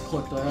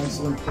misclicked, I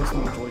accidentally pushed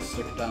my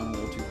joystick down a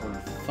little too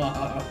hard.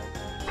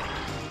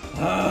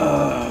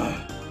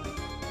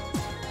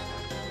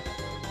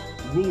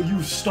 Will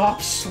you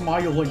stop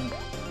smiling?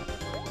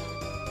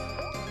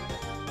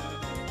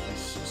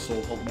 So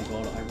help me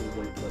God, I will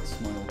wipe that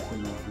smile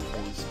clean off your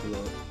face for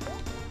that.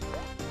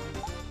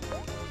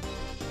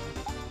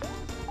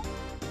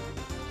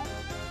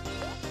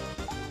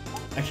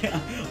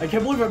 I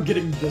can't believe I'm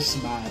getting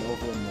this mad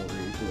over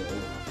Omori, bro.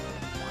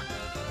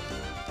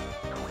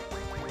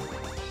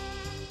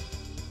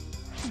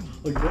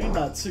 Like, it ain't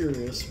that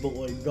serious, but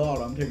like,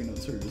 God, I'm taking it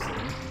seriously.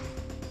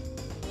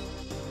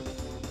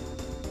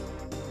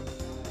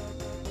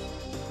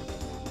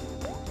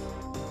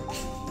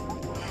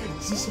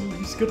 Is this all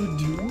he's gonna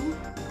do?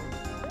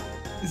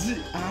 Is it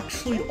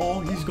actually all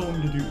he's going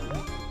to do?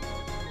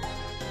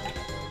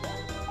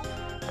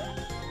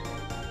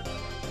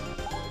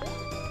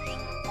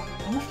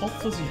 How much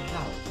health does he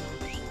have?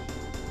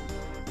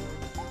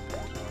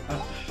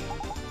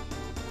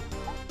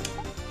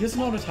 He has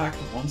not attacked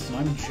once, and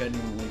I'm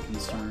genuinely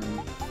concerned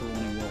for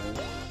when he will.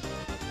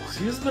 So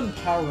he has been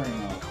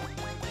powering up.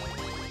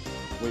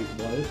 Wait,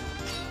 what?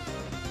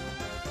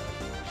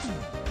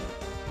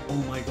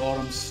 Oh my God,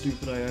 I'm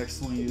stupid. I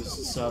accidentally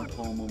used Sad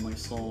Palm on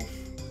myself.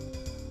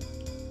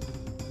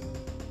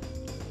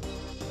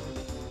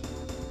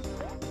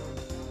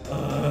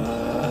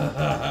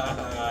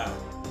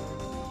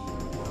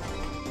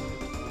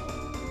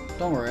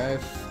 Don't worry, I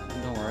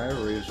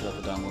raged at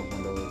the download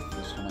window the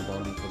first time I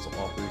got him because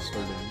OMORI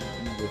started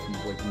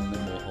with like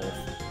minimal health.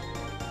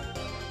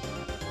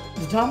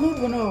 The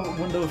download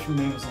window for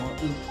me was on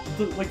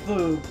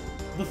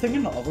the thing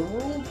in the other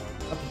world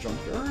at the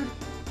junkyard.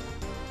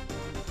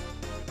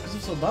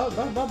 So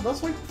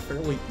that's like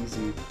fairly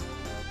easy.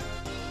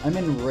 I'm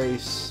in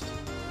raced.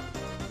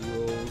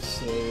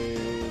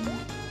 Same.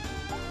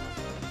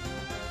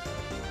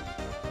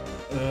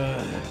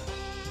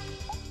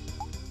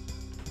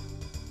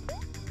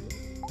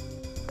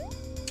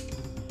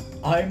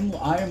 I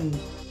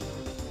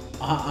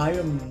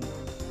am.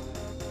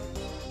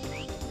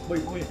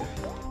 Wait.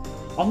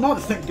 I'm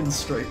not thinking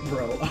straight,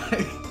 bro.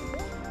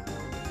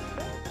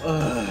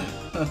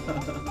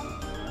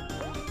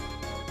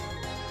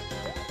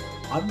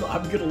 I'm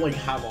gonna like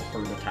have a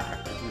heart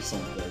attack or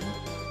something.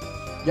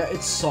 Yeah,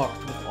 it sucked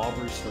with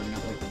OMORI starting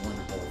at like 1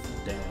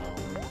 health down.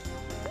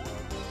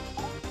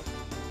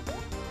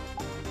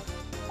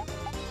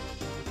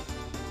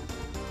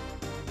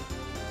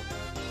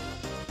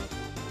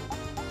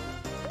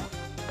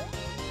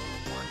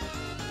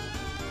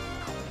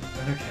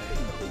 Okay.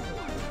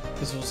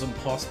 This was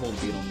impossible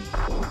to beat him.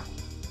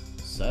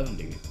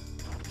 70.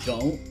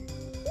 Don't.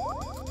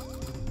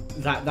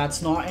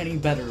 That's not any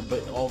better,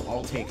 but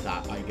I'll take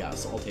that, I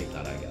guess. I'll take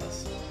that, I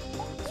guess.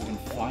 So we can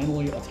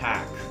finally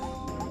attack.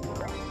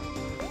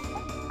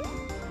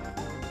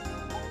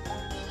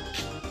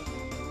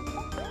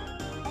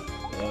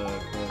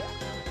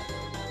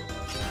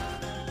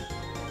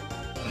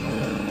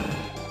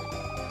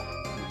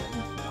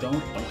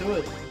 Don't do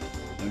it.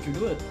 Don't you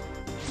do it.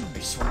 I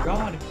swear to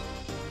God.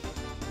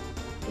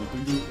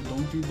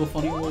 Don't do the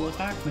funny little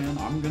attack, man.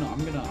 I'm not.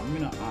 I'm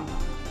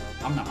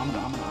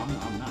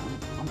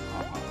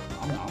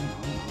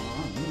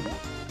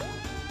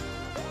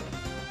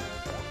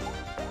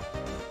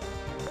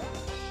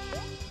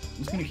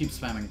just gonna keep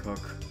spamming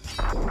Cook.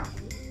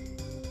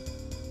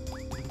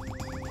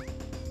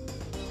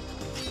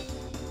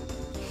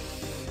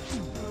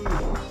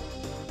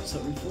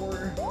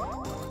 74.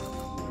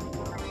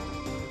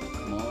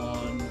 Come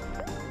on.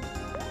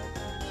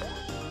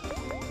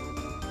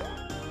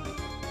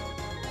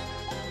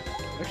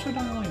 Actually,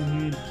 don't really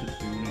need to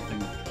do anything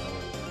with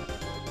health.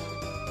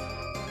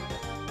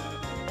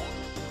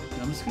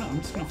 Yeah, I'm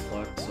just gonna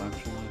flex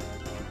actually.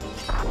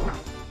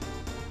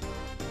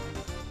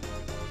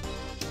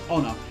 Oh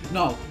no,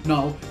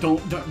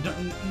 don't,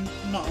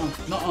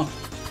 nuh-uh.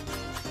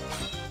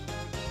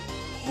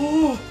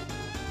 Oh!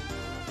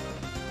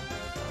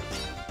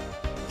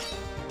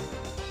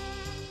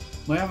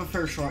 Might have a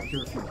fair shot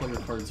here if you play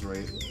your cards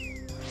right.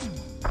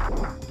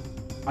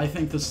 I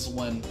think this is a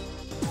win.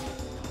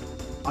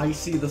 I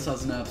see this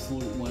as an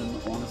absolute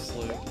win,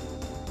 honestly.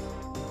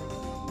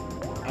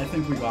 I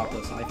think we got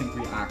this. I think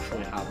we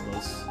actually have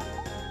this.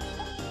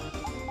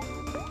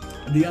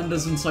 The end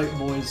is in sight,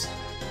 boys.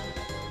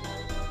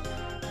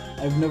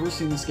 I've never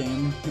seen this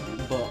game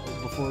before,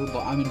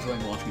 but I'm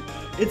enjoying watching it.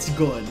 It's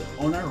good.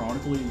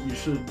 Unironically, you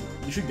should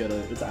get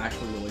it. It's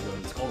actually really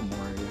good. It's called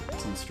OMORI.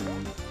 It's on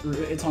stream. Or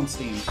it's on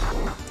Steam.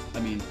 I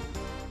mean,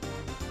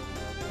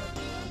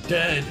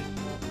 dead,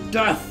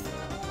 death,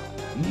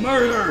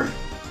 murder.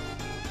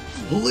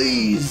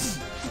 Please,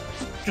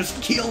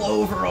 just keel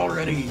over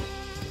already.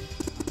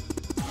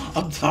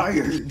 I'm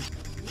tired.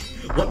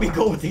 Let me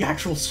go with the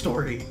actual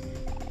story.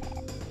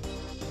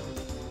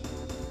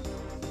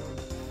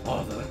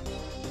 Oh,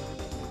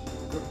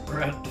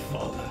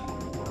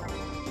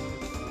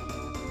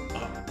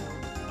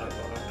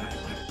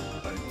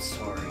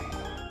 sorry.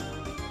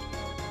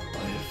 I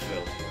have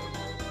failed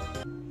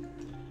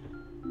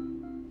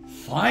you.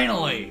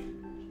 Finally!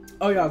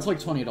 Oh yeah, it's like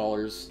 $20.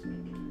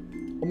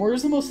 OMORI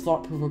is the most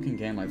thought-provoking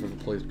game I've ever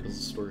played because of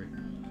the story.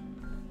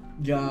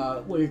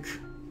 Yeah, like...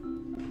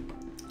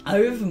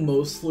 I've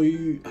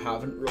mostly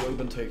haven't really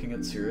been taking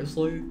it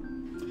seriously.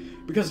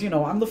 Because, you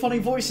know, I'm the funny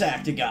voice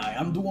actor guy.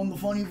 I'm doing the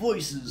funny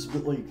voices,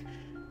 but like...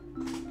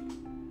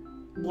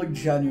 Like,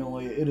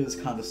 genuinely, it is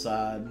kind of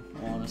sad,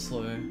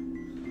 honestly.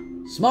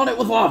 Smelt it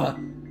with lava!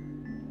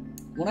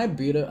 When I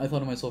beat it, I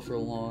thought of myself for a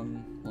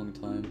long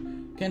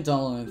time. Can't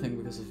download anything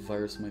because of a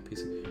virus on my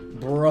PC.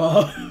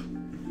 Bruh!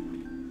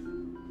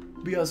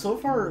 But yeah, so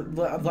far,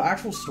 the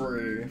actual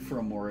story for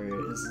OMORI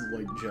is,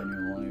 like,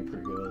 genuinely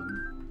pretty good.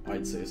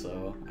 I'd say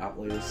so, at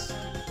least.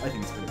 I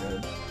think it's pretty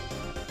good.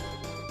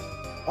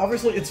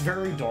 Obviously, it's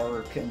very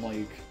dark and,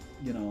 like,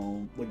 you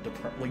know, like,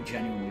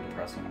 genuinely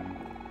depressing.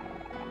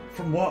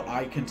 From what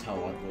I can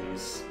tell, at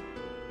least.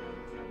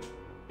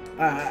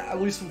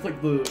 At least with,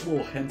 like, the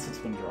little hints it's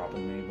been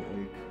dropping me, but,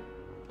 like...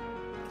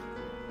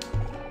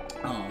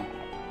 Oh.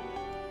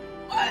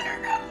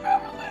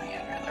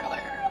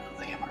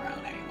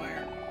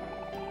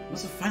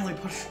 Must have finally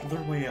pushed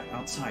their way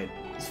outside.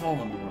 Let's follow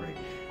them, OMORI.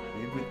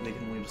 Maybe they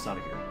can lead us out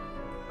of here.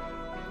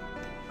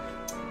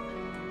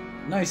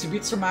 Nice, you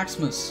beat Sir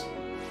Maximus.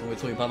 I'll wait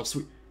till you battle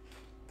Sweet.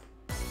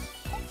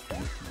 Don't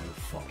you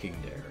fucking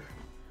dare.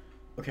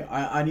 Okay,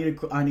 I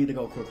need to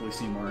go quickly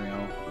see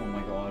Mario. Oh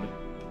my god.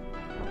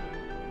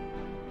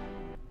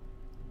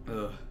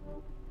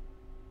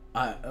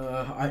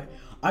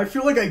 I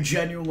feel like I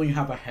genuinely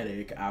have a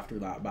headache after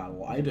that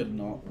battle. I did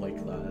not like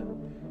that.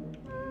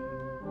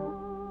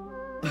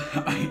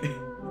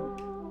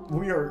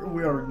 We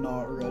are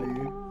not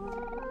ready.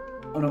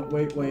 Oh no,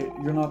 wait,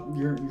 you're not,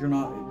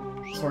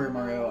 sorry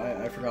Mario,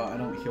 I forgot, I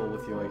don't heal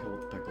with you, I heal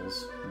with the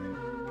pickles. Right.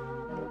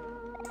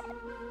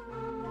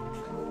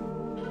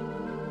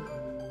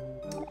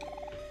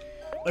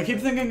 I keep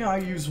thinking I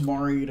use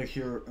Mario to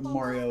heal,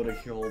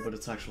 but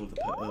it's actually the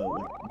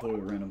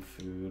random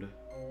food.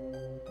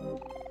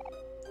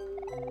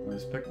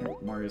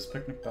 Mario's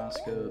picnic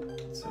basket,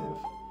 let's save.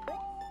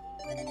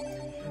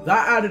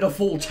 That added a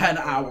full 10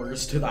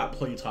 hours to that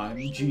playtime,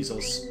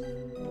 Jesus.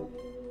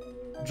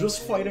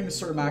 Just fighting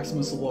Sir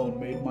Maximus alone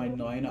made my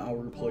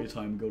 9-hour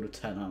playtime go to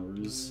 10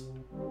 hours.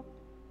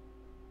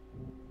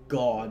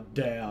 God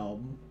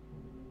damn.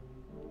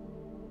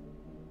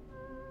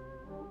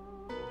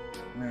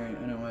 Alright,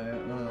 anyway,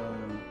 no,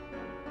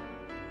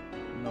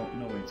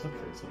 wait, it's up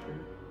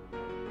here,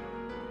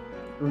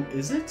 Or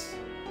is it?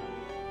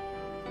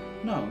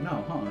 No,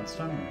 huh, it's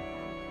down here.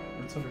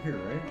 Or it's over here,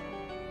 right?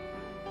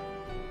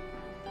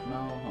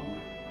 No, huh.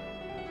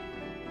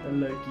 I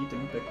like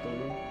eating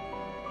pickle.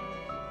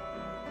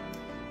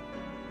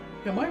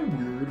 Am I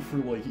weird for,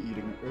 like,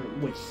 eating, or,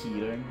 like,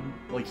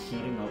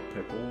 heating up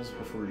pickles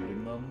before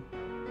eating them?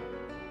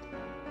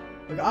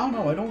 Like, I don't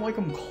know, I don't like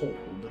them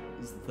cold,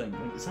 is the thing.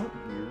 Like, is that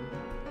weird?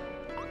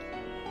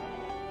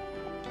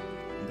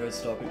 You guys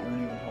stop it, you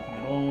weren't even helping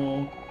at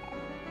all.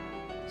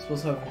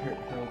 Supposed to have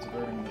heralds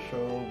guarding the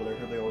show, but I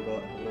heard they all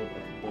got held up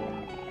at the bar.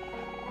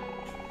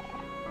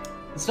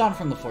 It's down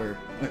from the floor.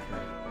 Okay.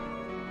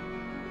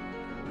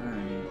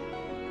 Alright.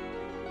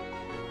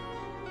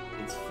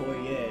 It's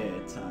foyer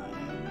time.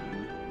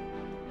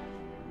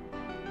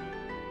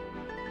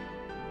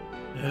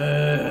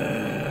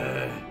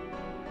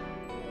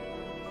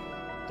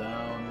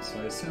 Down,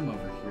 so I assume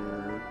over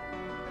here.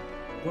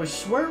 Well, I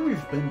swear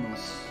we've been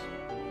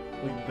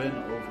over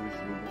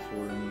here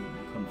before and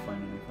couldn't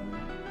find anything.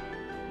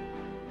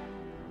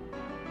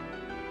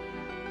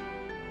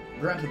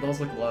 Granted, that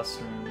was like the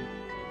last room.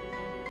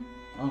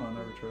 Oh no,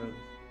 never tried.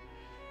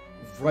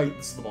 Right,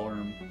 this is the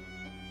ballroom.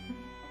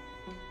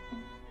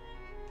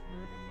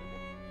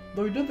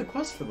 Though we did the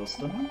quest for this,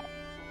 didn't we?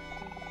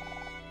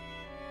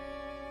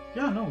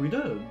 Yeah, no, we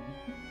did.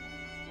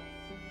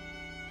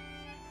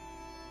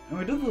 And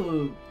we did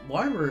the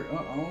library,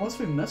 unless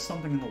we missed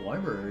something in the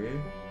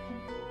library.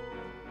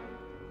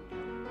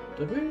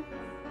 Did we?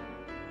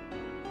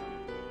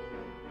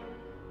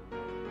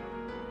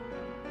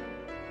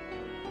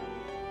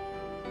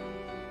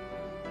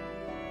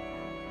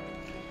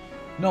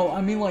 No,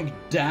 I mean like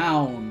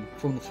down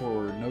from the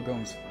forward, no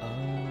going.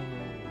 Oh.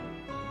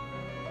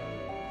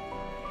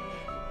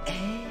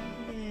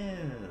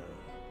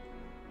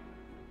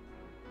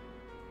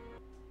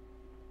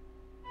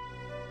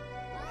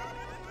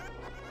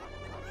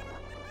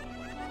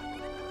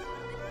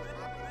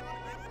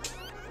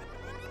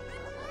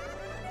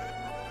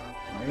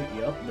 Right,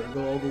 yep, there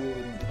go all the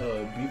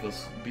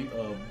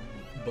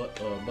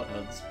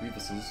buttheads,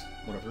 Beavises,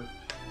 whatever.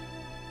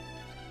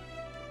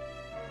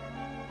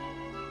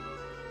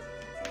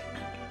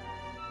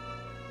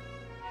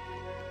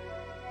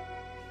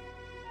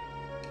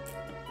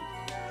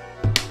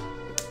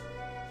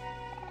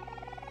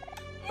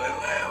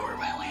 We're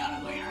finally on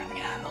a leader in the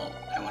candle.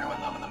 I wonder what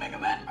love in the big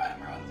event brought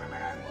everyone from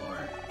our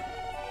lore.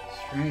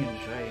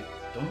 Strange, I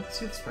don't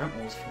see the sprout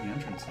moles from the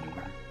entrance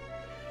anywhere.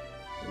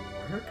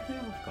 Where could they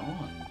have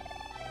gone?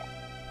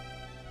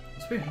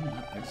 Must be a hidden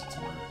exit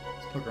somewhere.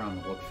 Let's poke around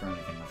and look for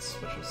anything that's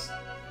suspicious.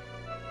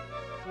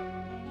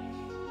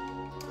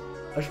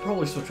 I should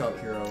probably switch out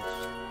hero.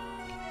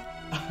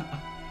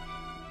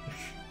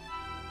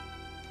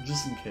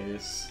 Just in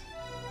case.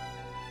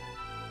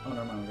 Oh,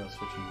 never mind, we gotta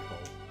switch in call.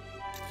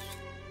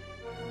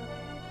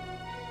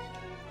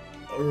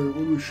 Alright,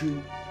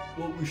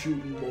 what we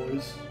shooting,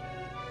 boys?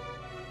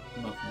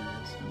 Nothing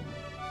else.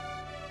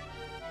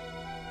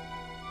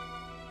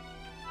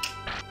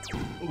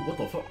 Oh, what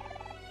the fuck?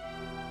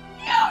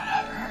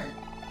 Yeah, never hurt.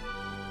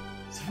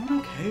 Is everyone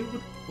okay?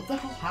 What the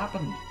hell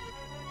happened?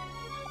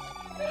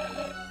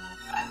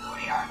 I thought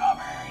we are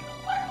covering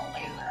the little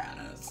laser at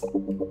us.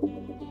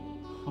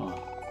 Huh.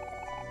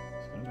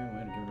 There's gotta be a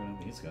way to get rid of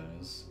these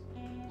guys.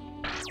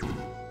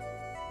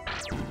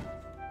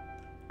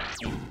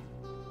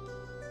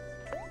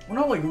 We're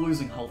not like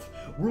losing health.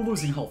 We're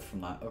losing health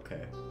from that.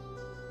 Okay.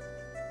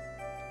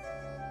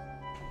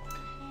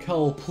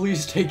 Kel,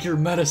 please take your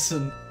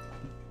medicine.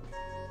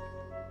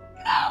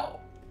 No.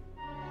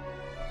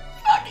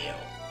 Fuck you.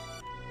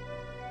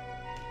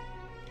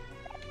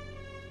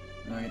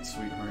 Alright,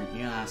 sweetheart.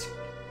 Yes.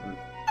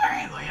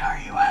 Alright, sweetheart,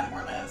 you asked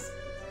for this.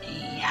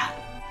 Yeah.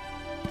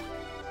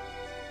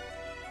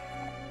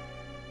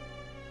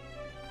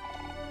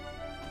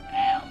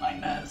 And my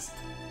nest.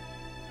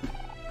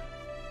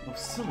 Oh,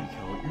 silly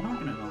Kel, you're not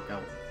gonna knock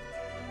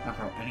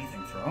out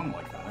anything thrown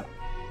like that.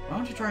 Why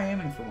don't you try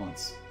aiming for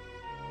once?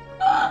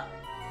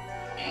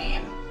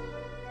 Aim.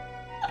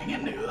 I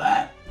can do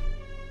that.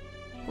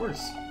 Of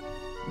course.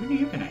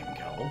 You can aim,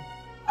 Kel.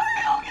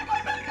 Alright, I'll get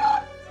my medic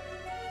on.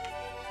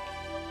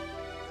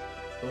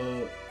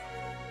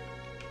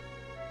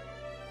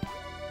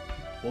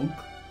 Bonk.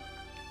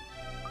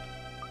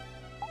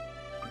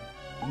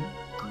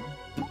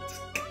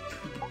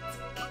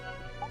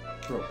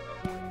 Throw.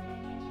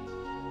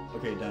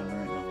 Okay, damn, there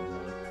ain't nothing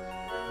really.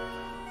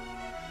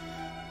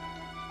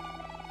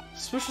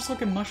 Suspicious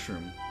looking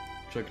mushroom.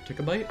 Should I take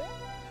a bite?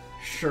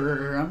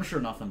 Sure, I'm sure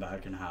nothing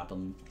bad can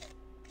happen.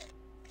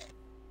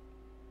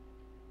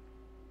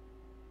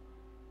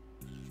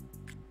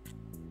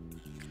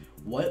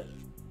 What?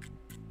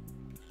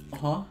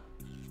 Huh?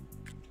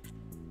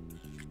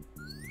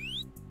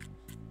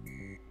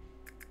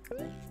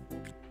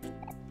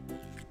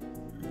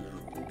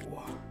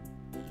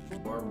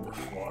 Number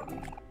one.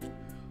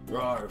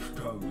 Guys,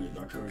 tell me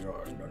that you're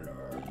going to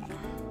learn.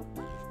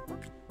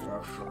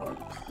 Excellent.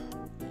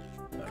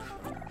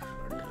 Excellent.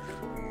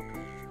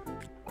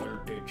 I'll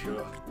teach you.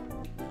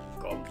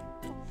 Come.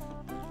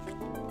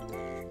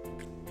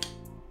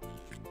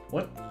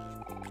 What?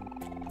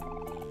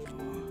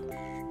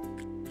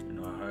 You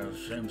know, I have the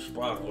same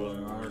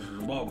sparkling eyes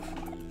as both.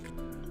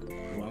 So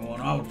I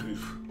want out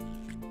these.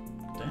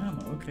 Damn,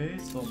 okay,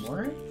 so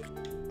Mori?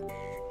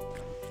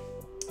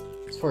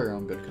 It's for your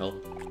own good, Kel.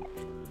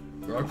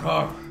 Your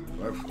car.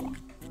 Excellent.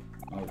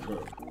 That's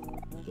it.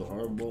 The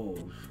hard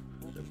balls.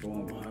 They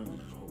fall behind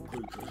little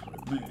creatures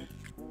like me.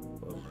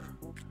 However,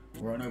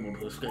 we're unable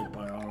to escape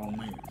by our own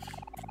means.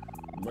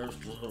 Very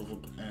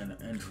specific and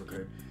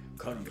intricate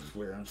cutting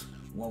experience,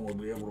 one will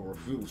be able to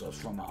refuse us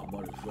from our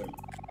buddy's fate.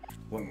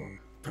 However,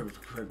 takes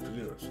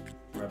years,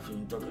 perhaps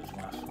even decades,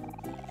 master.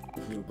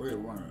 If you agree to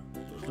run it,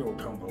 there's still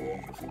time how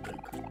long this will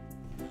take.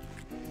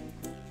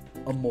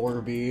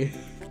 OMORI.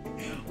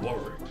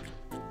 Worry.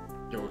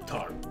 You're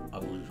retired. I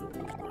believe you're a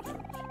good person.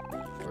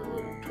 Are you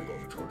ready to take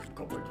over charge and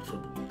come back to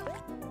Sydney?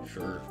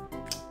 Sure.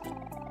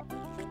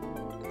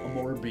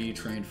 OMORI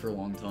trained for a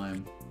long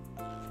time.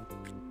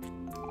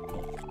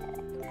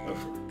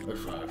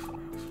 Excellent.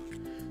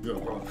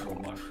 You've grown so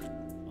much.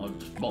 I'll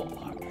just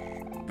multiply.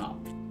 Now,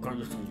 can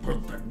you some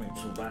perfect meat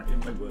so that in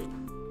the way?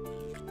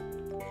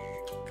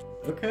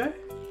 Okay.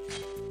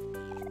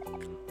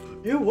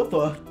 Ew, what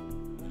the?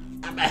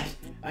 I'm back.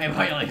 I am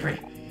highly free.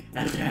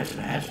 That's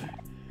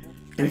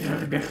There's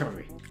nothing good for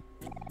me.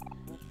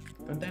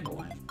 Go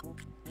dandelion.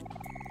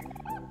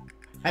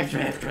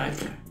 Extra.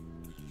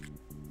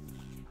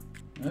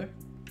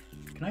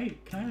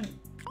 Can I?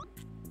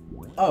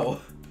 Oh.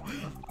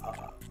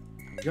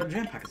 You got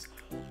jam packets.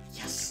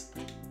 Yes.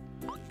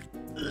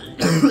 I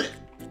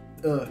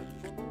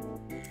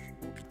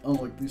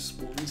don't like these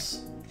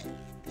spoons.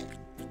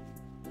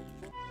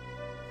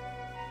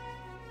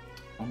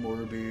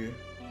 OMORI.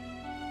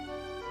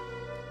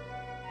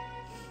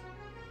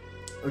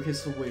 Okay,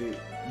 so wait.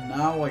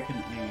 Now I can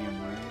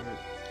aim, right?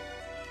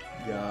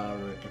 Yeah,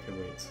 right. Okay,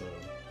 wait, so...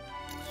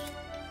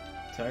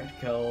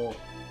 Tactical...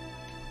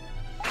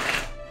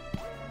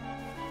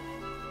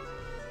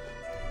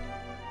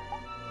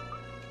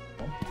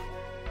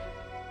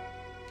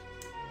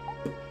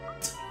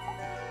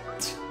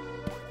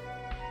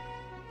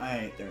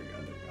 Alright, there we go.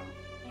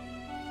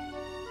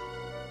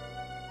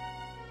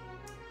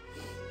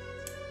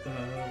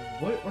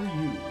 What are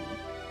you?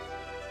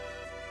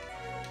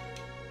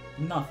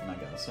 Nothing, I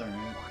guess.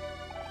 Alright.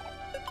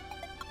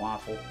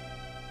 Waffle.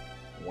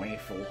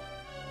 Waffle.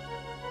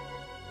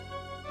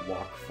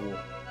 Walkful.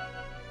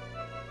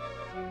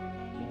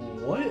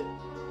 What?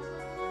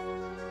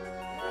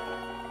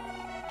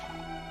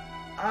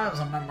 As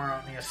a member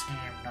of the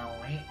esteemed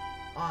elite,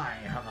 I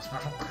have a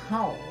special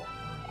code.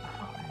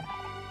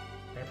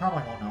 They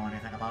probably won't know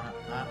anything about it.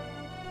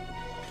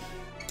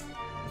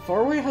 If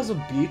Faraway has a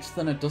beach,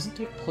 then it doesn't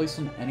take place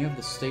in any of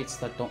the states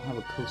that don't have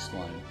a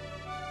coastline.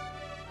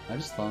 I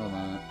just thought of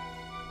that.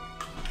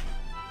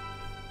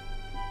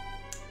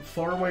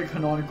 Faraway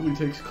canonically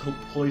takes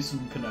place in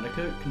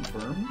Connecticut,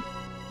 confirmed?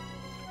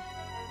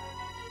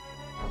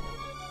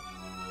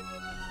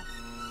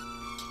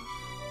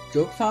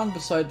 Joke found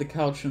beside the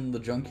couch in the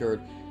junkyard.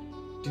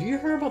 Did you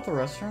hear about the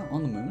restaurant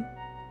on the moon?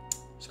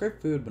 It's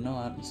great food, but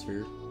no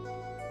atmosphere.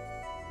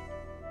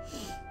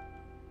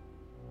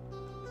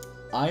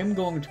 I'm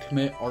going to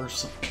commit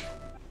arson.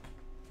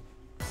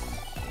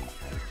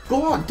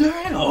 God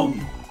damn!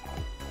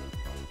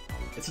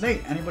 It's an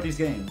 8, anybody's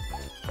game.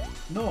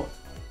 No.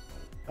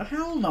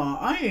 Hell nah,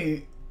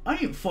 I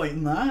ain't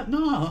fighting that,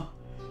 nah.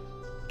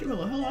 Get me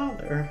the hell out of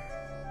there.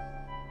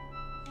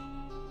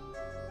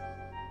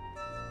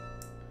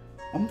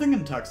 I'm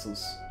thinking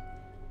Texas.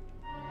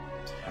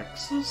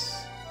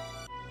 Texas?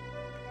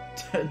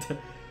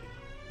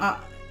 I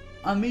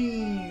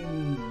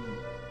mean...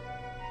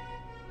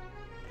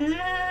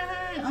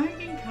 I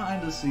can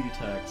kinda see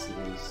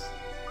Texas.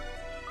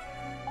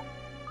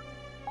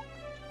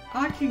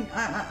 I can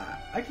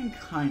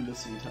kinda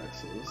see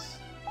Texas.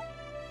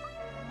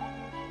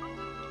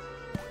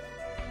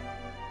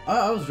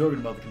 I was joking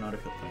about the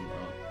Connecticut thing,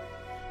 though.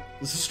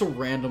 This is just a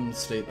random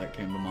state that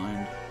came to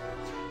mind.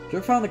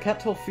 Joke found the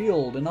Cattail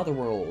Field in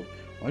Otherworld.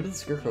 Why did the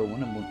Scarecrow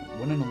win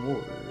an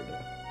award?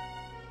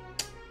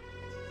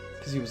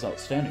 Because he was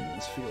outstanding in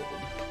this field.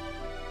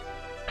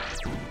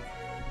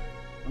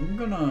 I'm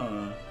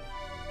gonna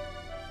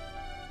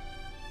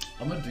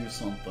do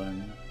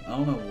something. I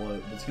don't know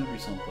what, but it's gonna be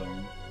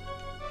something.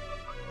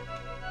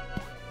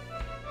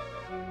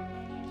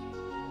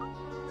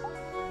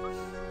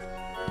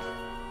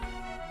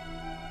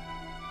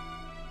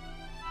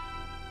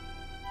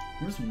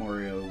 Where's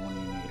Mario when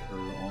you need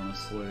her,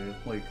 honestly?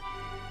 Like,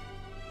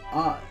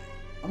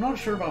 I'm not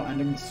sure about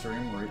ending the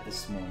stream right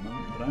this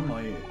moment, but I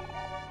might,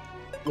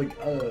 like,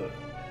 I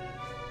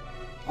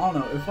don't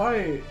know, if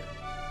I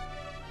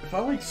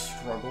like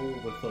struggle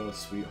with a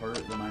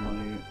sweetheart, then I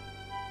might.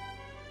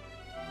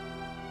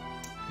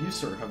 You,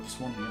 sir, have just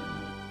won the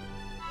internet.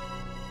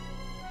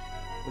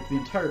 Like, the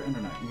entire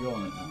internet, you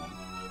own it now.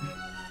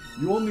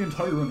 You own the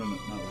entire internet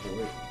now,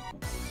 boy.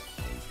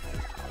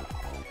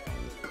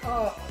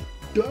 God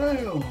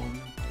damn!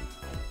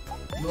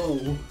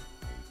 No.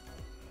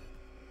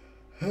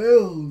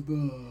 Hell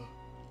no.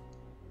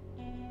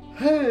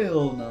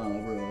 Hell no,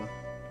 bro.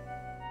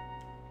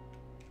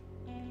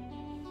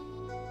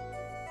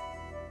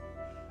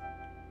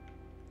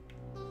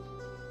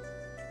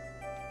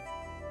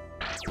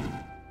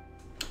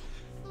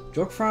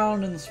 Joke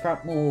found in the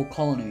Scrapmole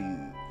colony.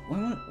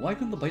 Why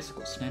couldn't the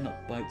bicycle stand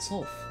up by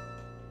itself?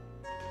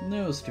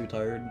 No, it was too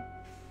tired.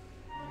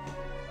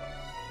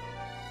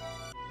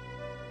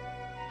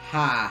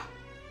 Ha!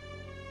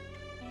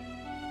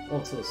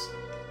 What's this?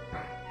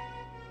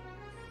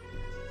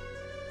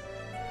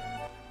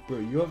 Bro,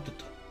 you have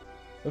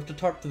to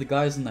talk to the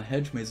guys in the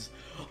hedge mazes.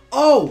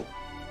 Oh!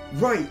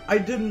 Right, I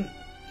didn't...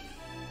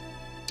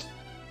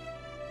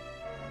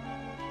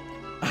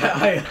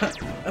 I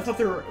thought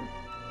they were...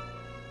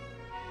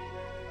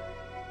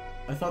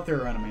 I thought they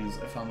were enemies,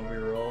 if I'm gonna be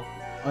real.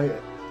 I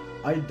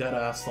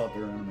deadass thought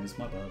they were enemies,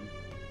 my bad.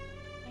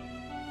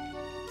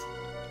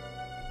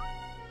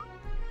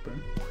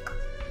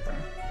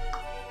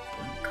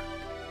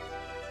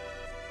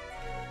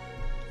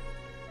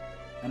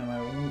 Anyway,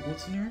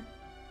 what's in here?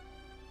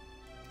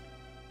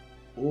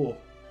 Oh.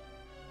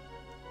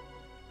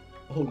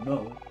 Oh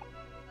no.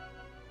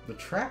 The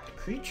trapped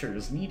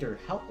creatures need your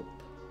help.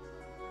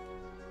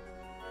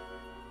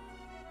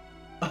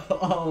 I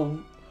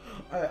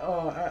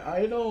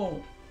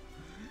don't...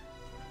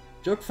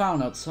 Joke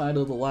found outside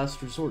of the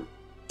last resort.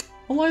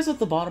 It lies at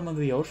the bottom of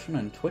the ocean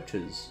and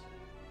twitches.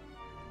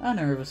 A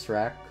nervous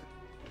wreck.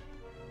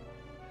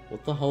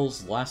 What the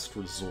hell's last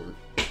resort?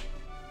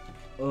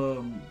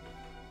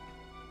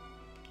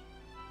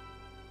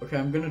 Okay,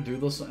 I'm gonna do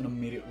this and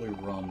immediately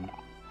run.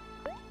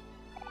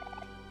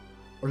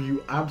 Are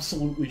you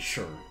absolutely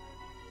sure?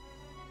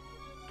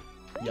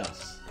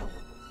 Yes.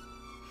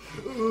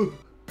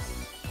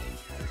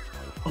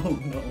 Oh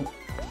no.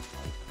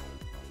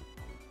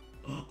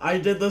 I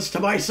did this to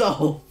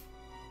myself!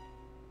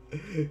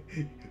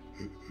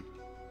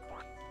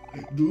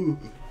 No.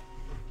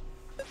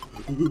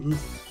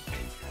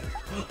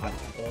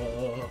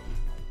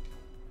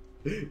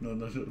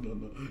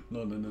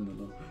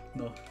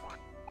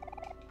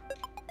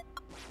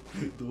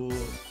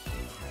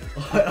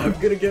 I'm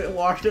gonna get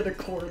locked in a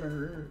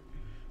corner.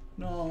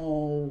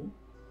 No.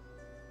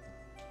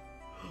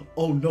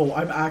 Oh no,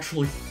 I'm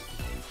actually...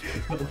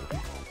 No.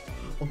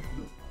 Oh no.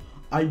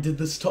 I did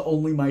this to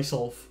only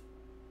myself.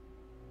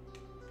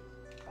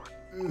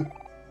 Oh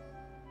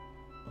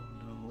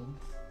no.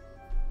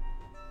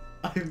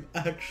 I'm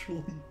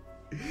actually...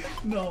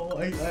 No,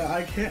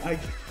 I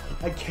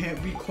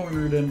can't be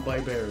cornered in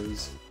by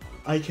bears.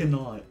 I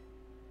cannot.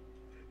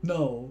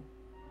 No.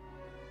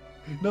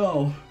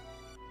 No!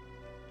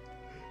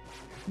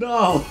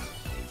 No!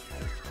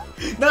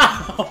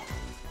 No!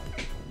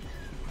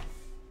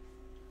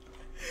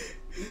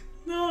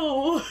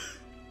 No!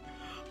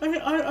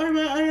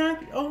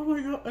 Oh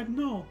my god,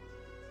 no.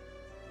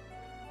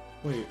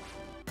 Wait.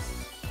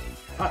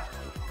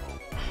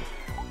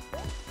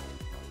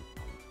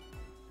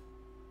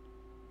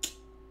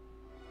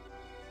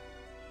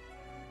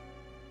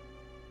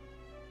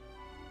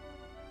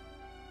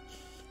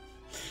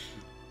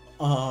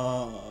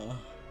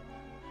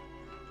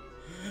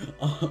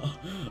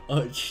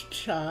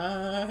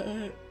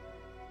 Chat.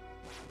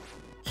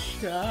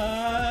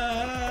 Chat.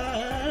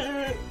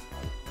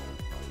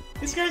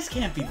 These guys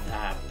can't be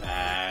that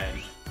bad.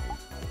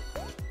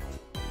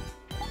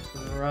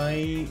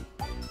 Right?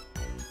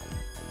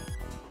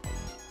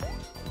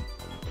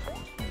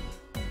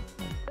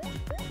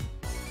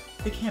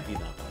 They can't be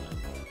that bad.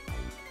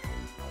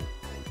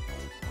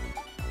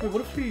 Wait,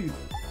 what if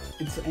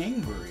it's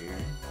angry?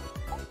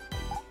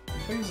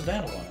 If I use a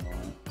dandelion on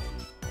it?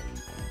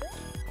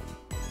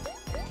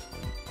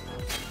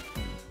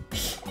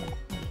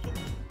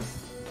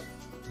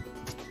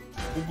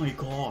 Oh my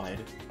god.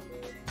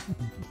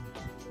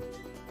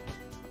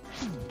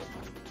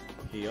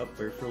 Okay, yep,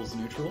 Bear feels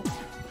neutral.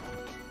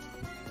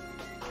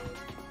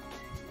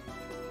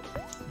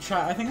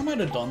 Chat, I think I might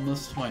have done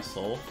this to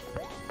myself.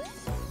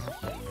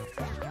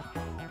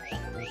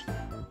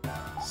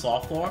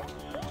 Soft locked?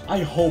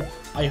 I hope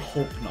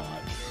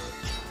not.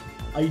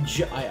 I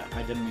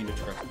didn't mean to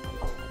trip.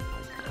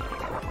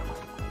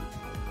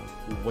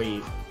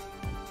 Wait.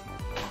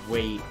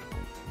 Wait.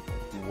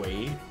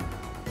 Wait.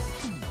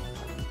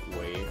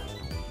 Wait.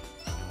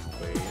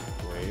 Wait.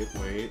 Wait.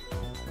 Wait.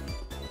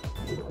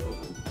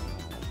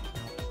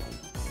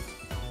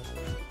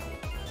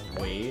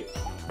 Wait.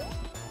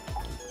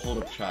 Hold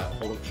up chat,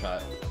 hold up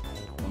chat.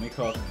 Let me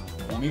cook.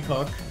 Let me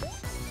cook.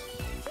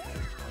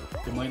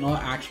 It might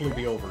not actually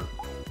be over.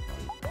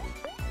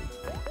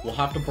 We'll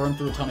have to burn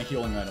through a ton of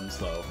healing items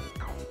though.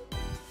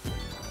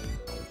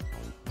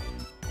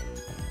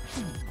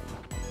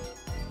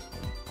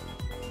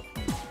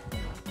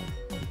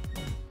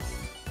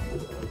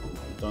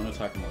 Don't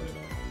attack Mori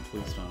though.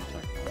 Please don't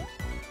attack Mori.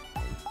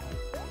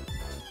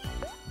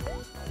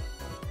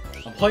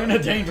 I'm playing a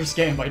dangerous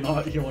game by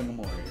not healing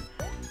Mori.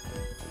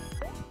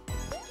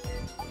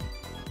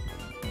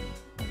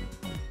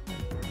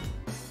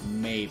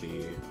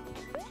 Maybe.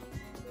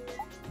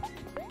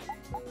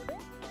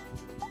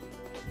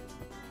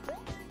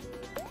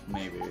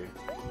 Maybe.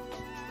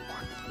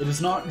 It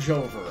is not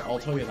Jover, I'll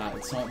tell you that.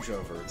 It's not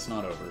Jover, it's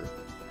not over.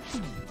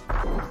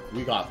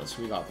 We got this,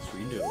 we got this,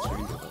 we can do this, we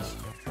can do this.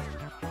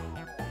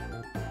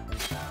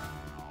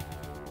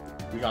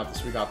 We got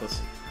this, we got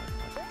this.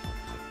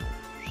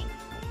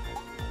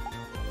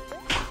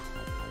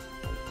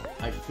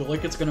 I feel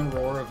like it's gonna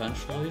roar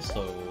eventually,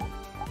 so...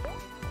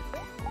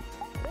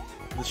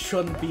 This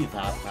shouldn't be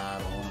that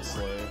bad,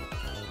 honestly.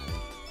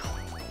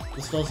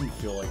 This doesn't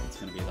feel like it's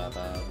gonna be that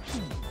bad.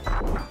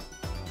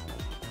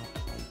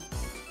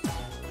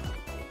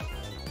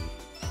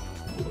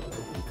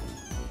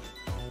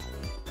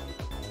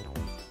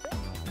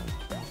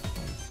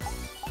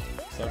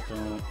 Sad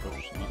poem.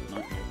 Oops, not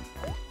you.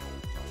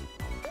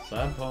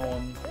 Sad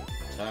poem.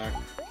 Attack.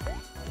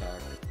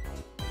 Attack.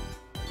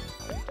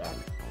 Attack.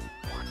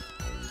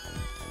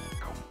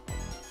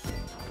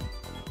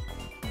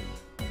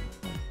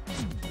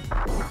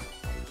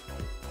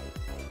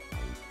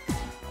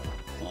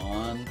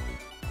 Come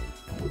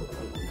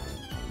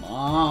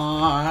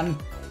on.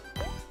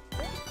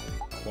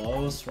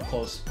 Close, we're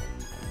close.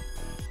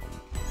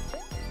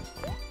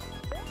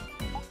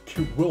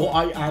 Will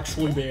I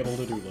actually be able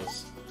to do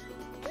this?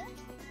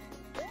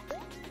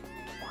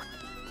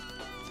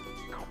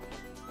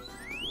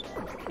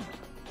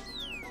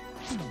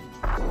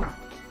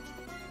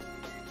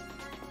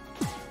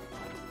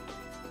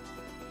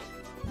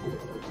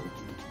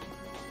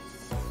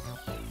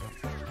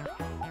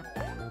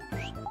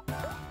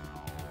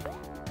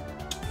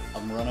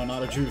 I'm running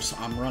out of juice.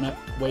 I'm running.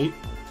 Wait.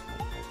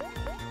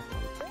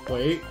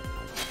 Wait.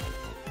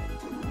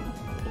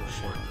 Oh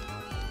shit.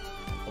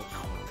 Oh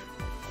fuck.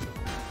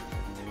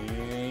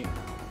 Wait.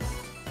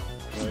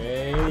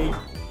 Wait.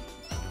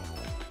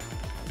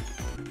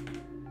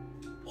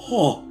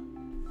 Oh.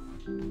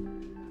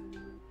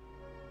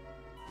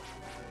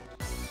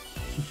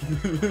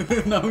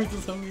 Now we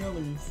just have the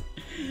others.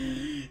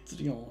 It's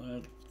deal.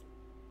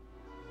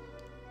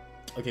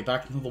 Okay,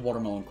 back into the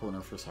watermelon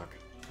corner for a sec.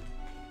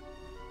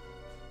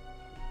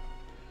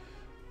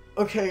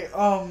 Okay,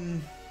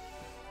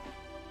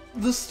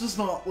 this does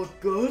not look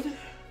good.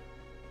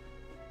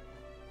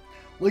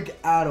 Like,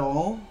 at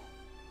all.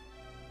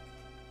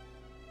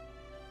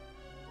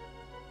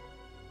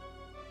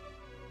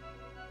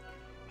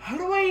 How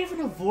do I even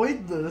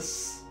avoid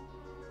this?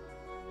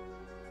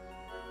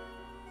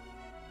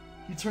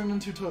 He turned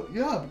into toast.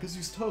 Yeah, because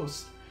he's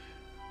toast.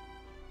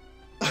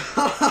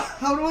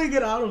 How do I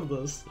get out of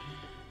this?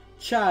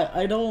 Chat,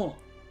 I don't...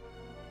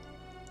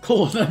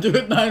 Cool, now do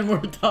it 9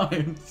 more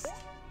times.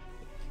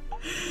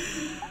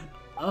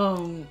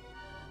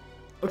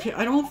 Okay,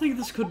 I don't think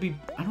this could be...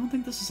 I don't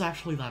think this is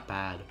actually that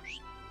bad.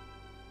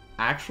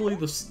 Actually,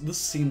 this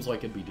seems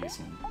like it'd be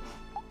decent.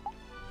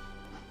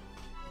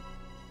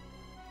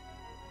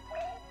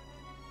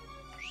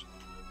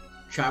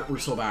 Chat, we're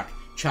so back.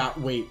 Chat,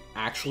 wait.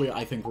 Actually,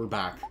 I think we're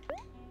back.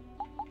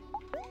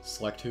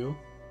 Select who?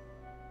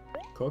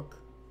 Cook?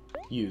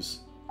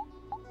 Use.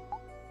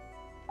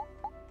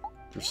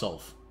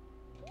 Yourself.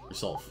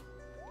 Yourself.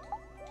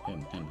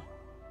 Him.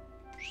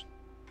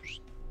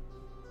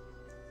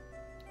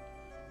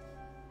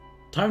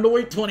 Time to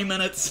wait 20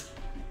 minutes!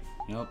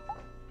 Yep.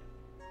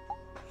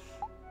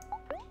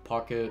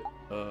 Pocket,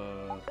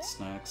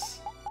 snacks.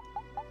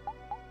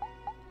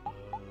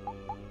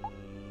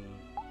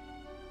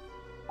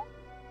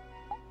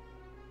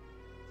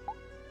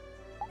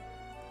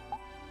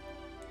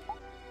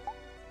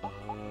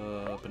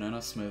 Banana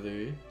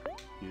smoothie.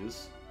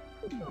 Use.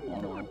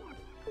 Oh no.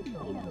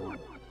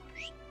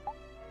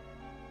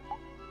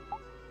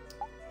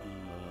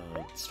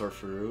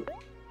 Starfruit.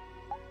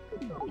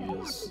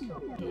 Use.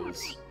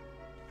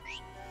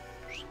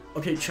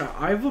 Okay, chat,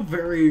 I have a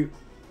very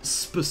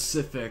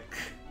specific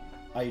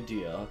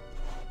idea.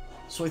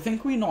 So I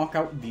think we knock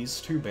out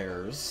these two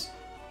bears,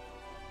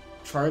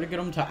 try to get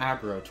them to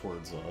aggro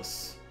towards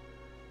us,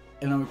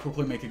 and then we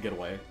quickly make a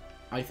getaway.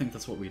 I think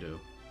that's what we do.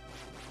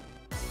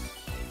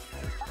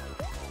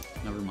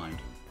 Never mind.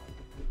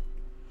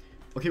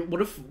 Okay,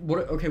 what if...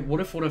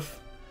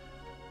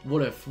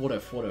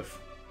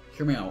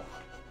 Hear me out.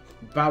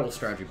 Battle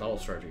strategy.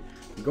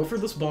 We go for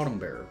this bottom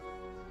bear,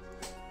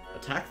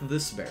 attack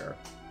this bear,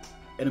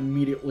 and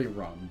immediately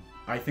run.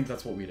 I think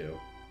that's what we do.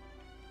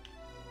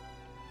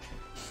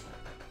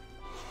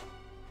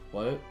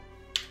 What?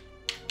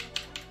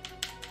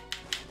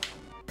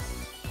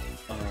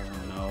 Oh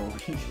no.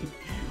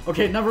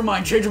 Okay, never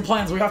mind. Change of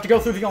plans. We have to go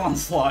through the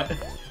onslaught.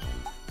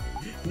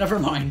 Never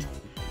mind.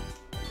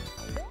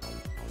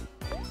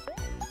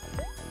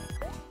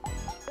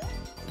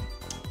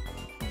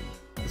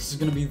 This is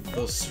gonna be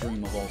the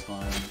stream of all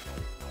time.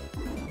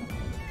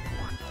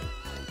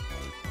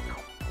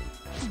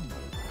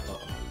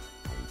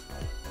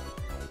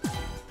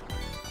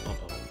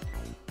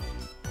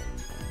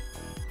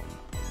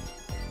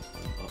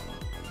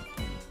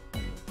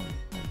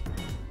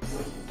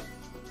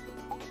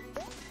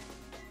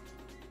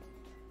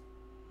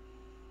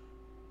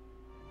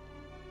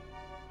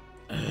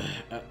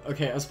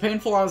 Okay, as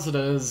painful as it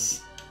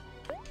is,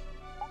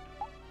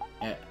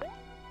 I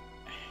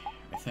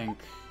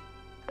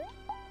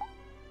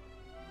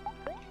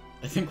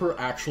think we're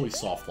actually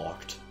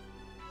soft-locked.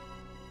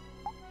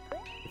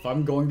 If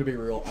I'm going to be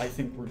real, I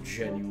think we're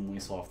genuinely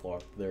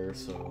soft-locked there,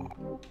 so...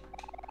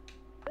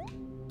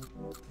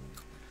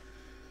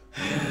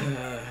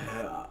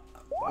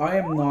 I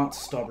am not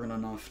stubborn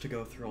enough to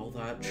go through all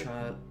that,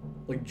 chat.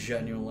 Like,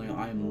 genuinely,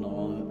 I am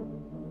not.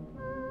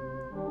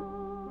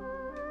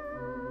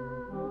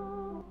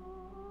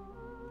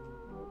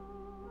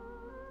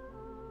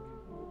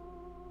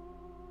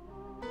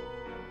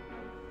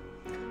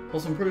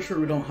 Plus, I'm pretty sure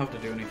we don't have to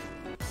do anything.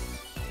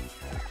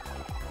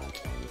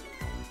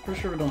 Pretty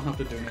sure we don't have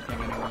to do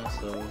anything anyway,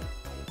 so...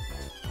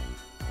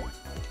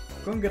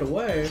 Go and get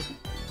away?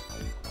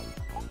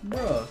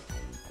 Bruh.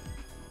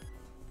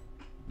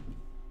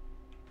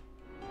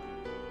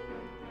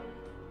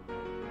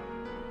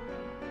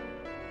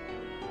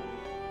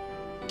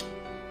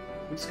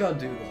 We just gotta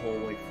do the whole,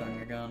 like, thing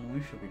again.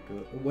 We should be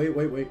good. Wait.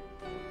 We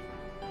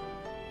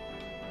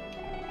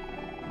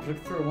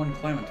should throw one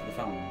clam into the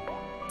fountain.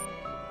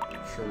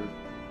 Sure.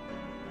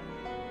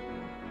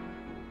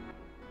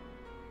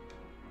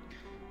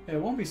 Yeah,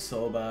 it won't be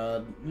so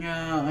bad.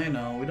 Yeah, I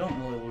know. We don't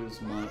really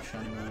lose much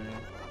anyway.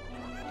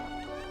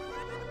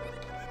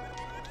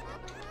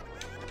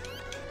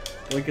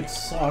 Like, it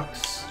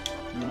sucks,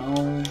 you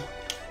know?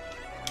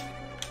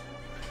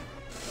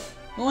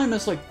 I only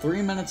missed like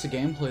 3 minutes of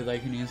gameplay that I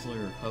can easily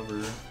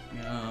recover.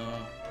 Yeah.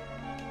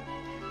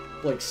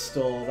 Like,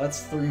 still,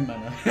 that's 3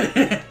 minutes.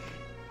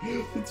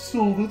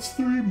 That's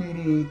 3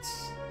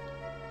 minutes.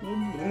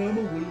 I'm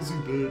a lazy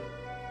bit.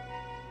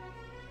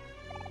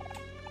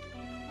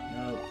 Yep,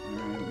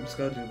 alright, we just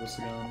gotta do this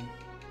again.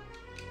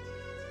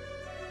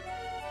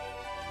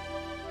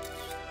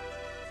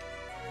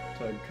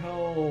 Tag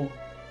Cal.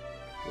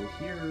 Go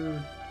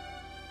here.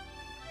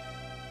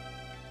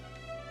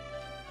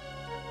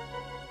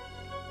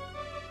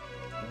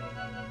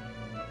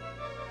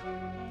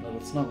 No,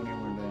 that's not when you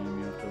learn to aim,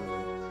 you have to...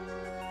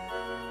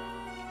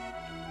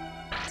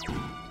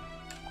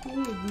 Oh,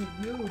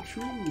 yeah,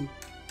 true.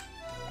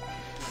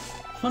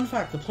 Fun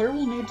fact, the player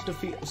will need to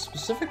defeat a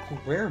specific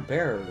rare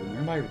bear in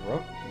nearby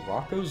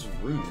Rocco's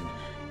Ruin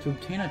to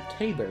obtain a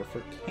teddy bear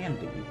for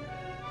Candle,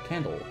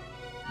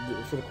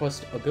 for the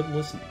quest A Good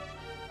Listening.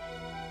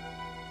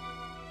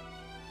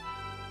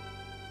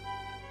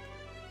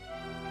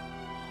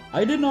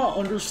 I did not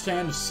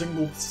understand a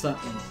single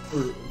sentence,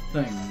 or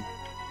thing.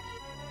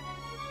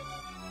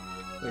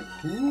 Like,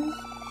 who?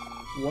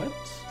 What?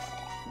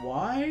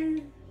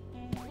 Why?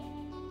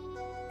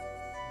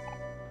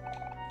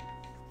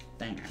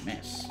 Dang, I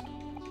missed.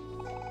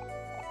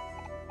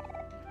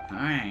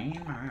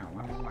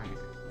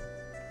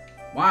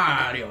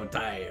 Wario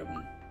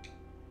time!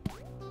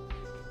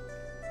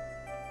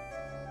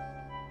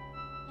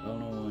 I don't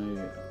know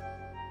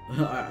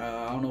why...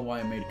 I don't know why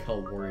I made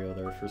Kel Wario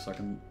there for a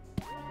second.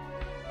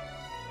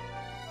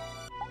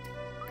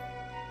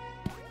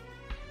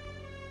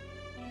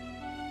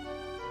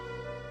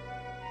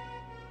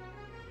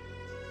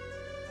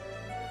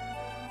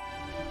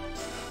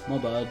 My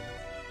bad.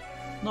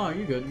 No,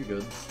 you're good, you're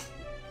good.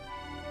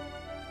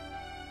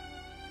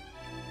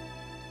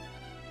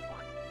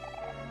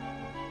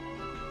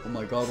 Oh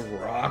my god,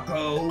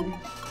 Rocco!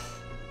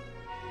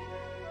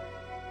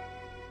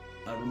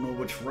 I don't know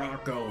which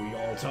Rocco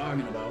y'all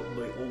talking about,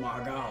 but oh my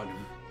god.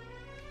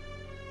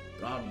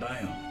 God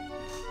damn.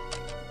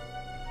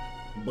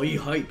 Be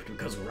hyped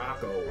because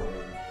Rocco or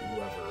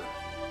whoever.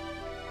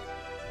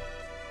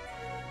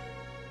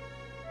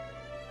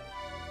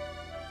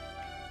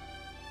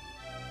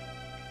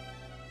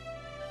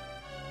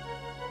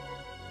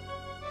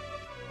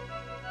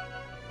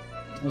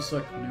 Looks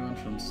like new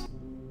entrance.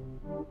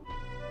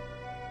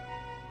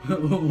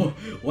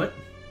 What?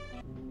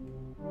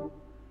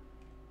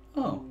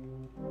 Oh.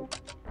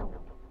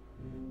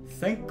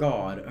 Thank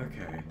God.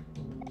 Okay.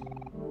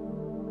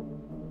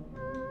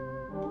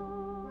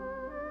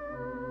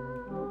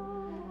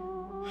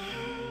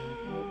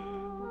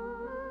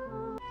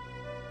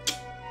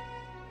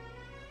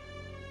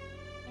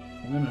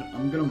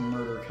 I'm gonna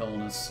murder Kel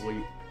in his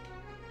sleep.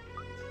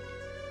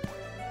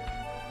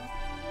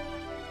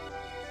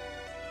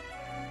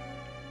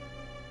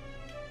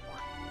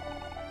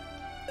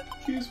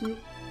 Excuse me.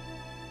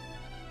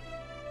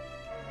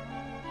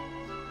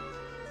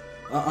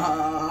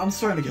 I'm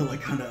starting to get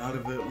like kind of out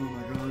of it. Oh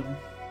my god.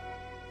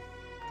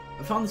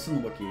 I found this in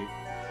the wiki.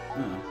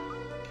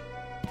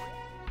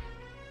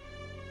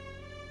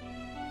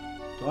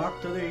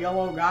 Talk to the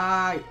yellow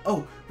guy.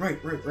 Oh,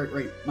 right.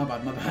 My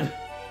bad.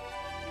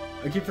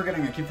 I keep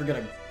forgetting.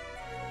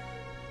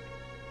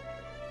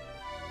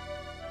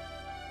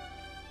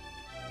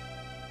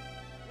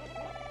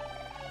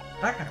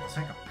 Becca will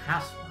take a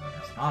password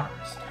as an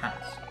honors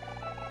test.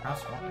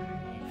 Press 1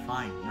 and you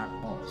find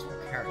young bulls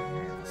will carry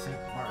the same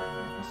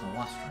burden as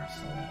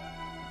illustriously.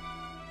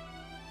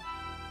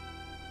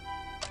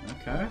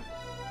 Okay.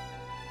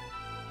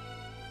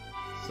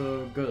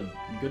 So, good.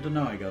 Good to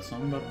know, I guess.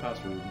 Something about the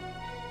password.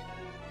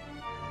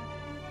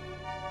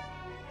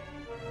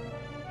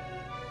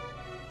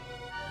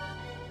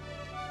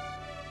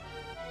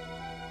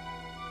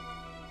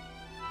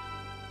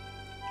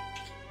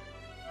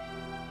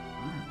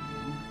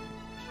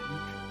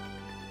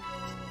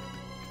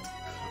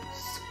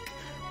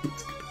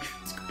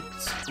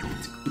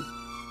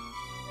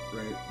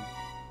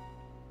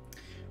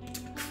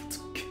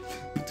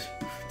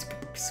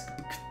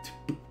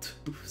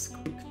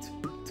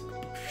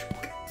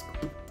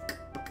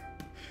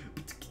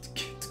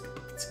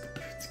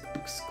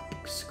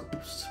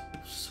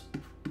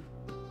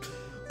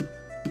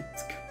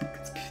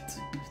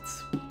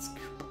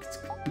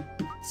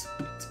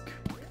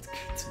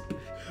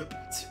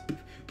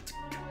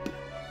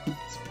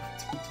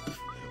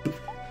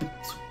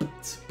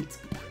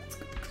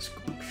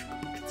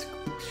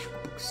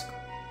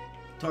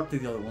 Talk to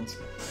the other ones.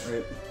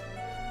 Right.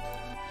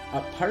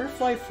 At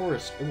Firefly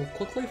Forest, it will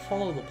quickly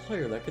follow the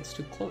player that gets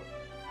too close.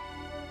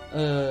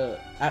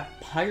 At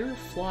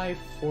Firefly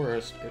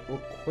Forest, it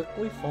will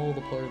quickly follow the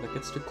player that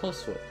gets too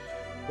close to it.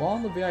 While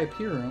in the VIP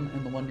room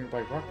and the one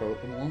nearby Rocco,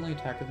 it will only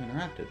attack if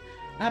interacted.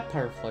 At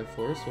Firefly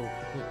Forest, it will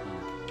quickly...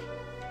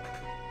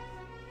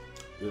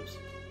 Oops.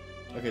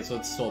 Okay, so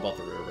it's still about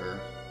the rare bear.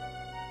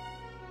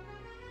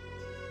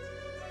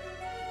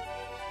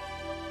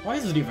 Why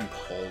is it even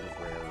called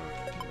rare bear?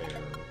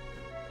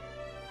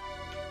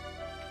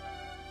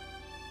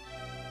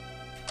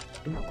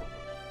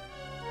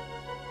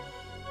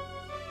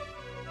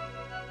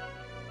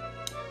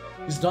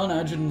 He's done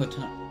edging the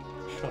town.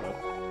 Shut up.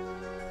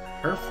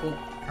 Careful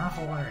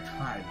where you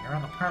tread. You're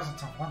in the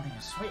presence of one of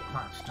these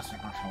sweethearts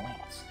distinguished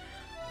elites.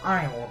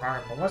 I will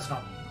guard the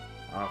wisdom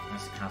of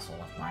this castle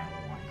with my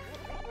life.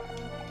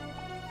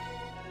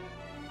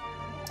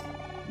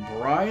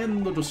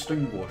 Brian the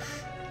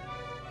Distinguished.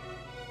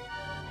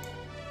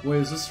 Wait,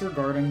 is this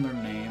regarding their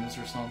names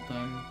or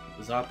something?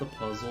 Is that the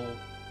puzzle?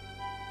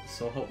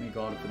 So help me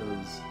God if it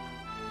is.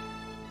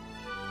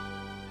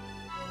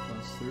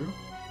 Pass through?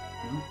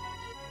 Yeah.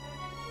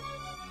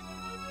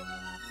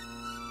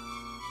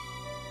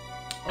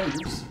 Oh,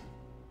 oops.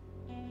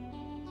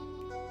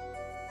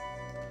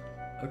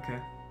 Okay.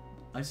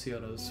 I see how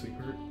it is,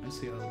 sweetheart. I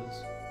see how it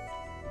is.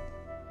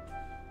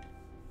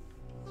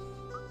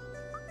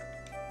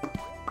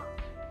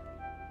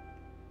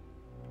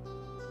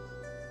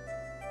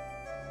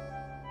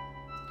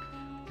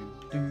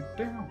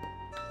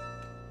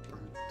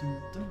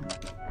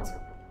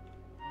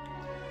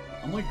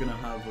 I'm like gonna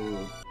have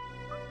an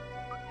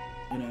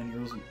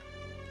aneurysm.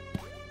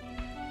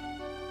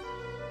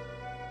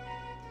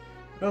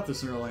 I doubt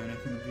there's really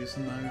anything of use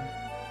in there.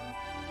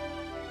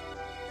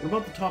 What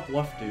about the top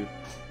left dude?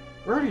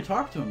 We already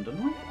talked to him,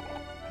 didn't we?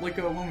 Like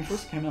when we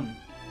first came in.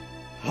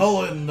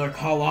 Helen the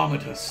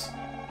Calamitous.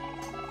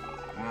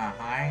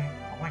 Hi.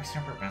 I'm like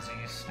super busy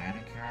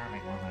standing here,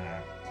 like one of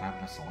the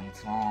Calamitous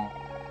elites and all.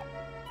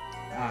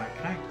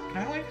 Can I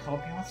like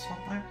help you with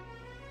something?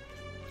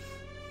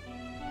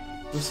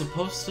 We're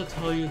supposed to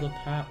tell you the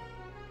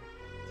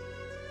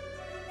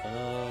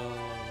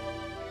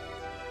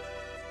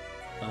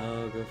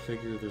go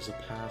figure, there's a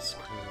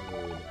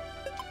passcode.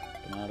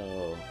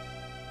 Donato.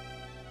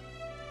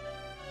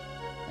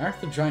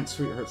 Act the giant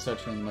sweetheart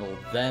statue in the middle,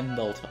 then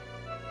they'll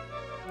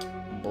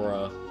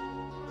Bruh.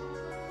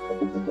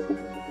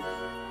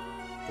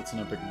 That's an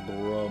epic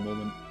bruh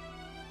moment.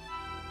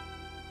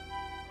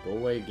 Go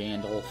away,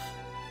 Gandalf.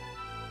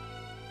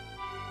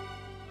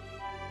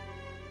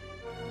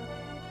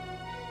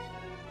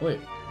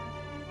 Wait.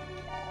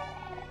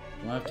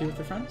 Do I have tea with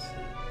your friends?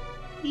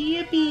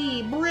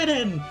 Yippee!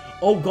 Britain!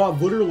 Oh god,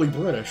 literally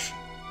British.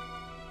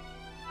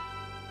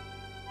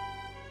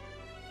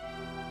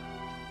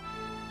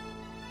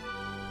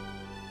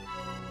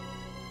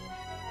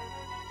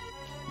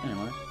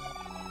 Anyway.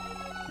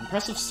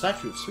 Impressive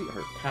statue of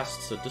Sweetheart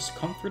casts a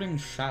discomforting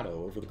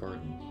shadow over the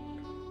garden.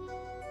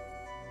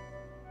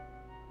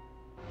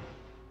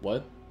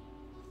 What?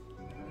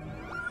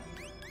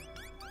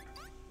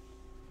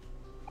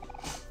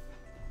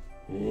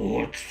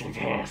 What's the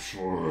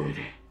password?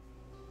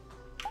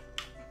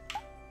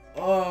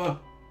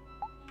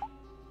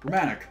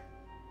 Romantic.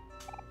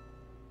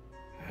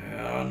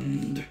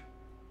 And...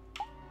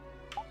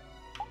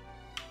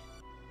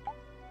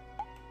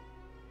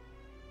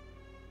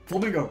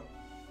 Flamingo.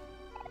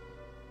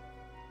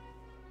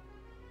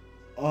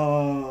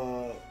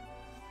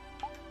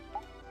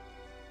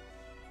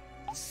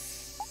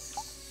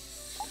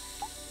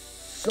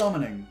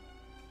 Summoning.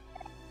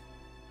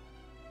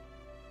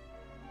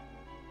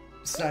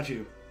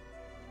 Statue.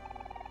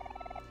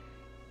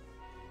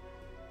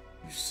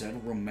 You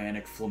said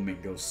romantic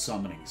flamingo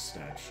summoning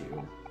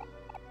statue.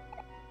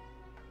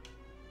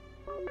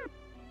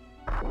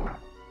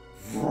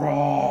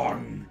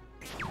 Wrong!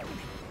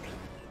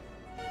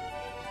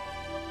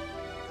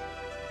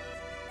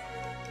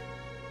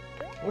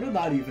 What did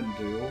that even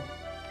do?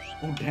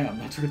 Oh damn,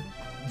 that's a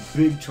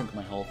big chunk of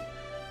my health.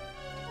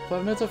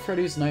 5 minutes of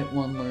Freddy's Night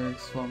 1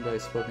 lyrics, phone guy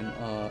spoken,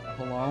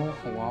 hello?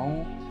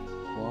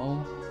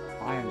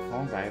 I am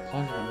phone guy,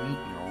 pleasure to meet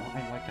you.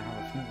 I'd like to have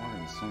a few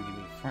words, so give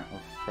me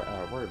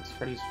words.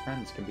 Freddy's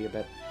friends can be a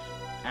bit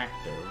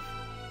active.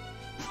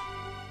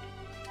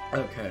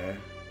 Okay.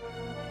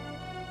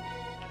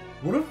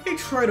 What if I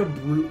try to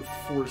brute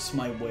force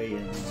my way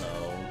in,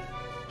 though?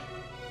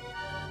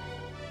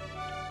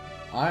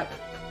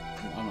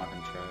 I'm not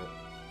gonna try it.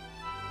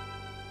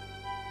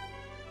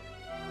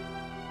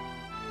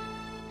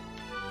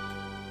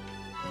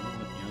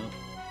 Yep.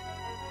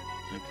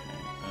 Okay,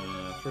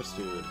 first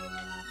dude.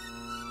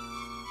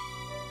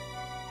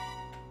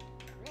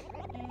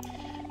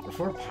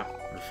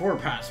 Four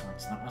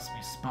passwords that must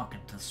be spoken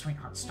to the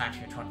Sweetheart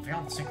statue to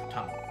unveil the secret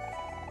tunnel.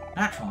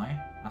 Naturally,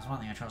 as one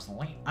of the chosen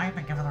elite, I have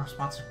been given the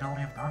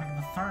responsibility of guarding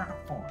the third of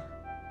four.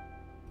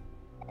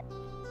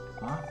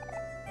 Huh?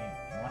 You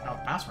want to know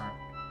the password?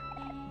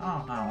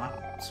 Oh no,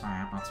 I'm sorry,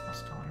 I'm not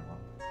supposed to tell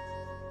anyone.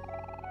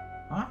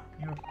 Huh?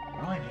 You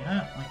really need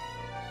it? Like,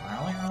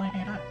 really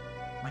need it?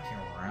 Like, you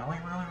really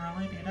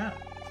need it?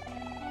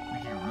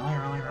 Like, you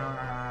really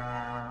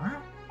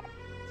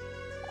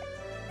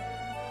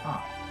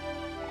Huh.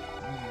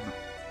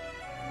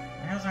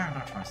 I guess I have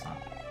no choice then.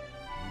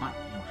 But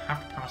you have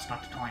to promise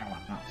not to tell anyone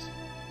else.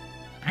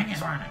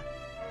 Pinky's running!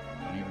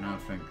 Don't even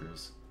have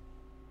fingers.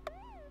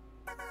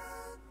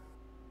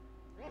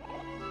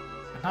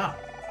 And up!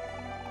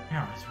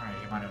 Yeah, that's right,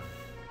 you might have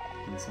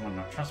been someone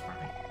not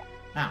trustworthy.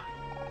 Now,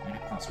 get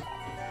it closer.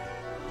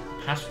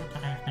 The password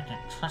that I've been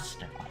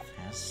entrusted with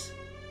is...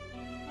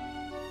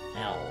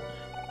 L.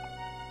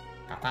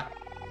 Got that?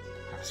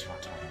 Unless you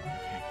want to tell anyone,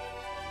 okay?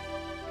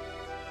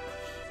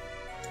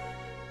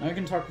 Now you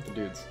can talk with the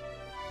dudes.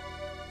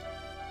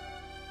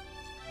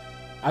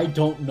 I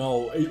don't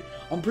know.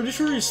 I'm pretty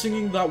sure he's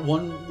singing that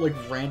one, like,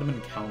 random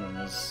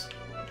encounters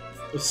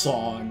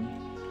song.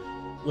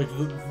 Like,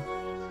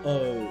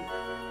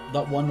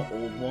 that one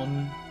old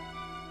one.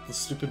 The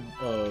stupid,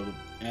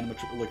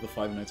 like the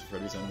Five Nights at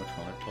Freddy's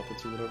animatronic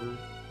puppets or whatever.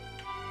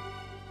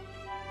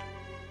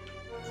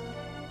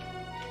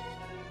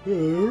 Yeah, I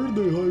heard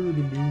they hired a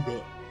new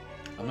guy.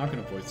 I'm not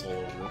gonna voice all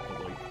over it, but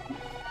like...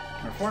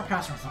 There are four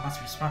passwords that must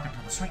be spoken to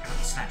the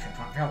Sweetheart statue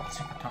to unveil the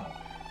secret tunnel.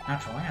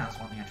 Naturally, as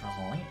one of the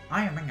chosen elite,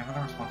 I have been given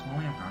the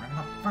responsibility of guarding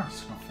the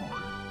first of four.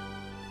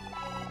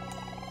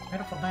 It's a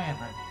beautiful day in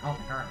the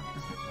Elven Garden,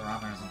 isn't it,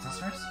 brothers and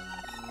sisters?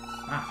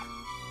 Ah,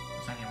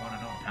 you saying you want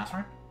to know the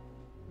password?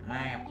 I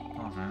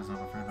apologize, I'm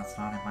afraid that's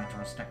not in my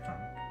jurisdiction.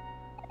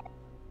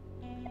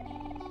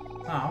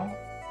 So,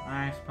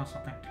 I suppose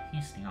something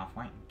tasty off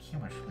white and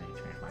cubish may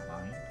change my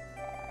mind.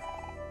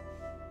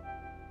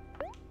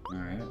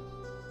 Alright.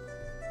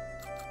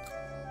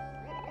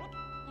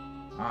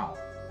 Wow.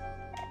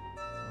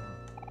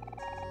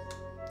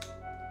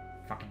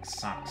 Fucking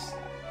sucks.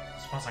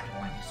 Suppose I can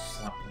let you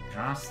slip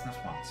just this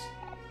once.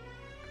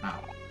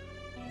 Now,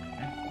 lean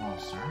it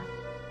Hello, sir.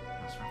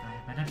 Password I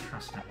have been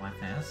entrusted with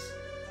is...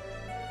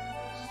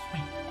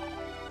 Sweet.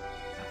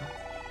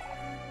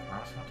 Where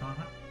was I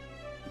talking about?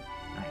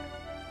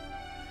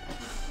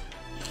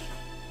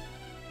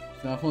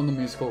 Not one of the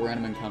musical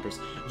random encounters.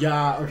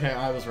 Yeah, okay,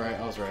 I was right,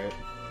 I was right.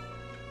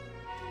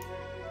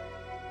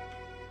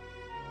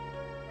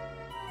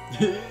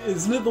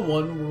 Isn't it the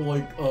one where,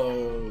 like,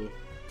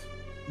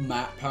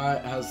 Matt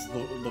Pat has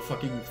the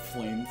fucking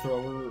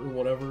flamethrower or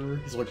whatever?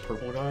 He's like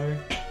purple guy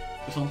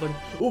or something.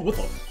 Oh, what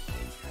the?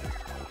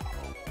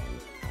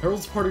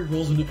 Harold's party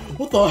rules and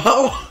what the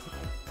hell?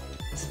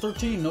 It's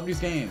 13, nobody's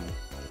game.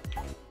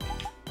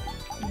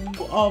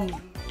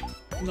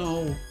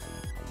 No.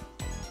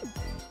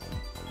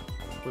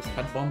 Worse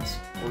head bumps?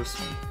 Worse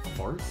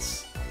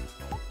farts?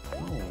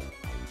 No.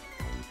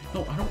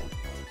 No, I don't.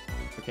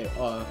 Okay,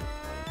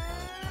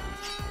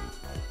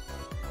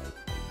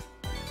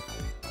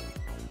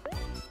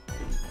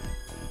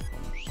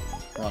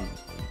 run.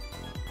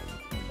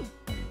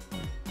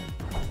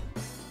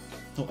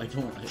 No, I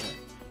don't.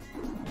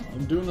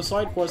 I'm doing the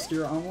side quest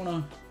here. I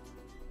wanna.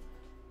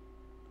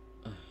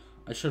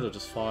 I should have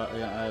just fought.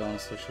 Yeah, I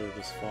honestly should have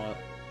just fought.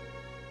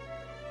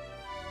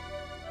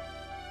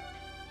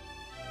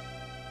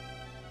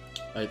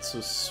 Alright, so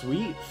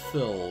sweet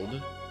filled.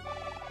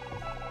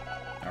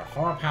 There are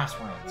 4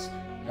 passwords.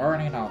 You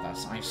already know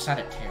this. I said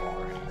it to you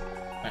already.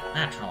 But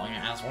naturally,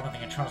 as one of the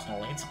chosen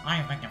elites, I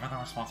have been given the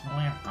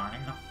responsibility of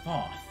guarding the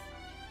 4th.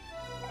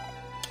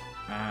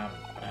 I'm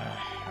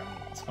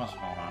supposed to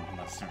hold on to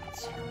the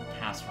student's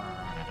password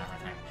and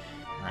everything,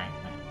 right?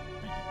 But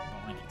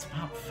like, it's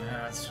about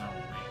food, so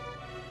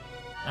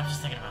I'm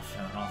just thinking about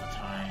food all the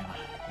time. I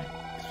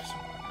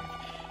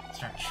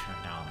start chewing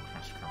down the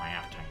crust for my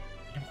appetite.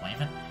 Can you believe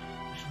it?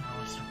 I should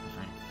really start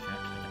providing food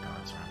to the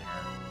guards around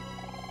here.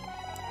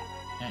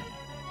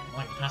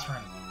 Like the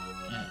password,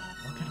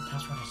 what kind of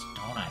password is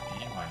donut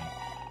anyway?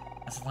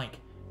 It's like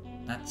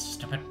that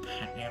stupid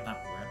pet name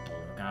that weird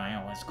blue guy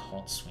always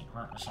called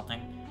Sweetheart or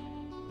something.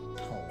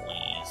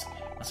 Please,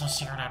 that's no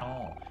secret at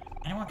all.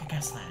 Anyone could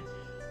guess that.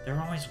 They're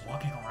always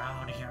walking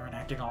around here and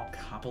acting all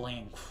coupley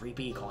and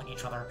creepy, calling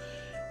each other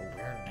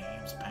weird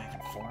names back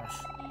and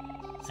forth.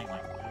 Saying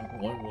like,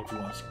 why won't you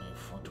ask me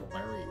to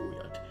marry you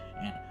yet?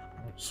 And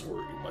I'm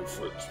sorry, my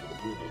friends would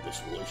approve of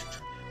this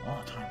relationship.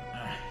 All the time.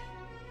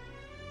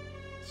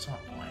 So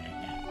annoying.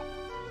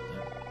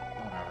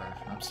 Whatever,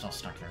 I'm still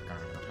stuck here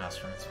guarding the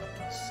passwords with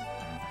those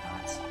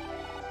guards.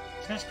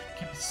 These guys could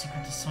keep a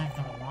secret to save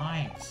their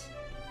lives.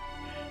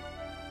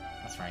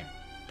 That's right.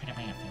 Pity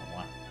me if you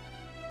want.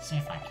 See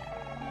if I can.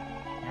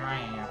 Here I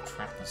am,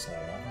 trapped this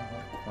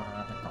lonely corner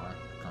of the guard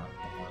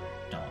board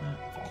donut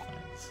of all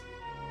things.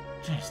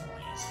 Jeez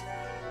Louise.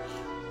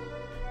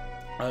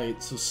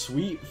 Alright, so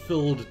sweet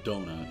filled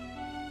donut.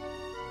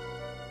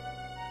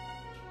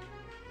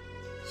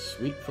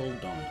 Sweet filled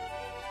donut.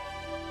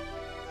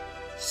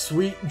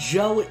 Sweet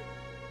jelly.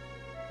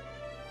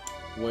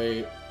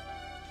 Wait.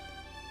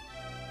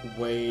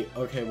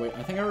 Okay, wait.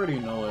 I think I already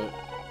know it.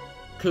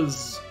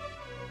 Cause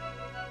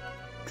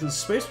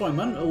Spaceboy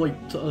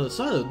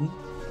said,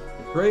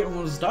 right, in one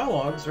of his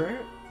dialogues,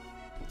 right?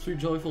 Sweet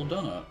jelly filled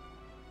donut.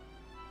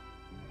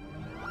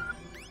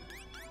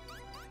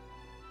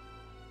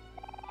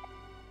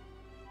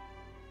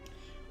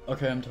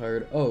 Okay, I'm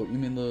tired. Oh, you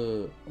mean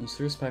the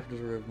mysterious packages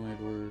arrived at my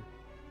door.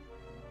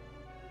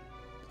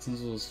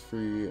 Since it was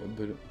free,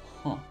 but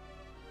huh.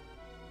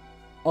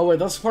 Oh wait,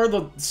 that's part of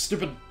the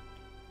stupid.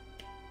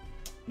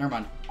 Never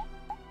mind.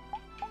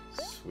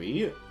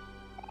 Sweet.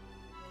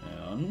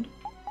 And.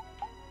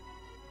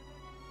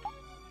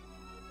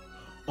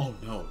 Oh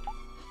no.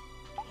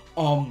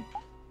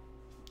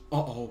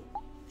 Uh-oh.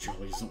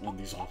 Jelly isn't one of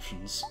these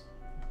options.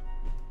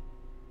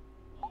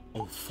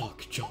 Oh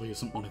fuck, jelly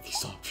isn't one of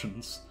these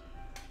options.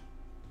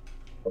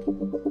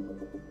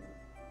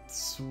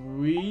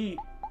 Sweet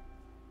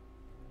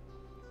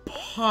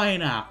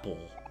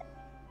pineapple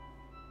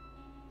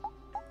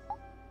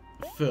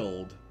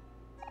filled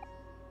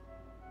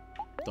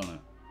donut.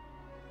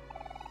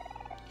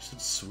 You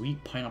said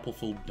sweet pineapple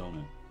filled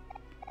donut.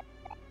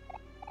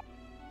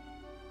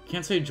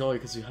 Can't say jelly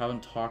because you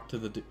haven't talked to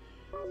the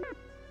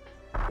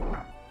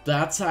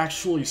That's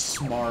actually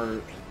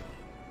smart.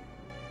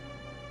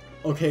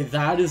 Okay,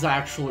 that is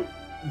actually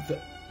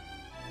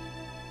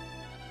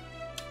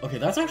okay,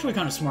 that's actually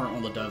kind of smart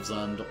on the devs'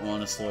 end,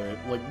 honestly.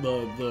 Like,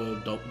 the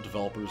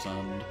developers'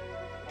 end.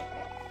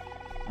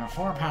 There are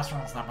 4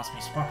 passwords that must be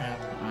spoken.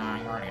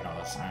 You already know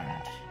this.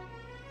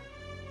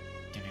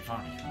 Dude, you've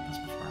already heard this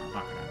before. I'm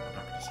not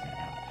gonna say it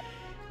again.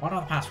 What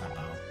are the password,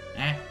 though?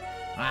 Eh?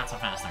 Not so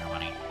fast there,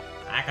 buddy.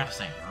 I gotta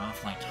say, you're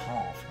awfully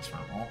tall for this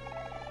rebel.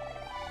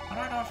 I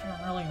don't know if you're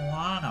really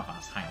one of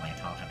us highly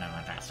intelligent and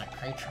majestic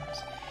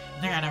creatures.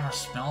 You think I'd ever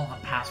spill the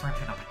password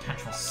to a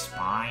potential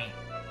spy?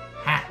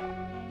 Ha!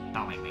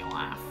 Don't make me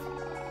laugh.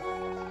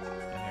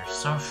 If you're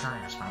so sure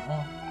you're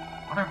rebel,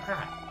 why don't prove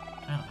it?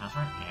 Tell me the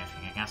password if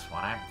you can guess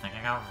what I'm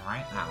thinking of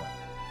right now.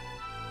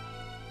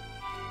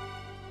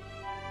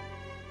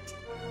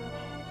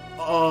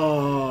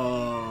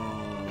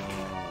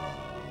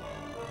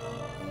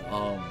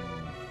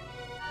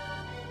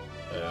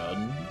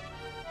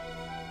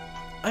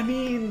 I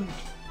mean,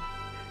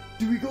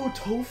 do we go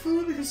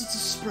tofu because it's a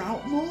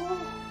sprout mole?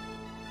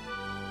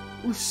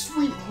 Or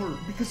sweetheart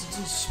because it's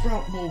a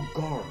sprout mole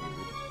guard?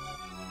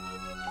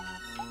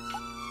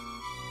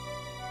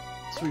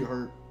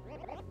 Sweetheart.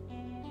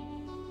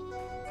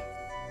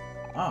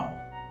 Oh.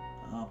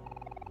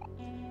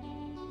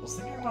 I was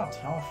thinking about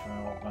tofu,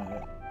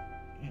 but...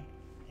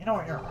 You know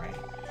what, you're right.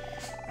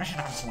 I should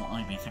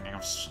absolutely be thinking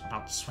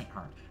about the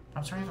sweetheart.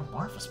 Perhaps you're even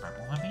more of a sprout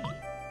mole than me.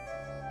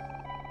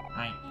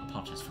 I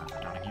apologize for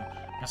doubting you.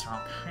 Guess there are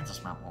all kinds of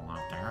sprout mole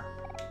out there.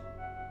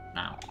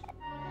 Now,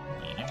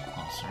 leaning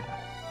closer.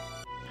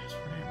 That's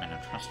what I've been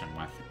entrusted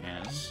with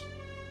is...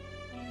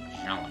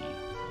 jelly.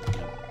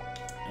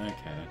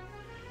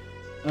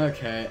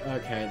 Okay,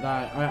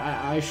 that,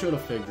 I should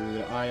have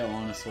figured. I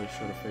honestly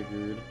should have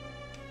figured.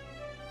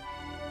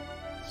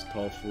 It's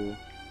tofu.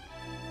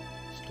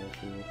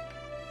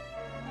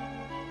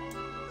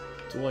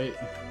 Wait.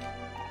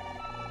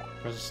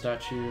 Press a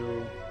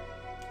statue.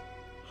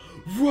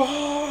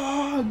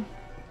 Run!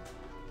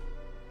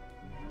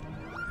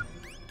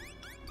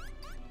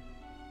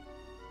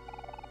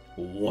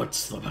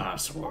 What's the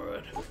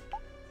password?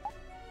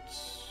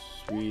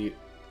 Sweet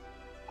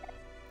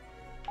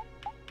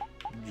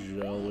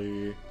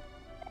jelly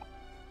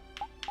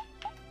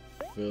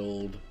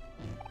filled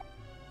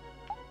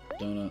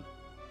donut.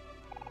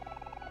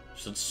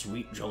 She said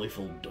sweet jelly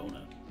filled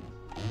donut.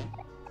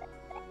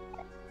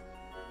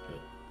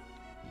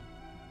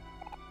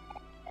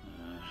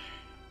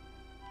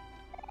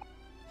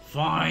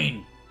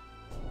 Fine.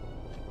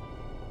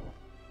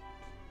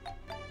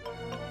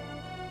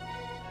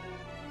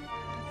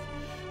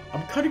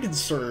 I'm kind of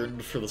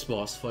concerned for this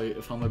boss fight,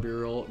 if I'm gonna be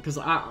real, because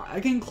I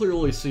can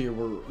clearly see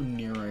we're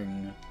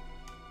nearing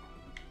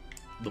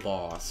the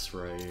boss,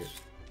 right?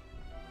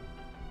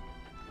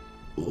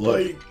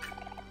 Like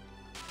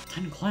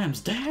 10 clams,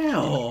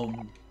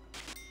 damn!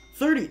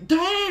 30,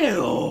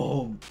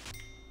 damn!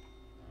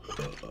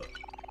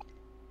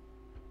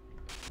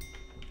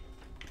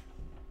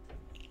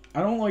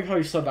 I don't like how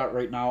you said that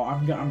right now.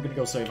 I'm gonna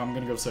go save.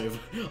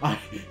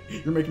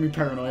 You're making me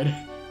paranoid.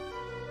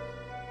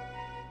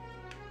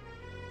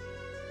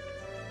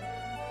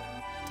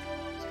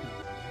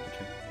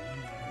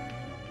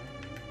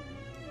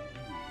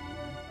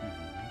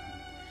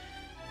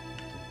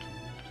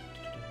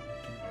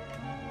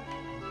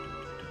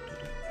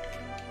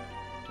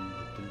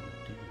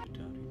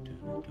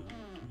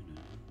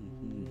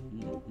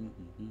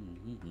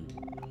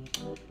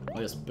 Oh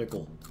yes,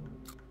 pickle.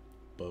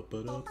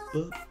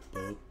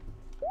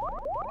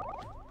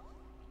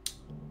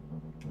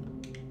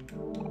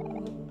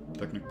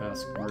 Picnic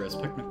basket. Maria's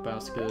picnic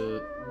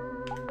basket.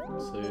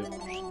 Save.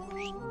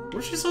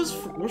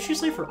 What did she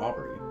say for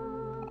Aubrey?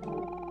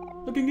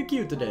 Looking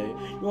cute today.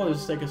 You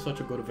always take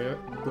such a good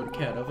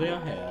care of your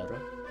hair.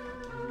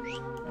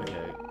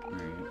 Okay.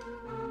 Alright.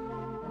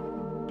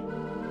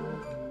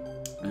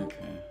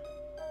 Okay.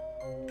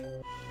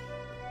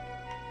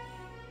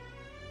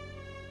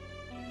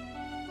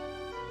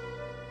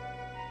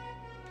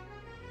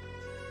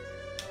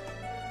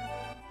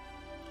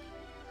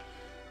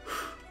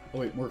 Oh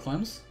wait, more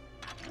clams?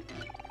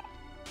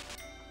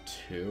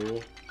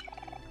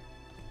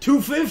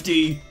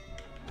 250?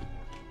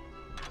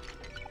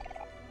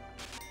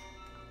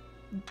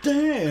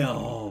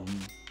 Damn!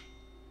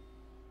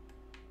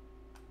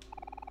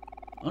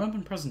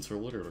 Unopened presents are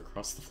littered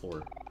across the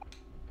floor.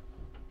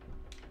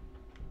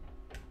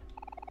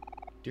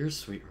 Dear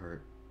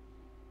sweetheart,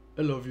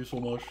 I love you so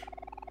much.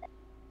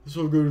 It's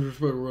so good to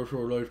spend the rest of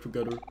our life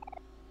together.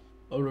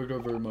 I like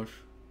that very much.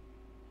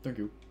 Thank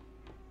you.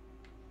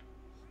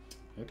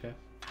 Okay.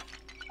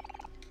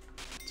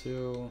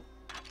 2,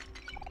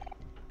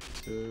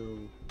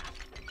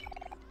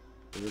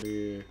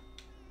 30.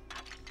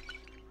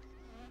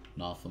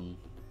 Nothing.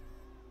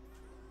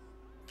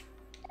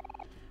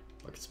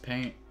 Buckets of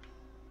paint.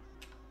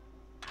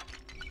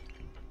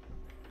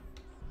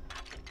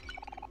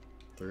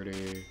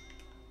 30.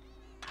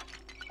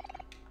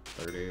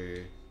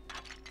 30.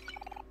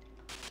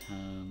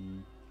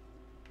 10.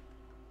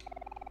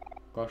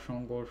 Got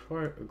some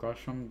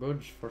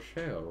goods for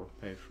sale,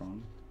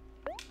 patron.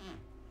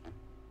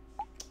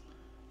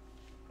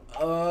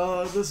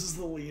 This is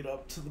the lead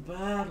up to the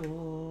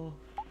battle,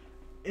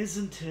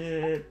 isn't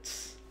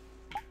it?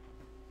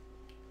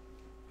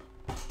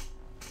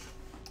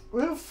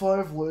 We have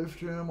 5 life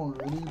jam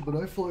already, but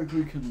I feel like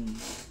we can...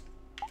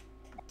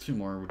 2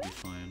 more would be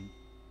fine.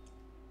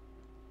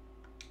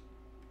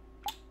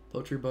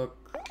 Poetry book.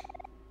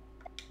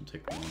 I'll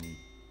take 1.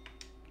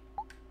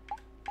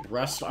 The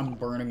rest I'm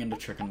burning into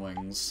chicken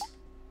wings.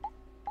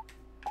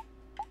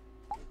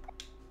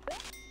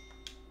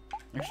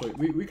 Actually,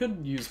 we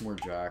could use more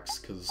jacks,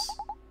 because...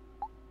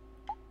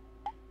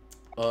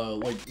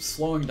 like,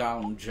 slowing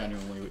down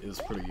genuinely is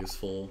pretty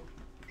useful.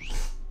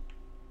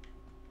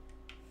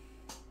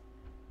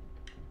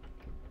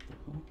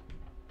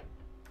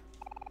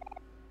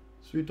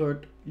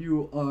 Sweetheart,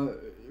 you are...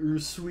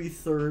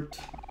 sweetheart.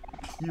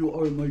 You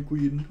are my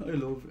queen. I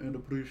love and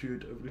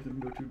appreciate everything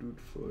that you do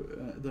for,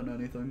 than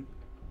anything.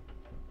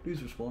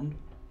 Please respond.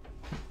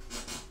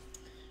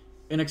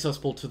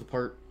 inaccessible to the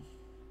part.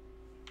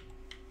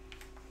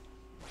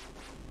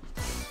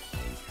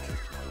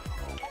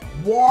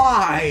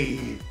 Why?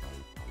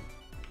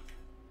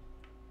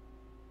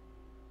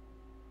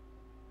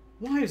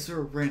 Why is there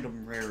a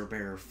random rare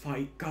bear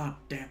fight? God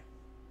damn.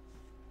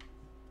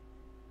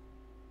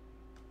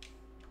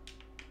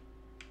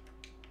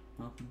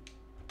 Nothing.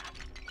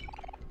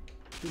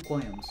 2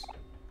 clams.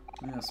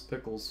 Yes,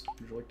 pickles.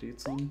 Would you like to eat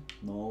some?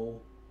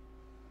 No.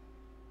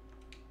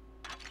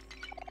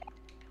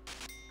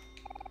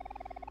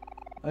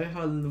 I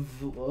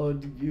have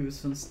loved you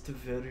since the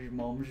very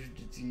moment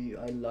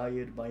I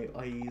laid my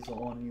eyes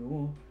on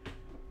you.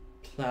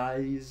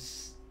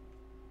 Please.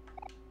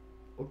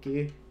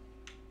 Okay.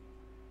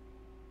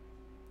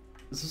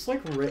 Is this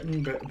like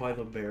written by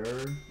the bear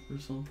or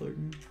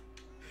something?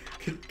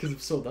 Because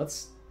if so,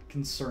 that's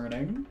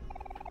concerning.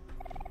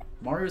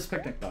 Mario's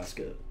picnic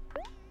basket.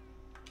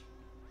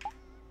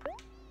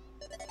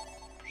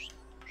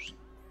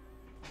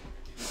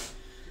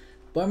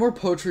 Buy more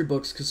poetry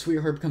books because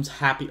Sweetheart becomes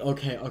happy.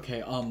 Okay,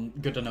 okay,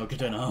 good to know, good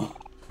to know.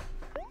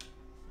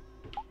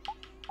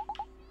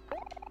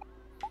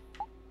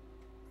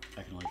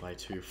 I can only buy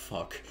 2.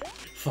 Fuck.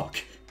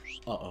 Fuck.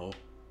 Uh-oh.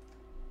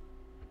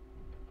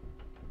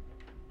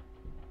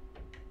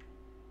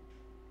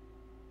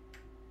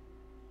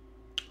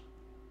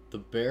 The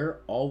bear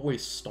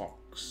always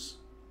stalks.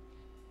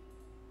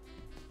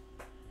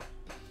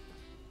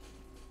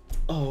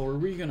 Oh, are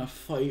we gonna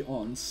fight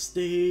on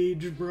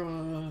stage,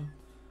 bruh?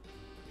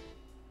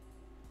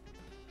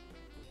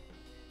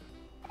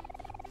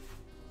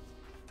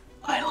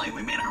 Finally,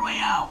 we made our way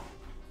out!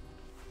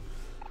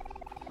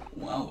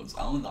 Wow, what's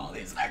wrong with all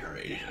these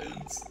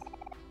decorations?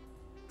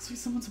 See,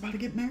 someone's about to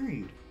get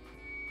married.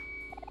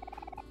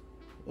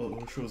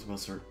 Oh, show's about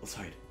to start. Let's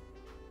hide.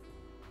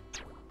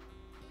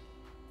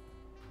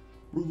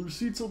 Bro, there's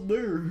seats up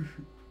there.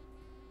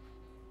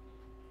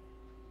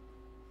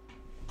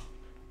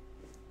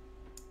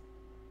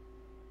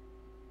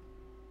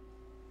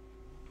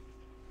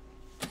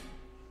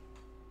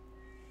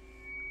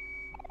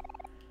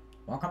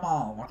 Welcome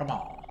all, welcome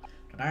all.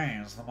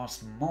 Today is the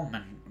most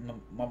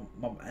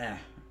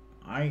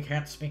I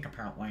can't speak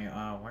apparently.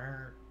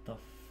 Where the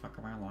fuck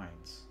are my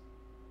lines?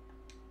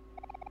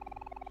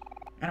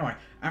 Anyway,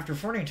 after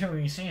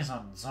 42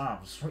 seasons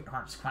of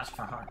Sweetheart's Quest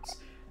for Hearts,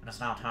 it is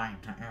now time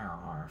to air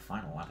our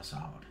final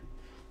episode.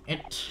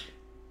 It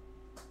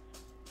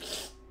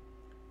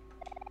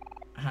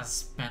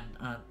has been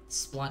a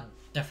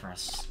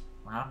splendiferous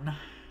run.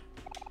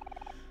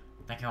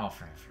 Thank you all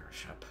for your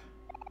viewership.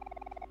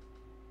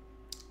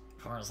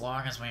 For as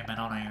long as we've been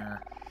on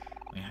air,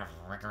 we have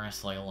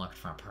rigorously looked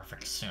for a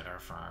perfect suitor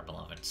for our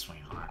beloved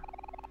Sweetheart.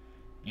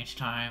 Each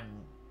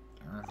time,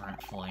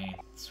 regretfully,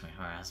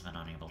 Sweetheart has been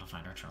unable to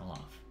find her true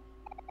love.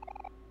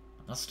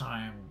 But this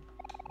time,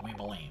 we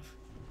believe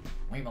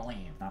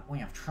that we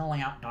have truly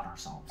outdone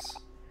ourselves.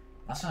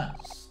 This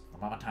is the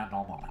moment to end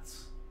all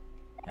moments.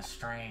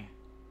 History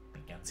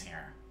begins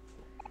here.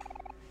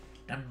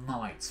 Dim the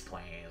lights,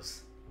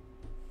 please.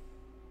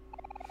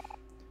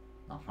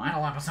 The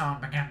final episode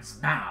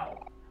begins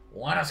now.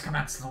 Let us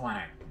commence the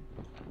wedding.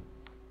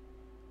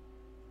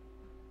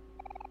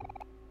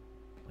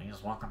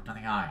 Please welcome to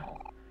the aisle,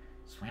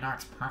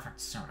 Sweetheart's perfect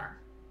suitor.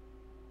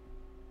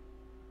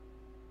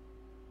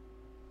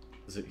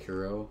 Is it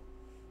Hero?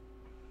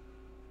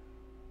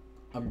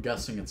 I'm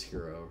guessing it's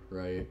Hero,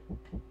 right?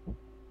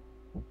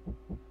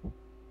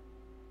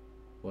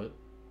 What?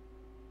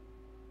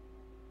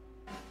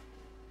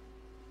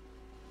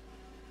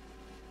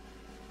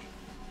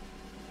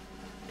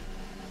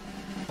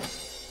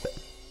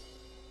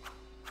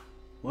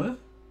 What?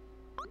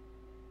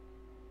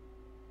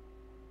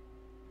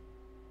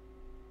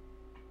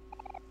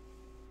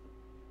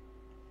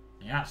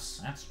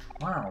 Yes, it's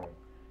true.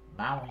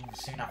 Now you've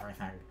seen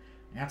everything.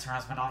 The answer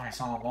has been obvious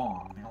all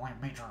along. The only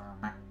major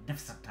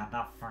magnificent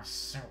enough for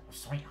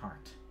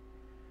Sweetheart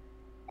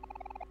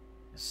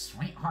is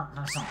Sweetheart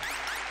herself.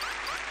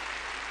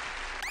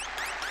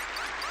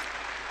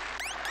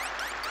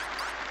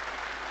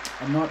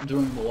 I'm not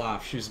doing the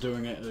laugh, she's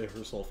doing it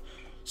herself.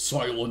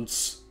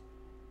 Silence!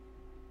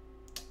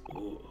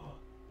 Let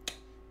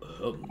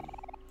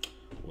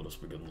us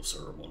begin the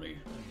ceremony.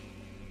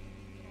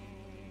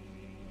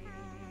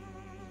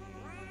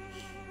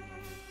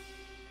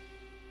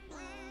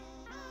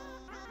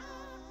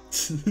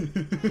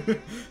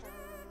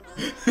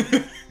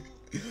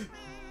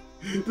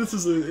 This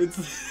is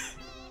it's...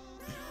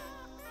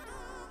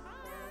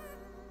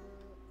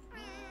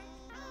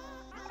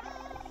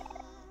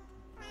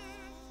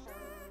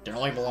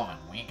 Dearly beloved,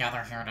 we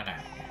gather here today.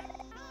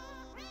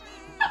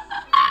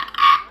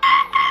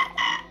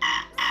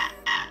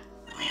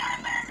 We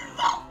are there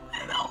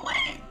in the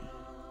way.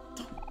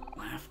 Don't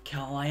laugh,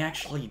 Kel. I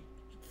actually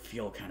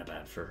feel kind of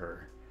bad for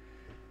her.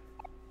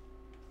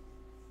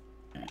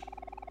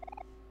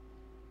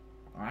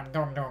 I'm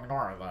going to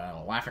ignore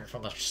the laughing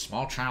from the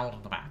small child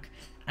in the back.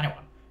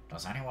 Anyone,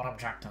 does anyone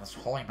object to this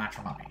holy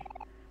matrimony?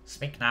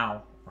 Speak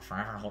now, or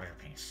forever hold your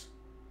peace.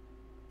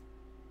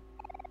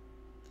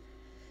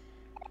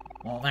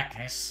 Well, in that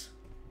case,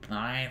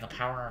 By the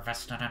power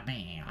vested in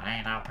me,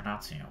 I now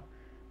pronounce you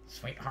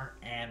sweetheart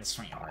and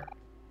sweetheart,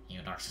 you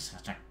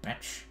narcissistic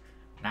bitch.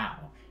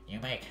 Now, you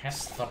may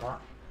kiss the I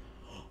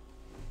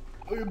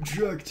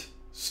object.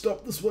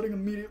 Stop this wedding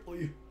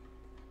immediately.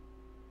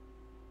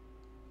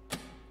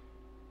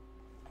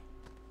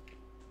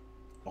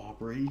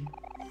 Aubrey?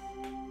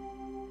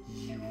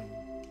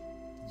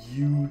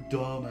 You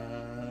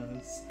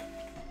dumbass.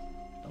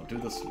 Don't do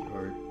this,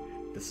 sweetheart.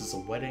 This is a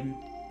wedding.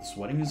 This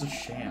wedding is a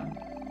sham.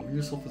 Loving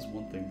yourself is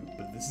one thing,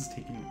 but this is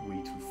taking it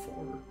way too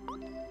far.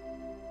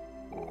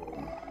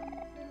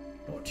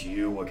 Not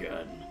you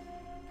again.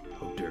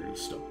 How dare you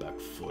step back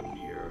foot in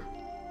here.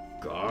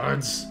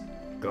 Guards!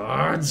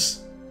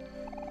 Guards!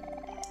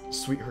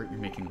 Sweetheart, you're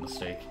making a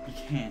mistake. You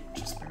can't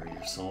just bury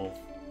yourself.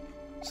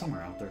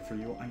 Somewhere out there for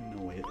you, I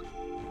know it.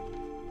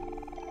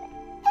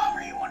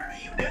 Aubrey, what are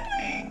you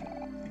doing?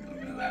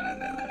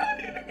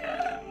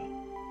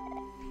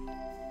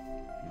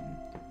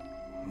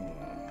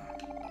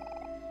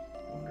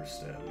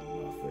 Understand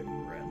nothing,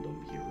 random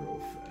hero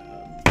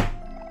fan.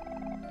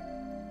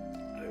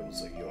 I was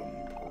a young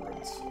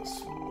princess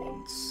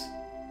once.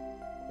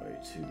 I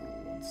too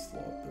once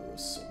thought there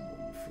was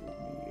someone for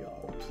me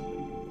out in the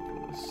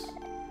universe.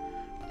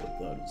 But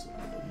that is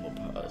all in the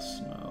past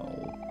now.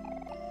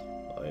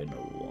 I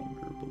no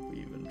longer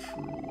believe in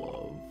true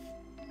love.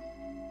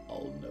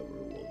 I'll never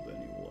love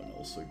anyone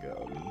else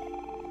again.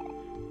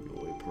 The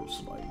only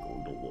person I'm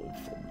going to love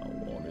from now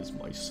on is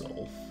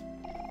myself.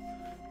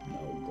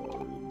 Now,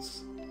 guards.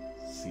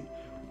 See,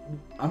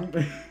 I'm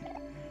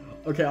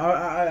okay.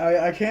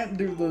 I can't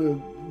do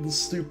the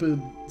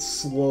stupid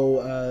slow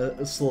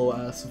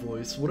ass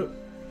voice. What?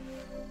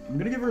 I'm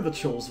gonna give her the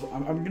chills.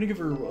 I'm gonna give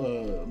her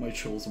my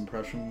chills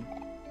impression.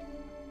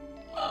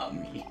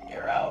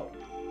 You're out.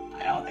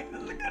 I don't think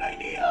this is a good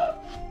idea.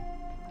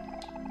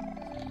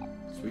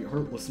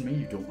 Sweetheart, listen to me.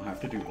 You don't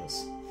have to do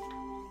this.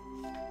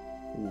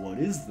 What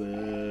is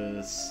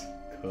this?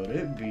 Could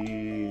it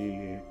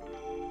be?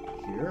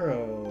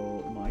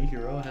 Hero, my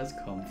hero has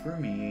come for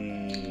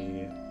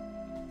me.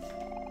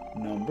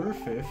 Number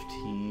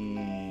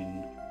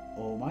 15.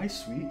 Oh, my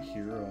sweet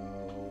hero.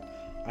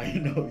 I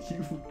know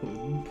you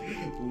wouldn't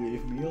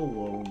leave me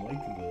alone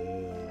like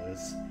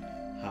this.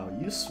 How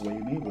you sway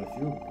me with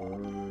your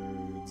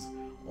words,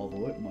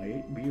 although it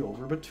might be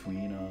over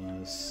between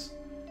us.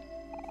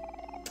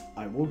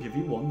 I will give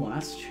you one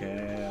last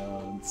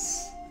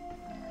chance.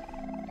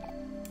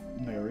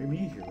 Marry me,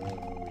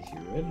 hero,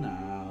 here and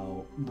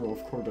now. Bro,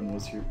 if Corbin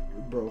was here,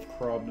 bro, if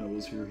Krobna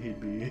was here, he'd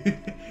be,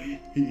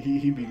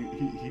 he'd be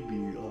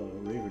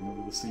raving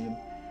over the scene.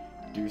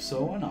 Do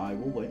so, and I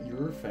will let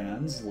your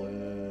fans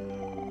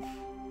live.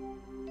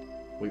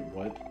 Wait,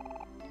 what?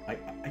 I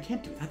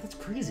can't do that. That's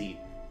crazy.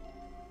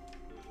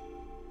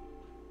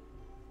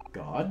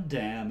 God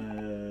damn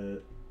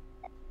it.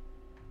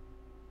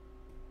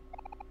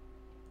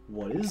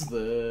 What is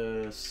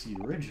this? You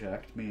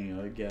reject me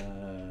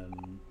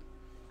again.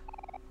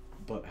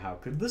 But how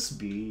could this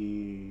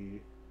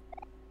be?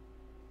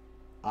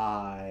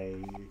 I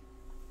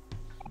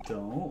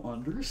don't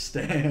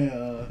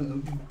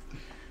understand.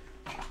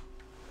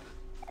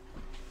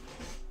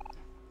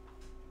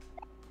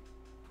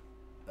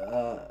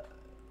 Oh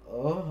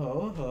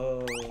ho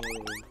ho.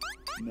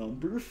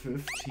 Number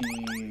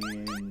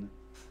 15.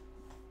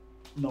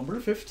 Number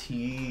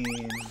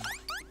 15.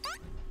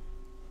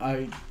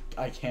 I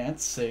can't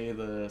say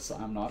this.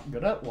 I'm not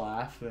good at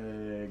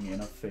laughing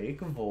in a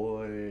fake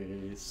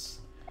voice.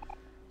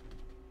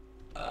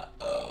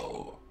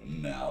 Uh-oh.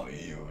 Now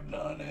you've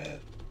done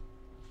it.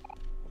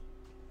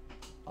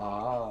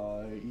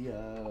 Ah,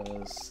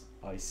 yes.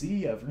 I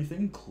see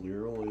everything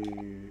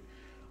clearly.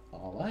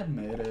 I'll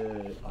admit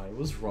it. I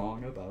was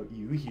wrong about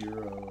you,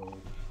 hero.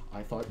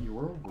 I thought you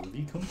were a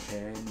worthy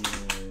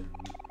companion.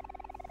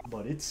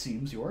 But it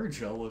seems you are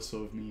jealous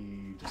of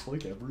me, just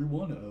like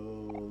everyone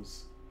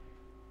else.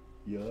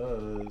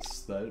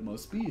 Yes, that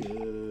must be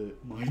it.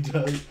 My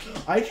dad.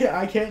 I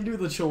can't do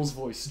the chills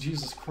voice.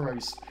 Jesus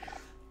Christ.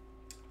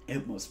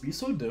 It must be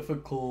so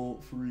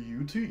difficult for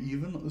you to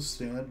even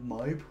stand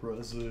my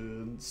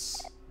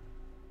presence.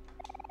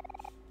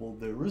 Well,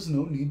 there is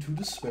no need to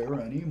despair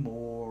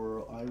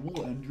anymore. I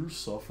will end your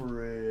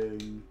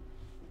suffering.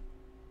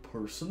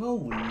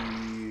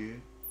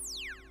 Personally.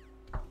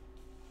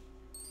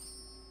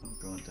 Oh,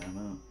 god damn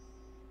it.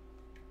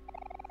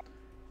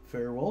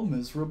 Farewell,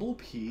 miserable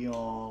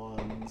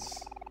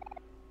peons.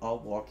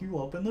 I'll lock you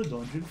up in the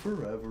dungeon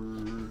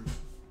forever.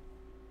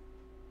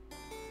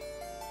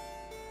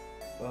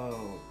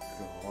 Oh,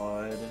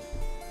 God.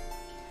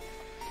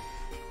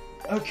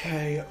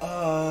 Okay,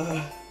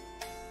 I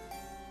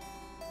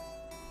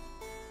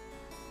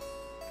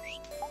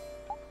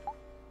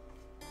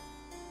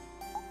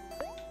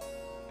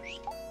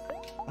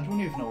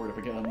don't even know where to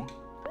begin.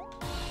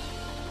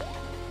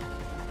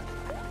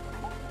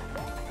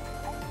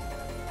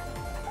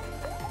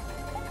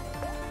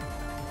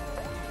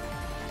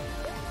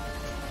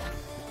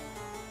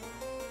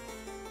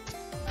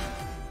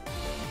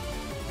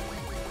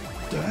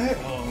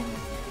 Damn!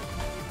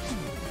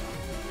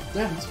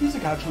 Damn, this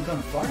music actually kind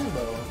of fire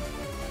though.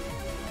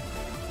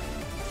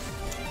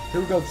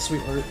 Here we go,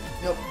 sweetheart.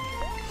 Yep.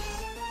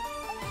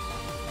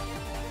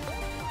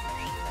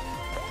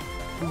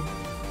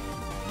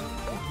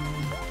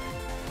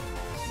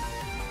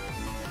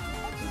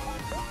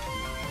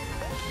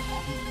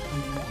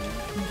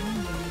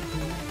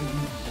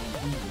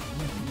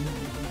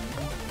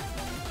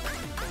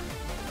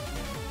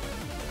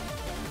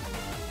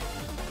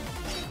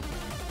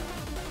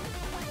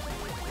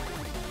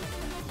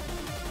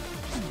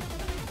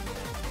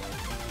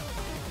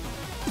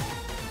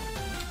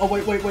 Oh,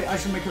 wait, I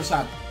should make her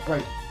sad.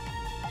 Right.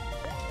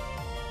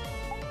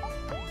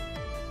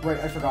 Right,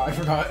 I forgot.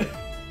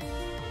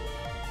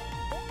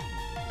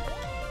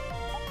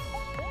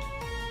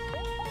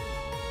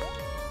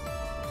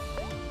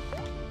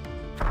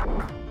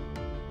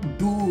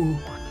 Boo.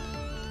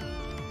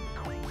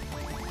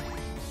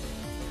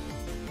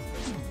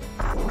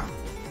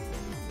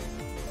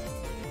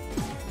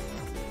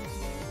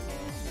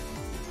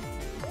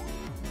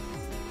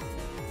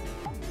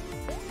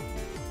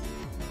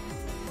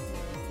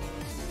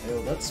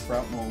 Yo, that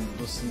Sprout mode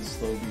listens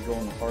though be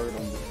going hard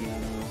on the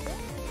piano.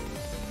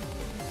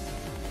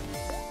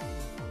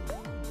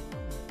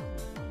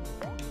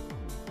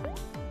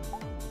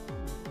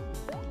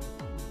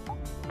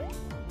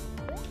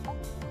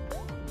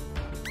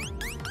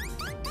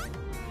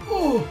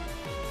 Oh!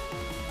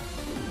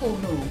 Oh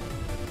no.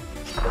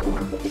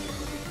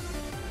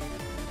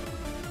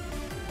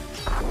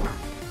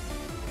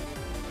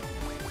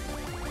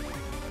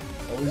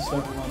 At least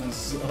everyone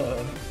is,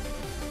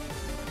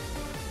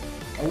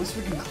 at least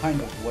we can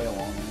kind of wail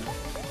on it.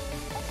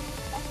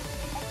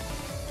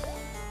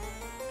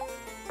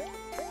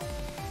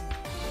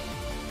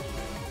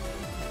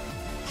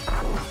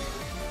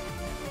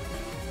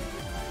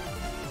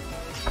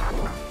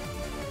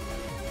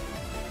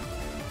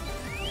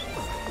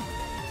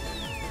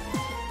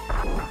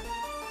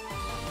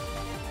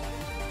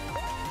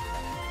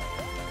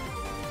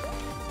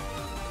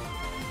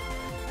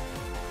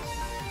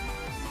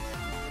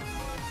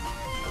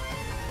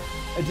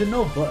 I didn't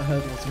know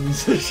Butthead was a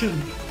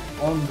musician.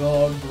 Oh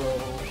god, bro.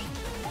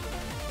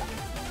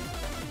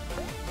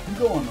 You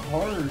going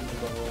hard,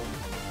 bro.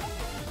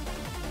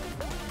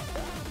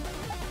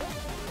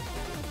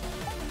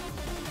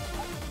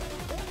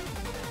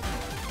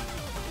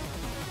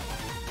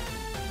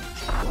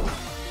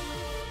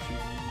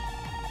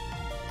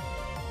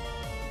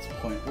 It's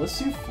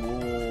pointless, you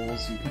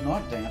fools. You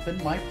cannot dampen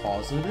my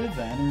positive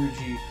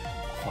energy.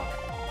 Fuck.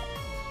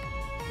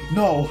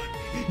 No!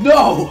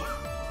 No!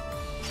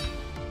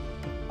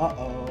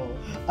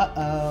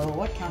 Uh-oh,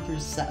 what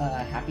counters,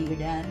 happy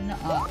again?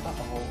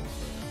 Uh-oh.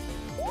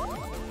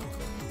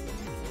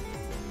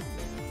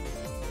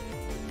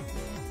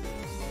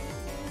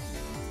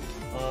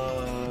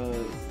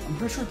 I'm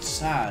pretty sure it's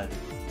sad.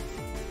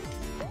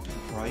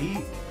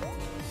 Right?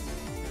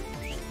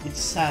 It's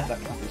sad that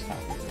counters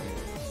happy, right?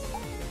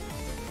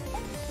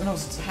 Or no,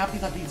 it's happy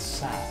that beats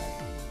sad.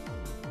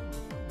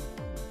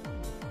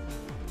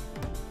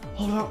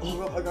 Hold up,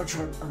 I gotta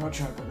check,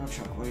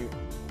 wait.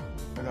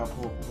 I gotta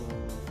pull up the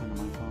thing on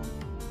my phone.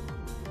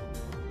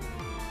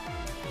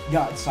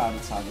 Yeah, it's sad.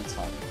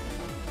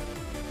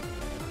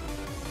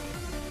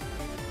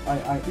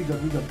 We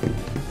good. We can do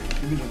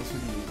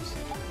this.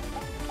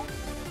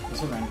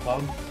 Is it rain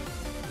cloud?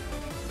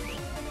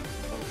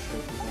 Oh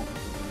shit, we don't have the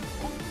rain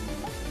cloud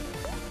anymore.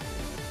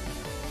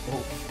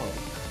 Oh fuck.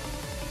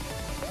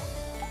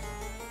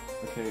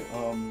 Okay,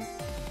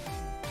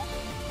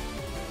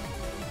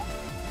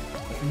 I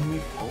can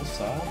make full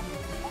sad?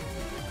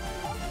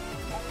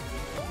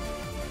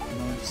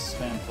 No, just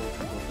spam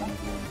poetry book on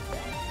everyone.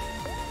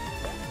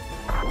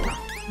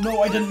 No,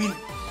 I didn't mean.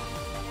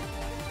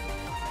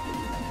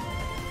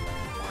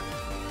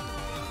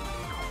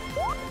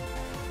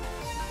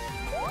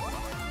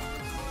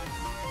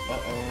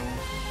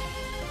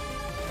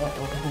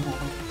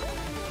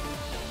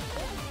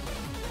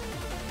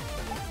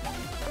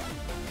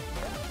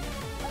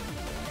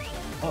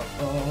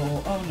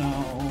 Oh no.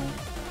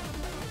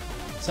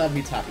 Sad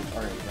beats happy.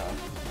 Alright,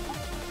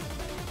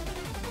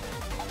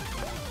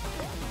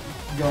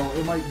 Yo,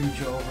 it might be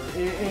Jover.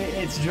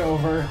 It's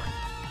Jover.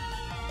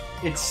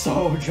 It's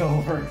so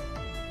Jover.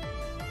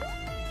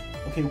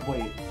 Okay,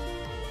 wait.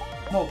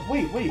 No,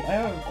 wait. I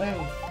have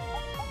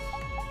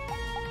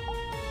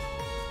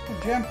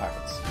jam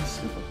packets. I'm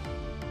stupid.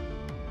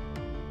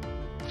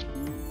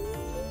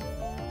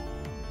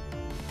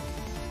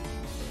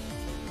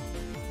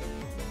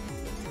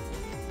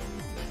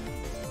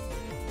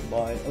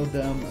 Bye. Oh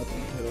damn,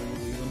 epic tail, you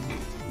leaving?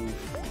 Oof.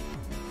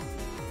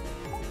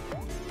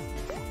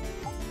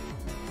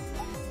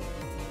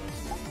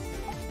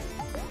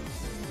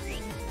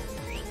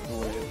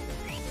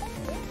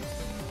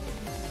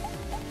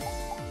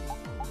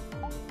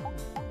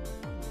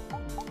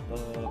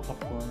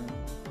 Popcorn.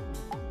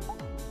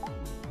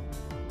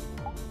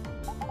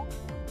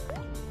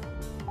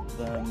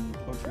 Then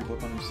poetry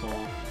book on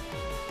yourself.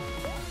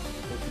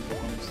 Poetry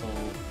book on yourself.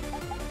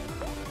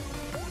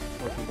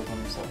 Poetry book on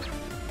yourself.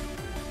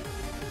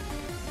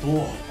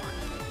 Whoa.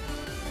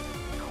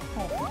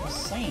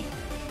 Insane.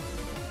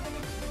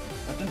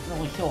 That didn't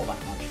really heal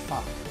that much.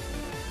 Fuck.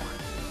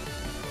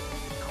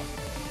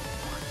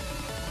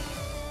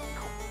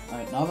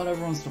 Alright, now that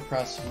everyone's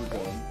depressed, we're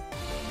good.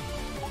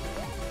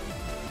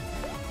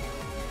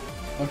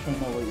 Actually,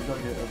 no, wait, we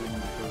gotta get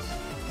everyone depressed.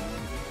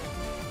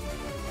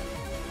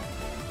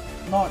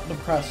 Not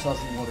depressed as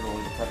in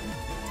literally depressed.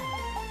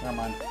 Never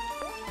mind.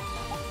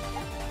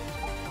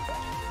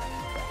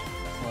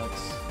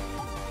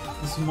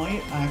 This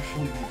might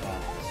actually be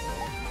bad.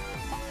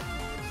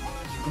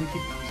 We're gonna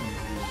keep using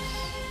this.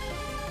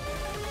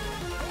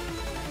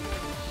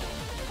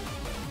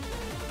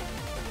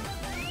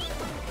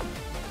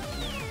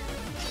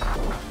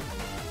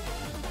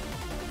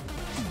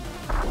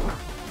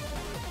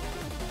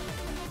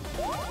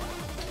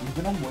 I'm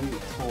gonna wait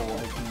till I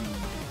can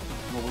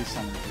release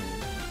energy.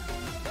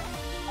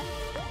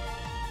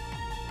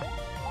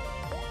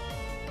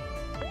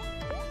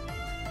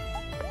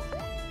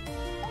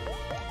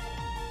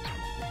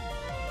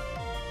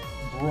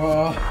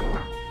 Bruh,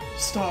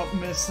 stop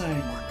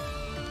missing.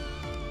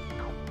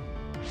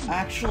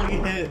 Actually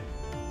hit.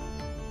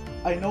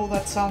 I know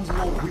that sounds a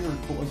little weird,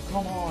 but like,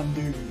 come on,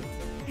 dude.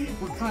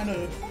 We're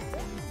kinda...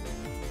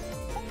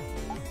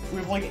 We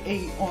have like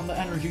 8 on the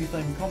energy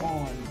thing, come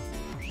on.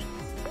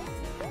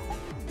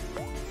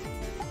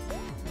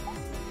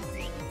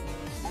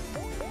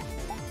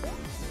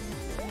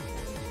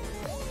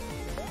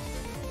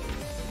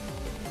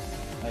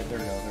 Alright, there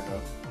we go, there we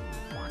go.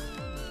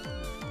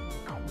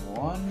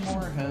 One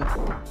more hit.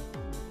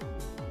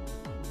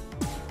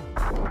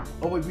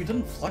 Oh wait, we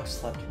didn't flex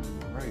that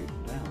turn, right?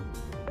 Damn.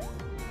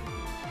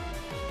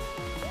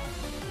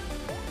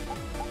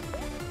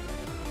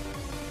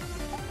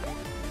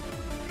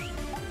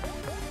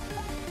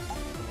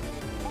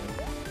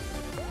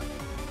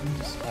 Let me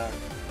just stack.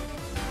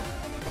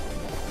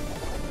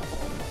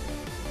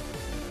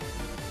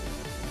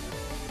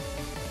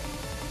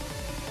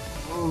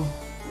 Oh.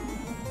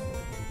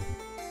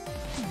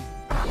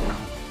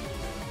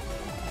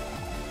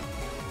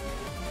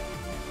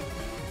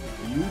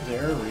 You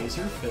dare raise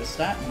your fist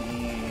at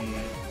me.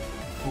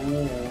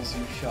 Fools,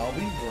 you shall be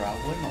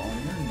groveling on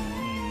your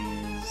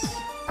knees.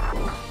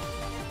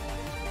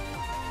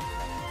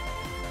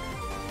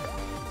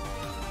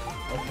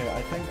 Okay,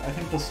 I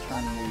think this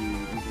turn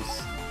we just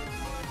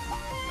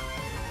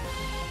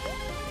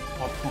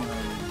popcorn.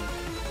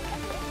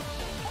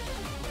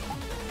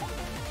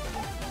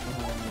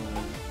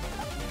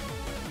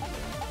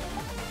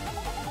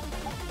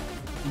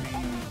 We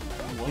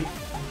life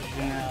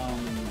jam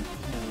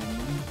him.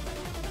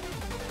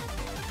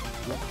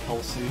 With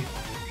Kelsey.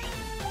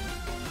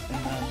 And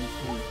then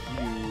for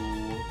you,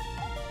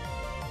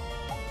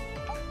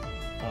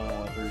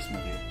 there's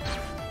Mindy.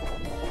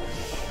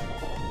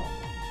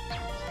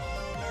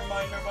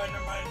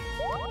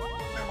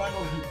 Never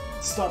mind.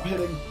 Stop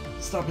hitting.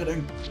 Stop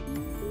hitting.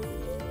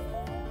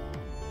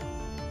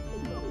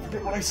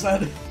 Forget what I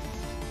said.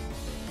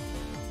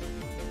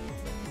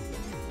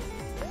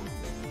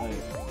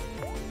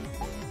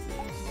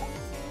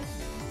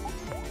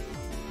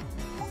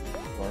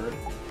 Guard.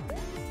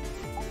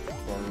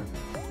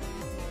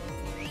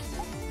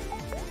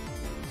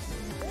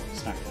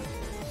 Snack time.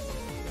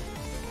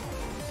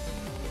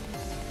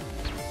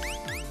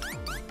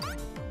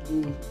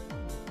 Ooh.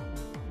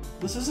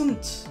 This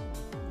isn't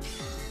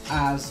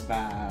as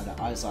bad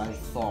as I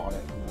thought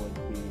it would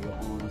be,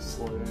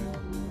 honestly.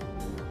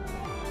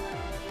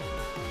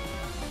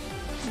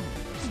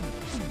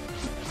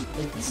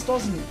 Like, this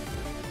doesn't...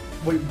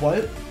 Wait,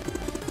 what?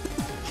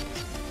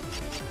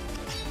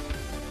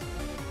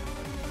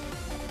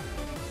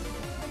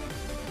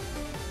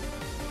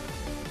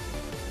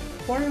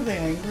 Why are they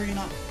angry?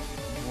 Not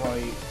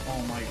right.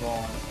 Oh my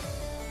god.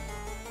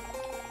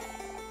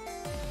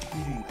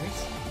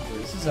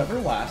 This is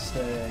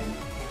everlasting.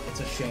 It's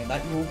a shame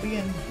that you won't be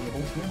able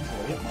to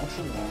enjoy it much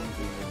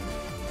longer.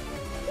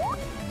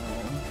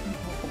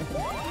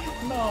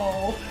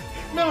 No.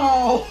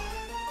 No!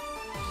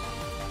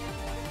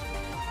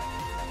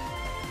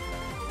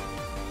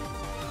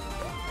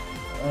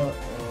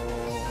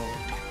 Uh-oh.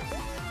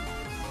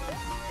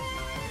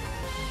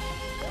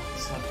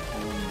 It's not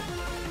fun.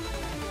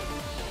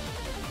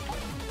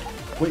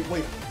 Wait,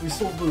 we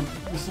stole the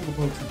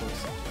poetry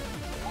books.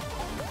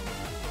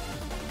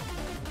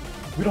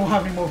 We don't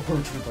have any more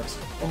poetry books.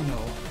 Oh no.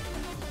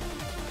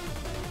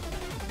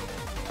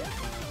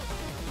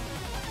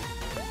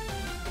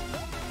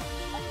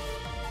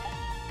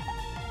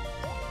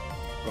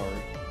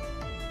 Guard.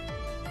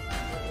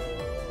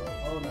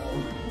 Oh no.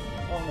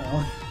 Oh no.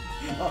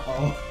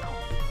 Uh-oh.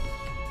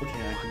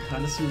 Okay, I can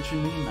kinda see what you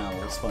mean now,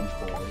 Sponge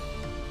Boy.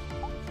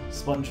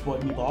 Sponge Boy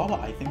me Bob,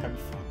 I think I'm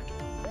fucked.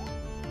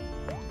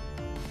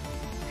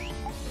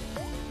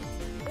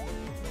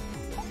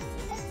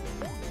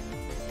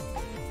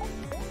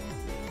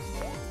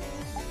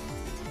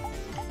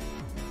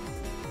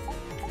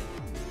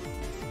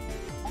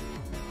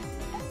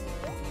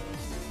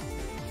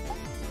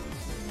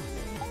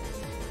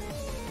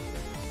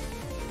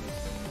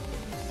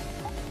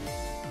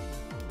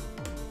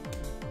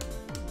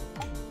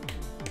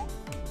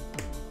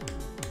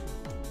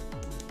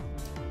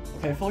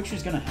 Okay, I feel like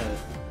she's gonna hit.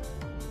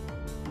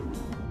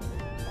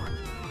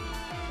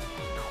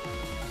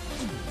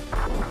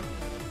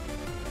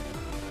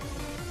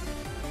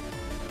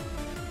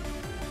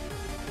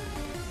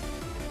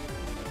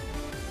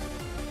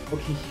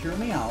 Okay, hear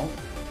me out.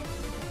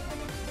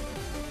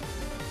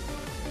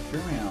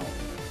 Hear me out.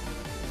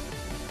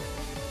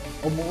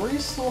 OMORI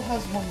still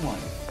has 1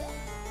 life.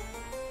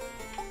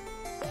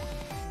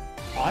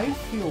 I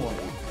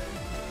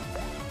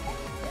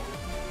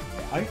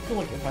feel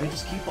like if I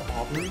just keep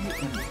Aubrey and...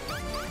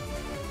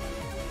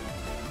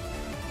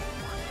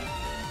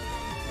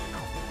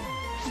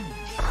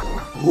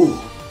 Ooh!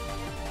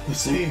 The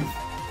save!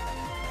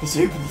 The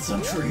save for the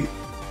century!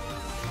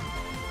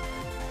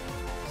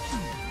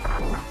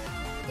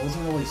 That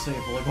wasn't really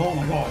safe, but like, oh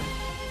my god!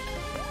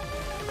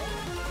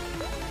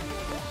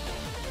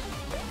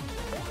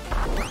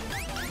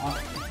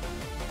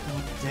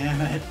 God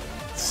damn it!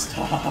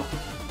 Stop!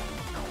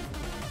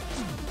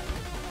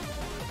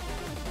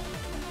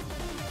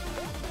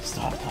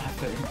 Stop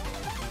laughing.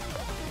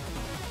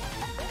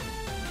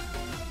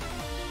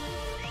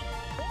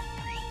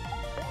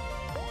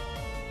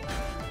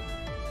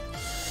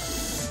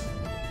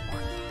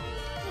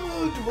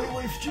 Do I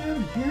life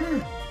jam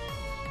here?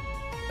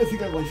 I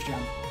think I life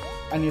jam.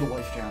 I need a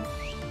life jam.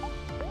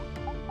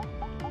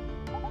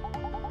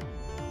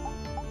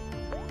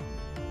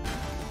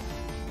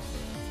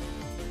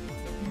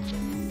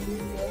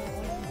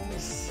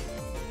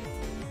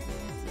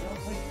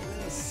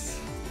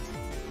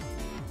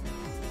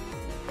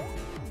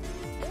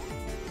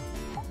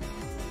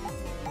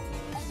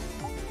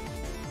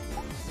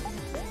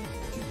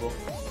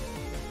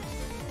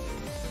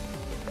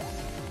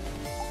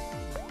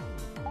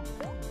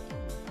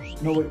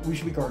 No, wait, we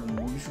should be guarding.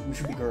 We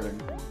should be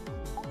guarding.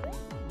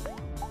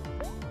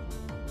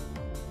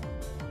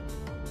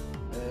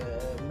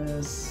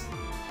 Miss.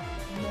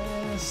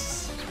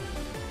 Miss.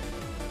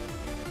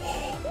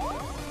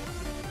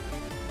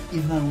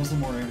 Even though it was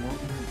OMORI, we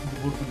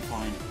would have been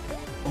fine.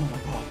 Oh my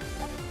god.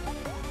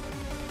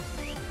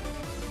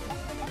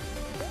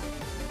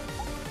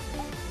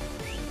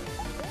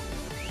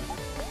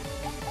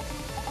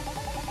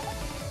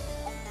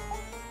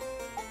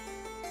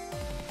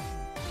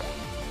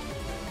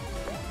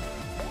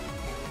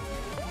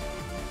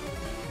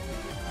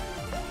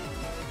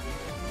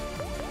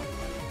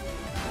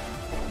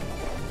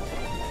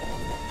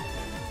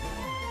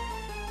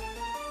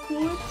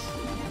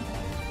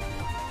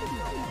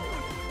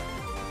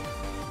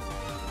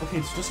 Okay,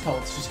 it's just Kel,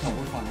 we're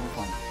fine,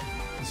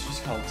 It's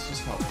just Kel.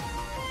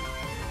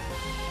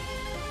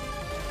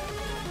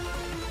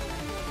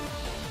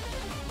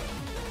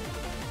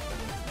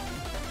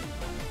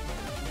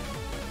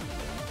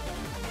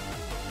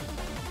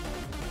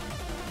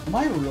 Am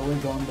I really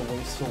going to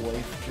waste a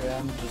life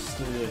jam just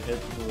to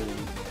hit the...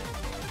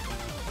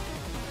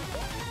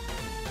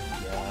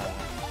 Yeah.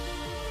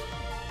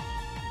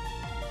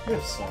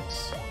 This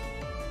sucks.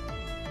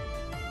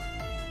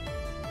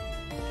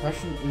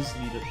 Depression is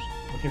needed.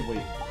 Okay,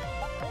 wait.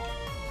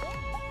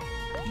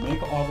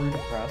 Make Aubrey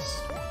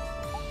depressed.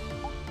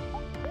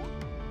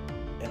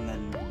 And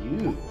then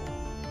you...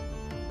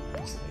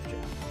 Life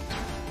jam.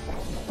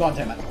 God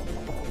damn it.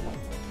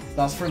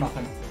 That's for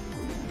nothing.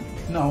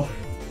 No.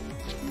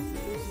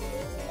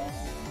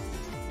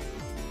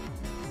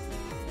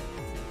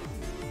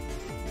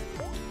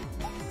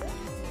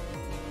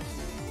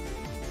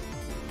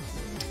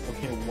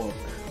 Okay, look.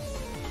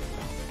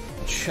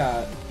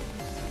 Chat,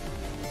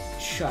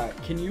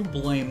 can you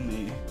blame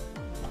me?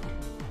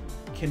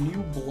 Can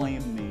you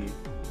blame me?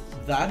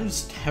 That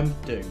is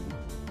tempting.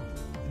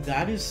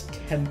 That is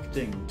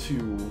tempting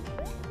to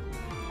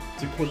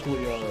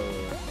quickly,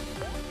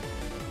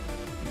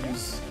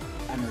 use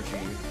energy.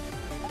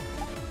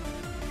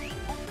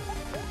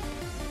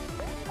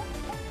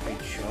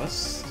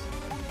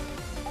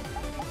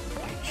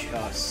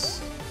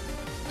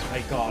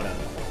 I gotta.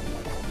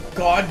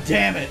 God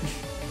damn it!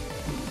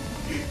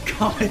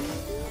 God.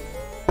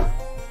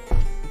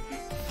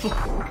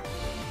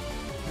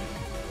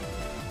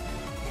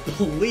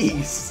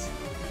 Please!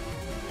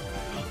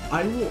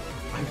 I will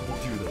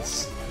do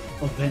this.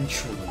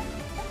 Eventually.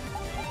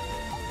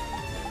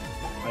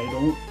 I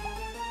don't...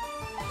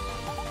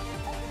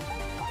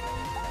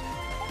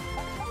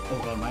 Oh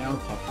god, am I out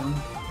of popcorn?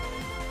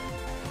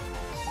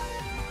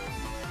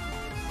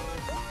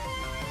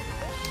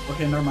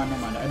 Okay, never mind.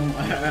 I don't...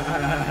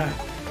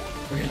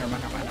 Okay, never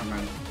mind.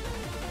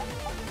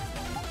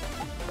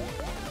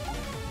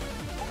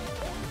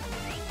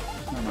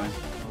 Never mind.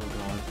 Oh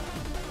god.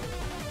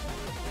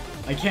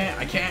 I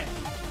can't.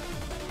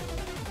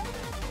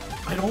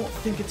 I don't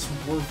think it's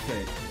worth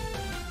it.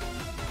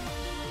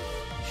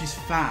 She's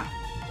fat.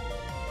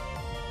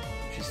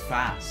 She's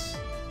fast.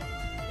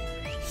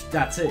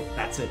 That's it.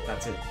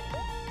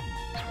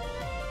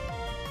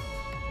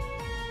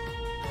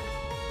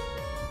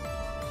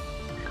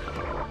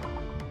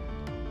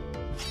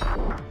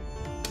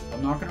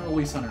 I'm not gonna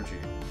release energy.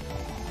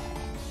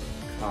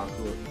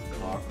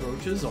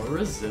 Cockroaches are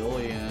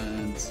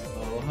resilient.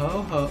 Oh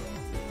ho ho.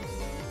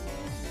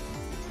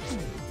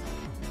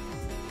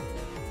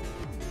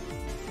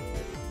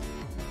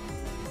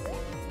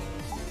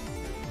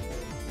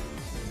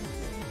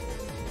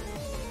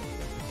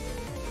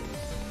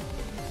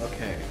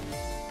 Okay.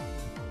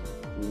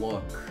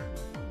 Look.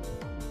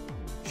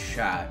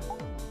 Chat.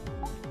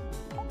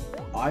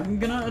 I'm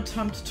gonna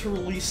attempt to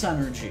release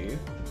energy.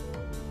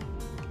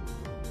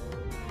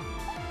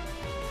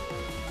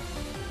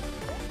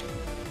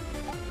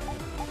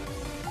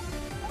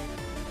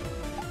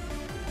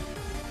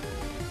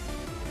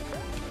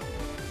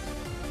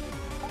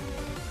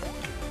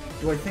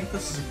 Do I think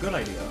this is a good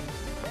idea?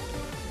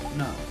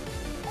 No.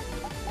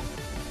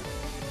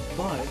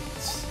 But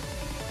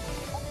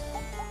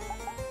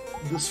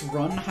this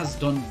run has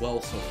done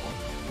well so far.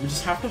 We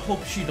just have to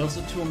hope she does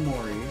it to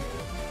Omori.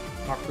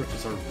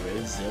 Cockroaches are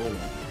resilient.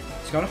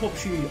 Just gotta hope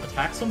she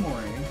attacks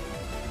Omori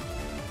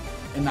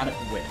and that it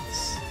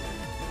whiffs.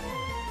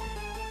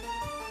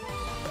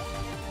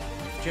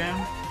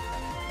 Jam?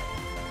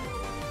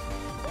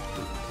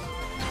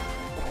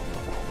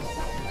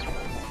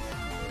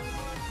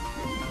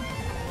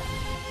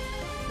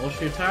 Well,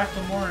 she attacked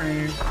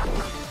Omori.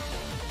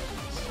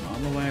 It's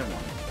not the way I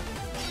want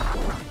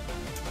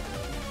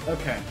it.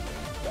 Okay.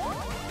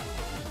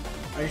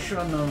 I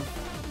shouldn't have...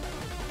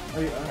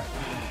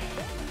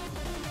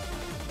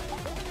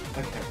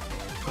 Okay.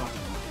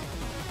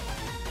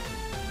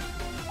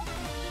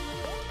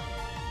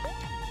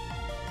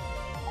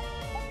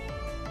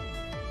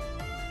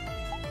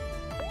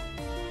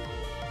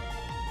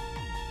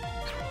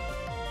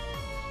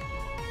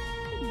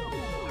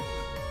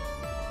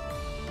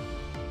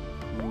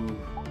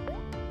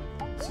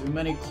 Too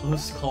many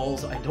close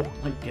calls, I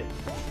don't like it.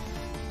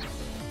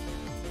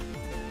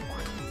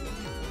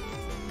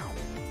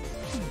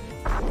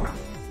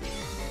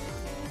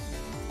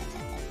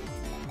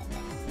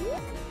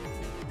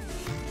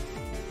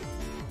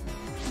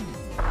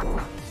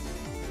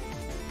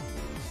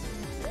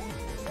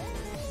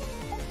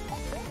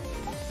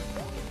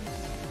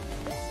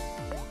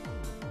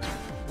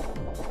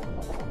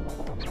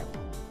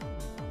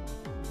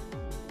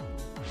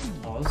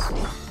 Pause.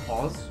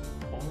 Pause.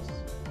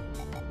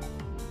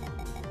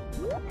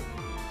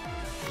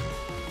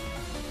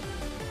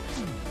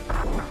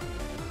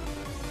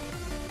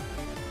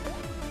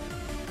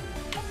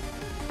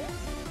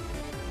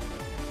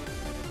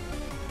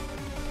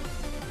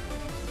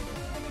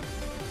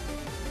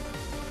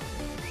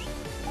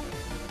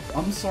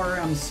 I'm sorry.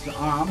 I'm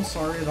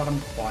sorry that I'm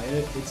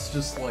quiet. It's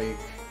just like.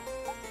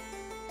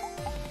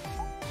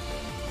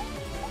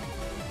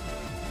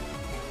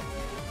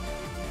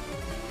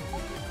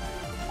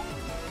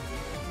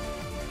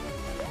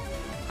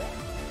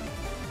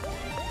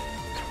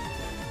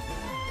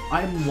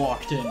 I'm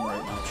locked in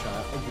right now,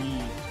 chat.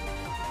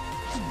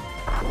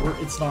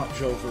 It's not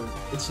Jover.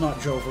 It's not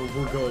Jover.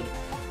 We're good.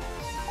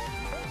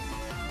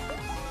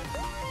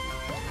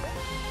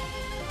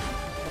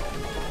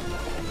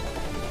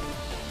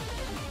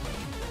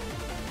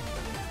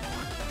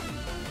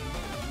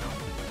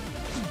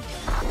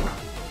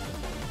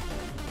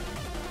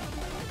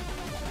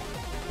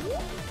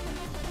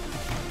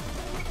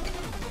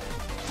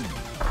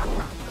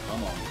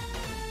 Come on.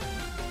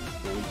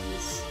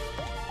 Please.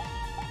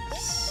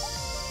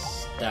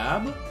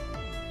 Stab?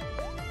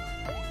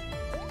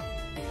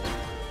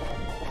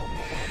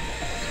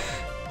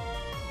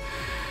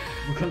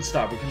 We can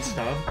stab, we can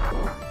stab.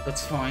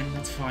 That's fine,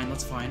 that's fine,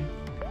 that's fine.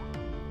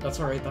 That's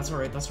alright, that's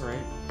alright, that's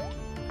alright.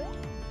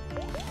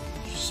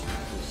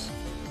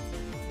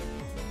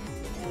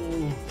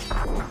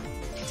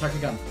 Attack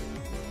again.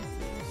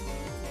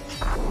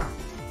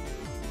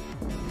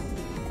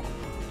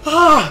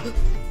 Ah!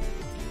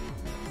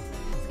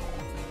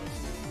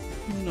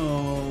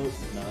 No,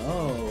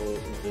 no.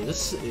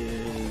 This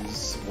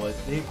is what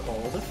they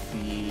call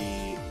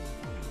defeat.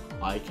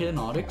 I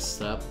cannot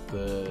accept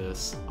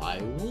this.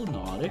 I will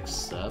not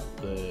accept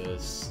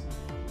this.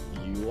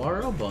 You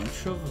are a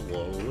bunch of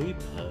lowly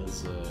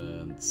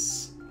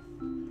peasants.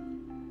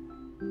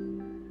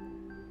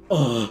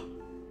 Oh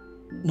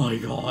my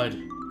god.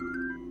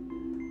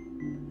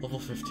 Level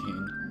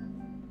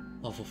 15.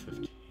 Level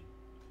 15.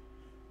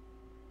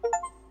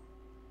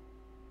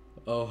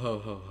 Oh ho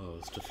ho ho,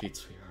 it's defeat,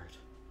 sweetheart.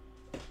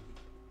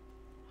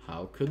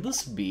 How could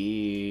this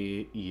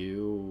be?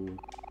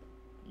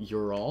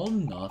 You're all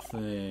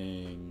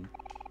nothing.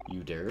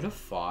 You dare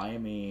defy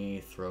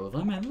me. Throw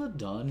them in the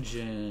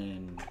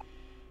dungeon.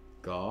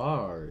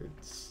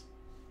 Guards.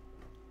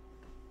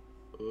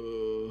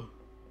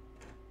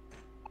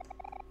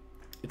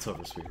 It's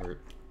over,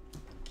 sweetheart.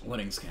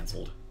 Winning's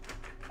cancelled.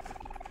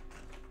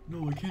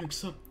 No, I can't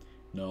accept.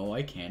 No,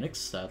 I can't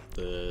accept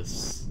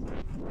this.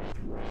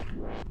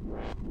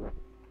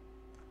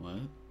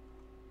 What?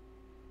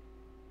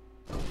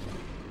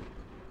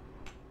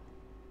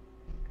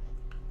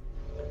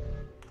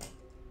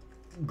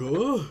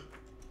 Go.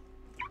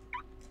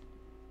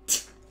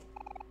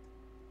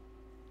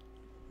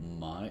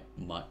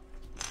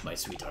 My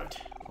sweetheart.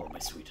 Oh, my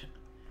sweetheart.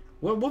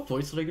 What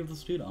voice did I give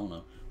this dude? I don't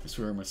know. I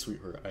swear, my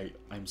sweetheart.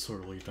 I'm so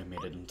relieved I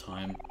made it in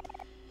time.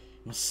 I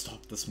must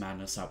stop this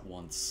madness at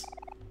once.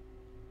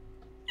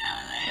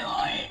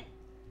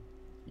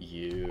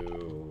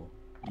 You.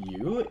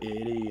 You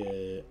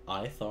idiot.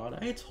 I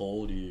thought I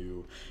told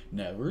you.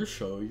 Never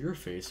show your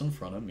face in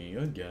front of me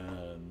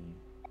again.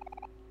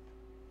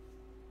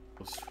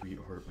 Oh,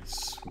 sweetheart, my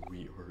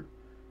sweetheart.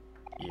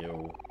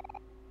 Ew.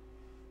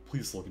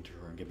 Please look into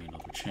her and give me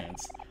another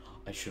chance.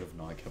 I should have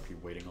not kept you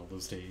waiting all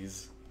those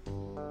days.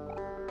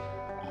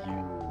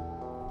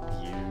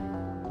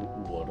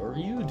 What are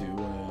you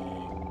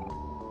doing?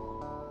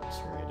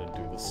 Sorry, I didn't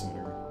do this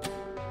sooner.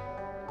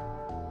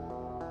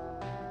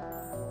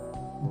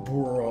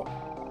 Bruh.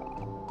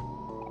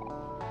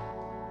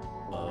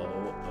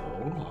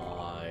 Oh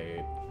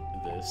my.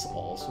 This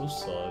also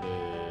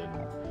sudden.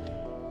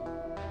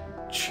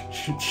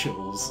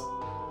 Chills.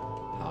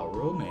 How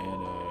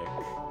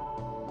romantic.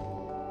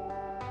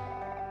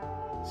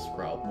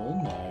 Sprout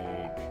Mold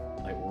Mike.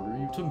 I order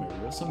you to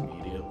marry us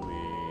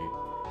immediately.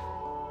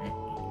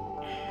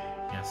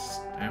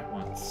 Yes, at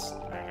once,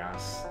 I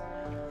guess.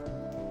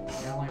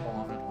 Dearly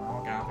beloved, we're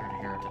all gathered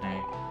here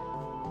today.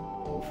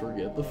 Oh,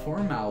 forget the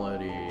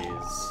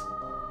formalities.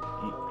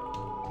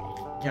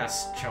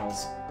 Yes,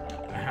 Chills.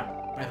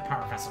 By the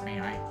power vested me,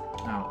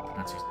 now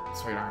pronounce you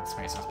sweetheart,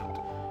 space husband.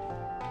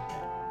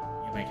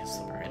 You make us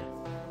the bride.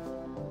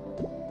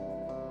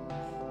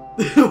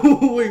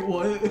 Wait,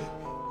 what?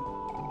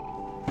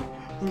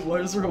 Why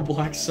is there a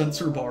black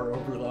censor bar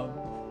over them?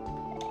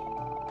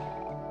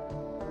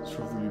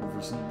 Serve the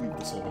universe and leave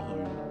this all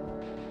behind.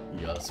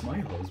 Yes, my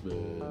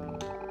husband.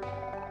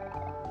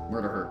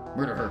 Murder her!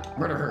 Murder her!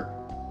 Murder her!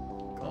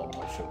 God,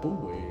 my ship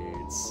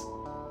awaits.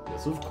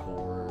 Yes, of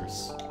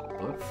course.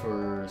 But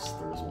first,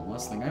 there's one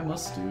last thing I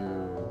must do.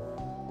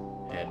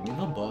 Hand me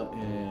the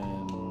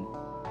button.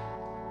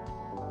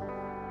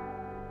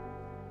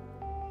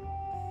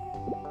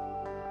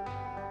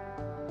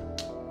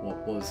 What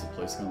was the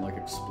place gonna like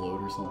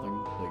explode or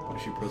something? Like when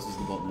she presses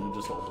the button and it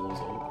just all blows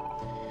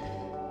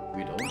up.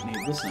 We don't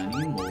need this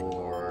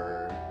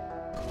anymore.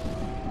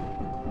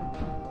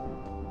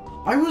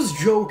 I was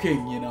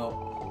joking, you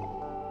know.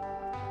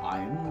 I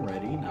am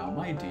ready now,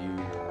 my dear.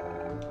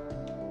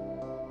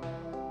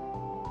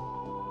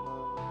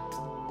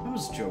 I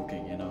was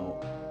joking, you know.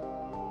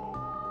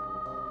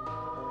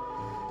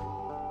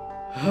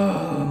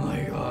 Oh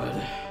my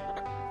god.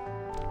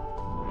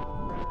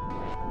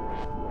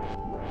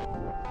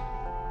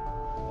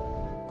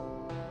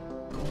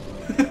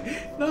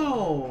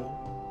 No!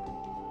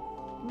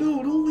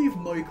 No, don't leave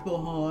Mike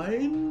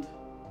behind!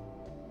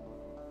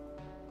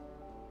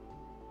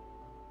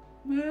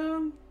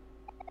 Man.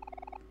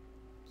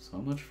 So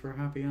much for a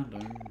happy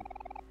ending.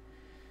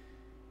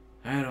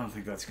 I don't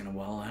think that's gonna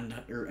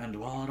end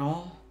well at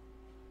all.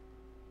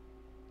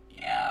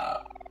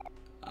 Yeah,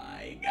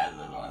 I guess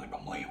this was a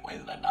complete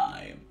waste of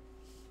time.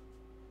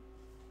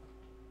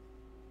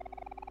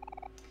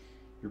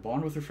 Your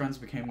bond with your friends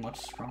became much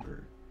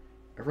stronger.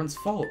 Everyone's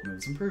follow-up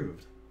moves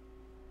improved.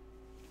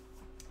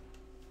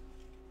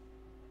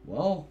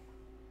 Well...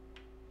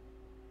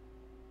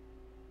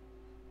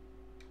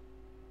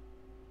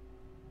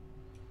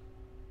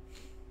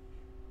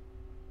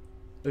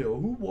 Hey, yo,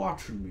 who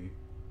watching me?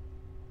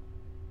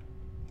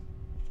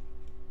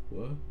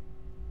 What?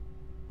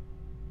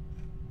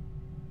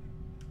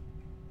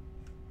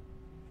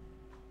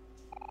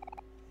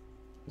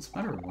 What's the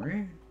matter,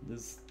 Omori?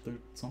 Is there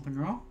something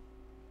wrong?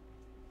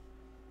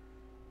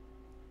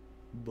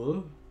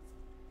 Buh?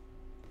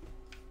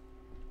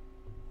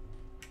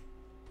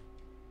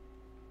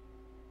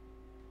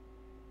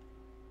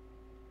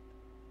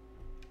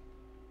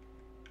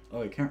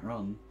 Oh, I can't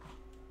run.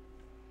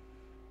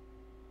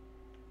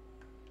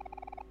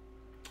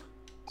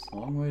 It's a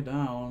long way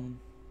down.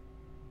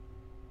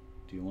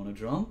 Do you want to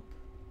jump?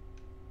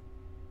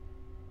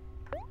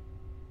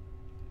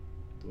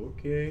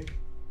 Okay.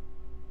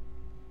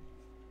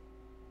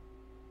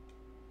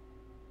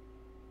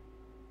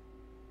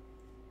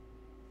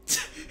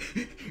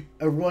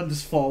 Everyone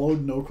just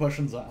followed, no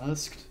questions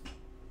asked.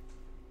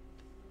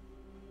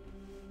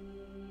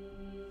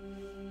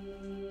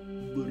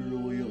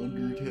 Literally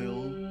Undertale.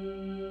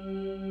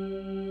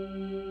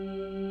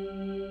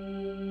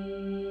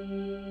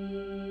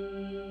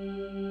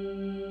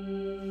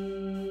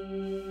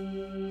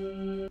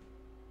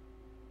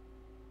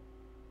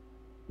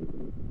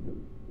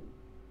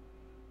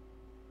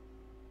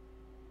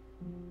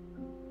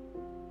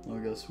 I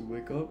guess we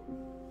wake up.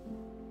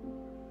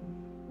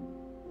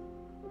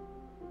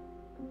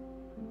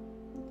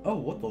 Oh,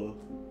 what the?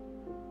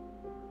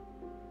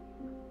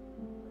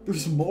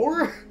 There's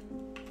more?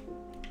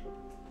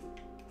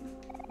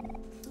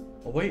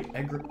 Oh wait,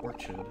 egg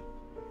orchard.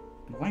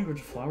 In the language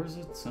of flowers,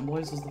 it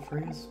symbolizes the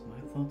phrase, "My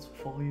thoughts will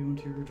follow you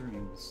into your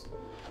dreams."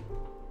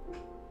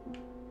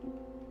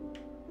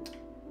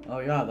 Oh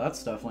yeah,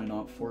 that's definitely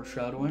not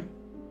foreshadowing.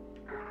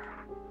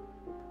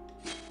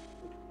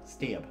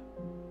 Stab.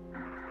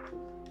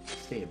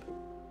 Stab.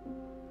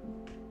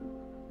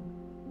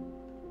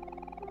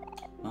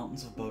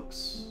 Mountains of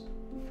books,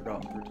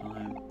 forgotten through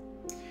time.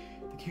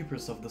 The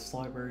keepers of this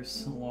library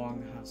so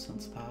long have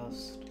since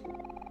passed.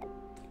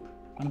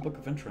 Find a book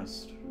of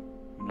interest.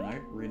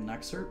 Read an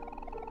excerpt.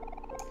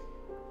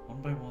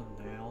 One by one,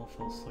 they all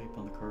fell asleep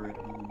on the car ride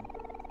home.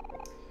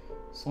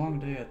 It's a long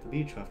day at the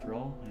beach after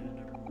all, and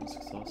everyone was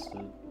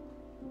exhausted.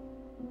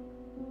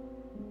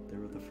 They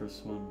were the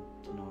first one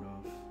to nod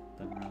off,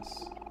 then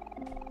rest.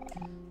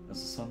 As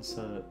the sun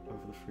set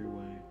over the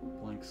freeway,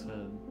 Blank's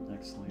head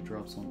accidentally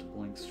drops onto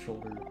Blank's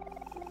shoulder.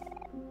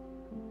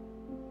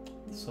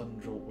 The sudden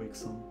jolt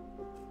wakes him,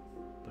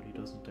 but he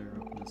doesn't dare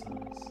open his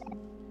eyes.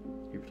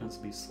 He pretends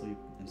to be asleep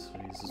and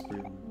steadies his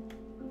breathing.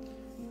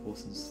 He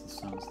listens to the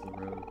sounds of the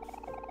road.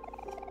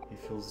 He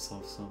feels the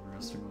soft sun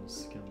resting on his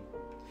skin,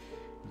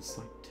 and a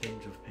slight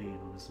tinge of pain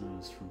on his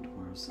nose from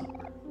tomorrow's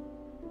sunburn.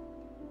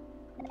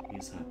 He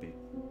is happy.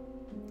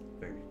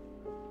 Very,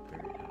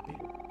 very happy.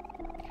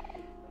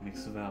 He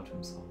makes a vow to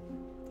himself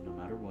that no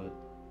matter what,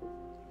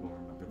 he will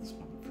remember this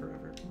moment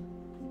forever.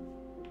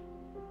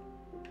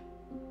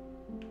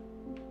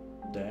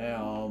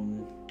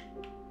 Damn.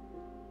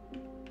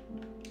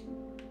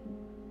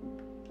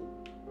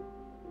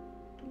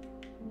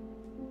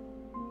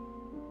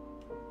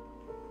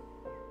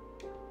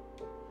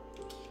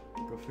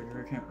 Go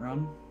figure I can't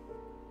run.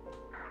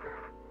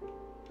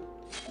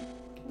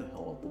 Get the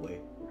hell out the way.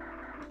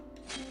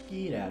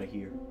 Get out of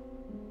here.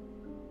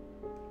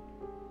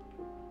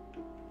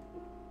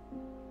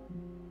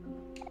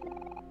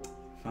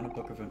 Found a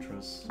book of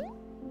interest. A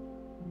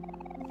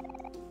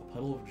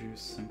puddle of juice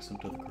sinks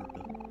into the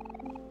carpet.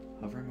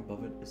 Hovering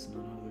above it is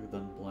none other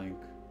than Blank,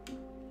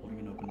 holding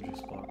an open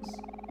juice box.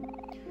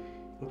 He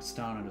looks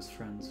down at his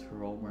friends, who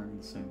are all wearing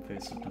the same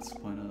face of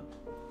disappointment.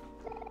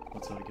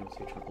 Lets out a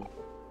guilty chuckle.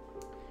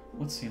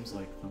 What seems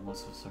like, in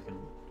less of a second,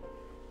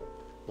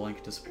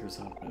 Blank disappears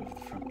out of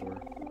the front door.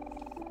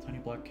 A tiny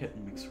black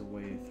kitten makes her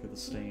way through the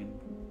stain,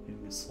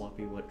 leaving a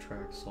sloppy wet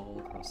tracks all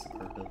across the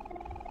carpet.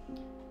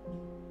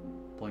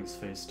 Blank's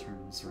face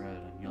turns red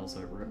and yells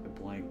at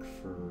Blank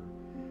for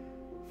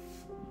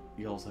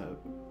yells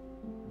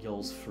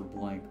for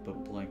Blank,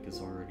 but Blank is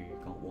already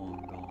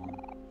long gone.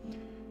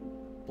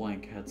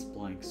 Blank heads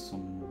Blank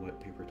some wet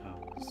paper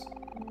towels.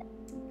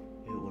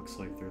 It looks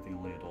like they're the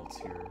only adults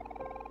here.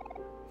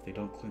 If they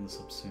don't clean this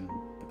up soon,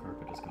 the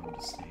carpet is going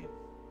to stain.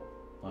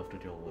 I'll have to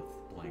deal with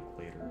Blank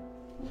later.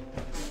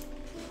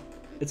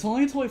 It's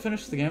only until I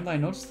finish the game that I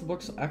noticed the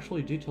books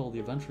actually detail the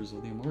adventures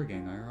of the OMORI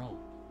gang IRL.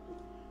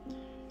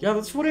 Yeah,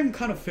 that's what I'm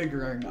kind of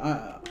figuring.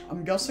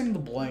 I'm guessing the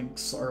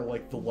blanks are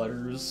like the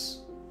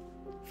letters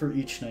for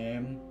each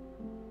name.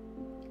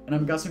 And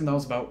I'm guessing that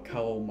was about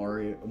Cal,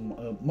 Mario,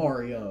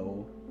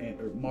 and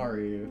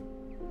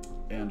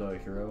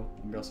Hiro,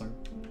 I'm guessing.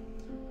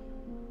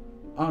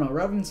 I don't know,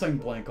 rather than saying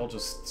blank, I'll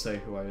just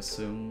say who I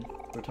assume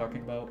they're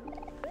talking about.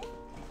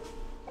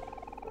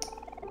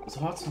 It's a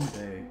hot summer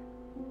day,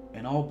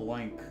 and all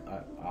Blank,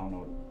 I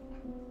don't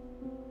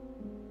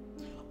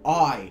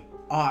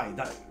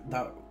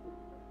know.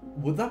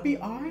 Would that be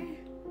I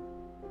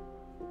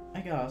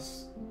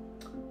guess.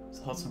 It's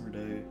a hot summer day,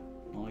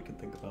 and all I could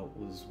think about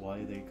was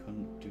why they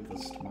couldn't do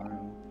this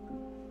tomorrow.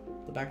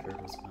 The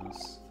backyard was a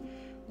mess.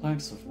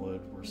 Planks of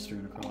wood were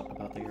strewn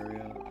about the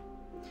area.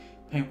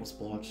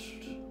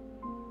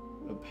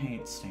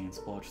 Paint stains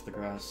blotched the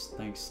grass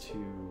thanks to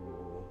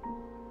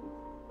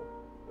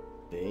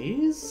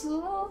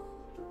Basil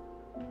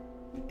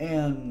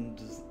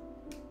and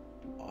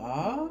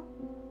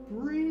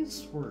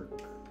Aubrey's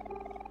work.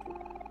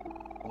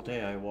 All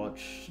day I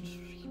watched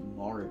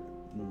Mari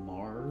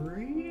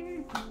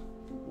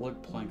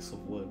lug planks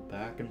of wood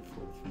back and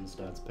forth from his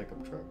dad's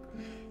pickup truck.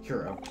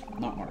 Hiro,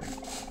 not Mari.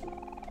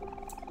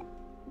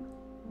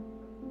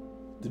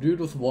 The dude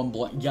with one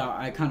blank. Yeah,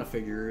 I kind of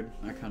figured.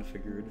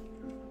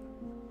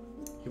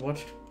 He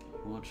watched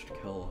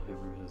Kel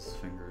hammer his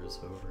fingers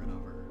over and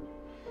over,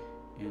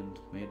 and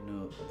made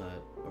note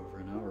that over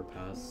an hour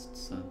passed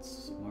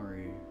since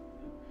Mari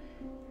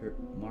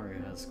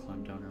has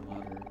climbed down her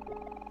ladder.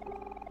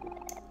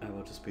 I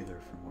will just be there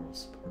for moral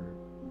support,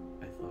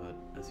 I thought,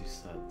 as he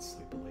sat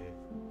sleepily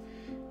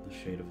in the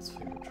shade of his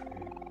favorite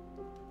tree.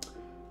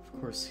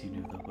 Of course he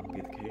knew that wouldn't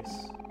be the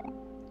case.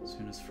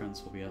 Soon his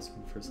friends will be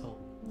asking for his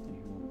help, and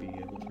he won't be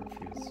able to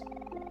refuse.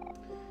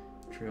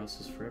 The treehouse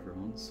is for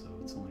everyone, so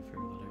it's only fair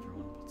that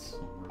everyone puts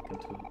some work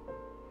into it.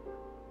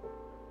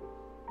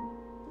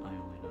 I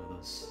only know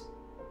this,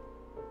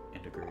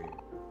 and agree,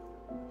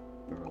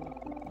 but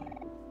reluctantly.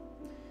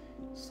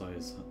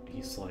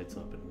 He slides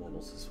up and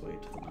wobbles his way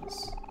to the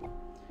mess.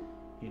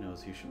 He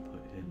knows he should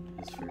put in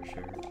his fair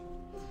share.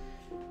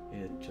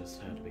 It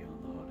just had to be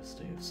on the hottest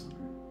day of summer.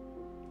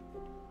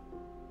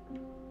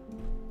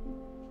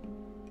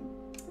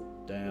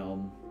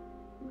 Damn.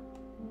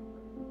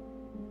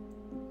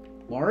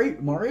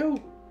 Mario?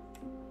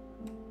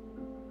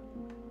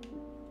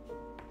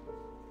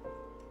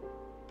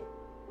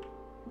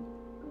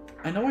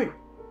 I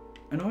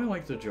know I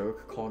like the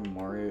joke calling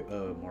Mari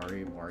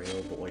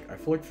Mario, but like I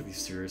feel like for these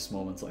serious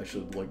moments I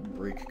should like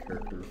break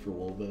character for a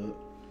little bit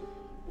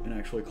and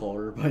actually call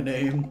her by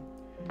name.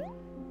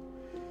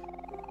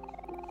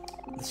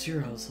 This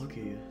year I was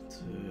lucky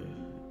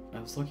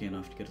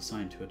enough to get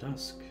assigned to a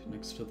desk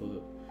next to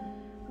the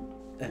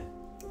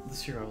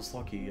This year I was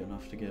lucky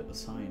enough to get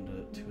assigned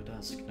to a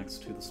desk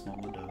next to the small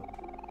window.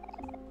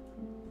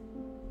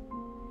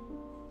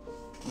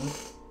 Nope.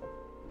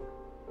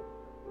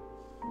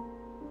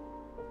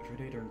 Every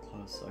day during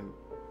class, I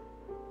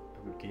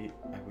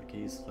would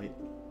gaze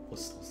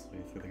listlessly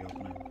through the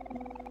opening.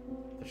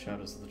 The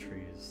shadows of the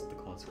trees, the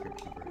clouds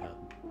creeping overhead.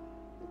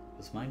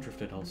 His mind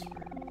drifted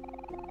elsewhere,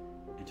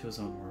 into his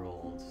own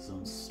world, his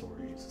own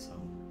stories, his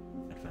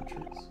own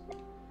adventures.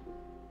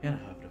 He had a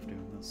habit of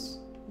doing this.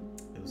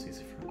 It was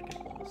easy for him to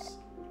get lost.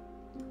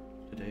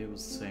 Today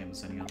was the same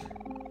as any other.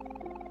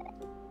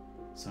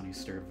 Sonny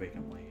stared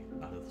vacantly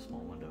out of the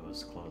small window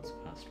as clouds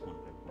passed one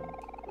by one.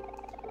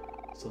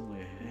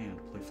 Suddenly a hand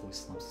playfully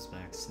slumps his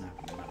back,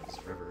 snapping him out of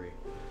his reverie.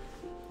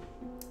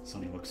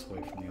 Sonny looks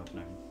away from the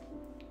opening.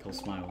 Kel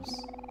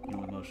smiles. He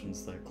only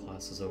motions that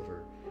class is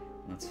over,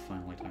 and it's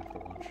finally time for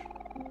lunch.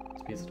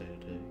 It's pizza day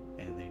today,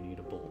 and they need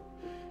a bolt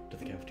to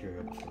the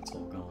cafeteria before it's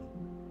all gone.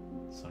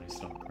 Sonny's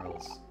stomach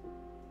growls.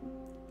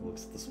 He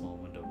looks at the small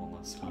window one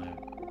last time.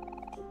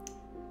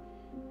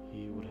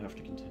 He would have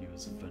to continue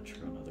his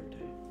adventure another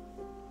day.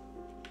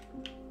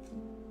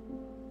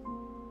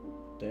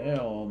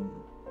 Damn.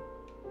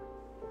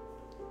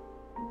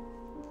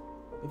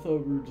 I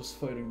thought we were just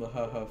fighting the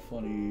haha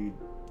funny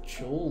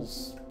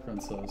chills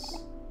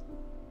princess.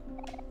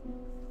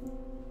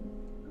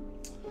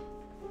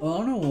 I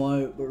don't know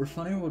why, but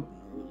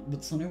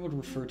Sonny would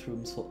refer to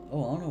himself.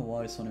 Oh, I don't know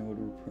why Sonny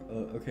would.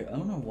 Okay, I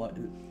don't know why.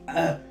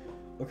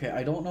 Okay,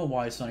 I don't know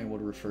why Sonny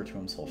would refer to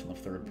himself in the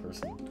third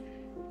person.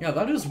 Yeah,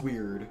 that is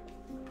weird.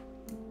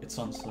 It's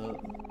sunset.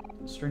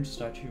 A strange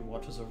statue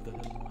watches over the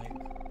hidden lake.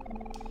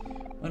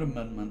 Might have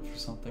been meant for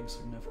something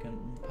significant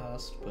in the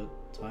past, but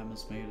time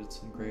has made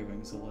its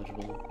engravings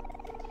illegible.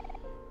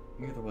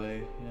 Either way,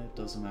 it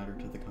doesn't matter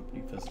to the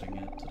company visiting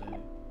it today.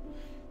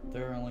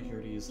 They're only here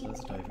to use it as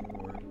a diving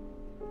board.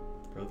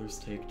 Brothers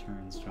take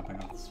turns jumping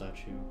off the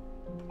statue.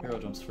 Hero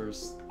jumps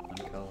first,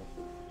 then Kel.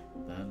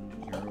 Then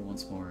Hero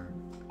once more,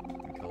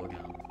 and Kel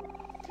again.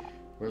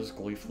 Brothers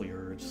gleefully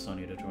urge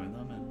Sonny to join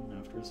them, and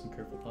after some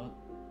careful thought,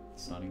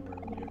 Sonny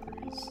rarely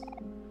agrees.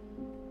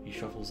 He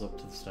shuffles up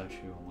to the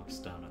statue and looks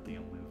down at the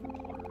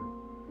unmoving water.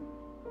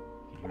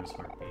 He hears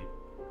heartbeat.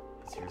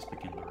 His ears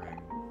begin to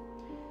ring.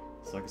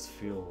 His legs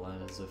feel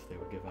as if they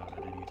would give out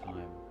at any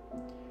time.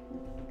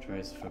 He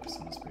tries to focus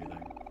on his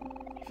breathing.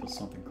 He feels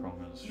something crawl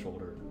on his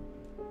shoulder.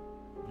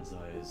 His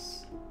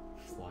eyes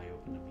fly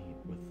open to meet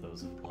with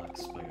those of a black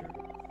spider.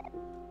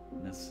 In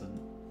an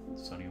instant,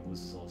 Sonny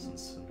loses all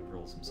sense and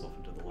hurls himself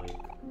into the lake.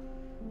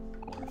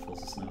 Water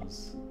fills his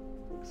nose.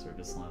 Exert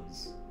his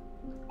lens.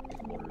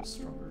 The water is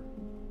stronger.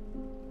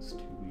 He's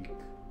too weak.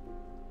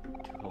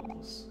 Too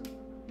helpless.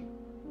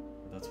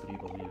 Or that's what he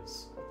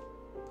believes.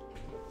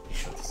 He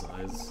shuts his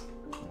eyes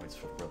and waits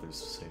for the brothers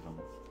to save him.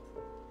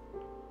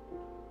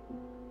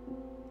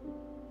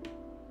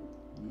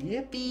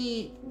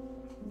 Yippee!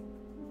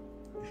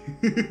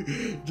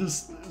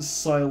 Just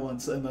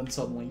silence and then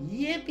suddenly,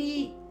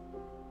 yippee!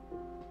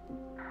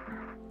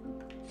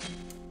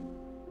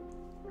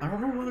 I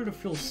don't know whether to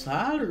feel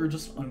sad or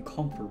just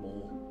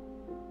uncomfortable.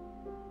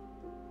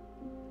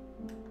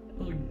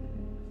 Like,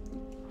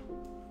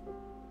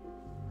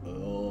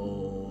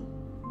 oh.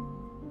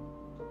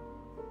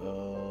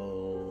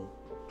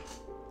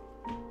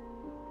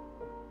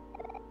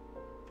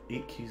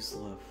 8 keys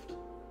left.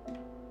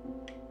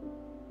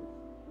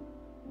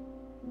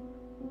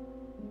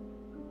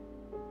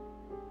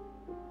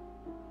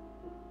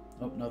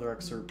 Oh, another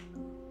excerpt.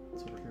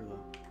 It's over here,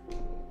 though.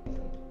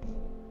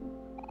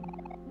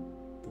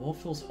 The wall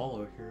feels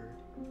hollow here.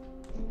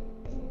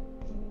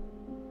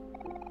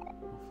 The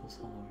wall feels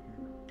hollow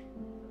here.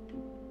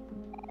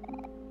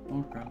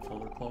 Oh,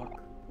 grandfather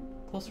clock.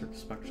 Closer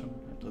inspection.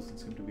 It doesn't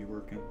seem to be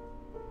working.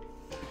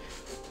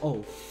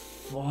 Oh,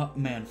 fuck,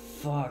 man,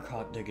 fuck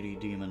Hot Diggity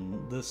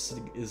Demon. This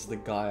is the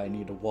guy I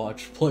need to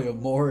watch play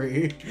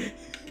OMORI.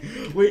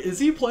 Wait, is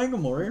he playing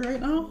OMORI right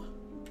now?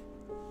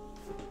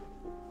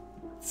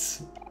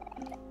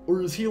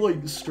 Or is he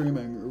like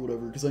streaming or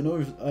whatever? Because I know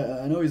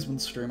he's been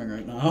streaming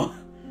right now.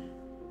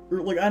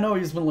 Or like I know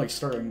he's been like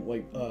starting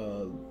like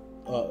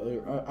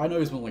I know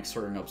he's been like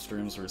starting up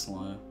streams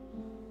recently.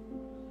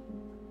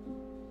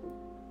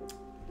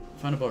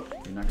 Find a book.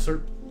 An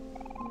excerpt.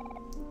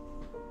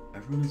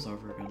 Everyone is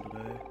over again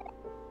today.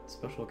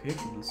 Special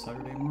occasion is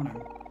Saturday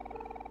morning.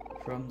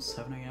 From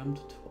 7 a.m.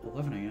 to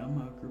 11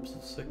 a.m., a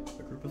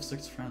group of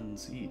 6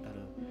 friends eat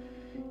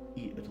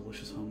a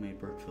delicious homemade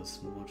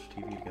breakfast and watch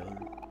TV together.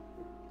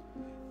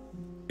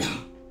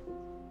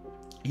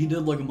 He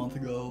did like a month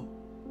ago.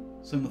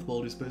 Same with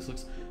Baldi's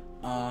Basics.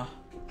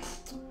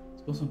 It's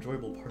the most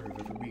enjoyable part of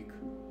every week.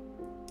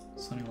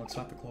 Sonny looks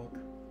at the clock.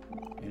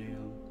 8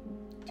 a.m.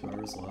 2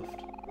 hours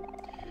left.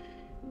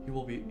 He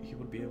would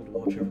be able to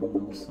watch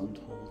everyone else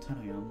until 10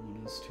 a.m.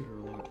 when his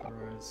tutor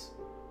arrives.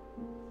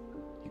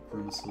 He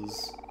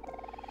grimaces.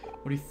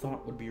 What he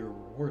thought would be a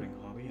rewarding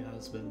hobby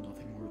has been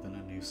nothing more than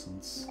a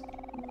nuisance.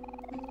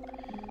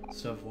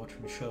 Instead of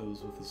watching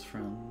shows with his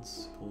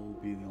friends, he'll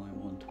be the only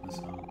one to miss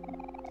out.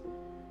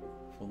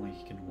 If only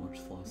he can watch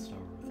the last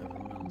hour with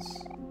everyone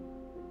else.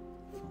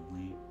 If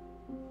only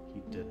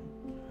he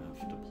didn't have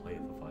to play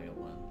the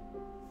violin.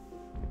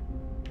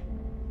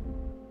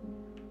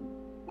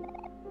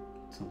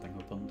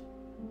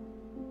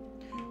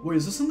 Wait,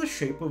 is this in the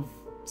shape of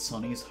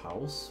Sunny's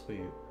house?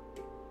 Wait.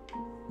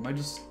 Am I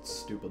just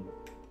stupid?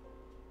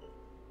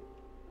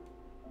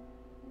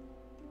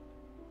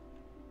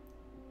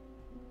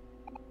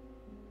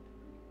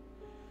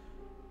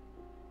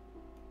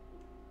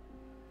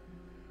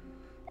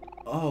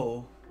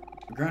 Oh,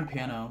 a grand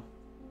piano.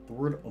 The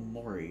word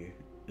OMORI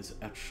is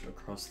etched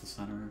across the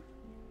center.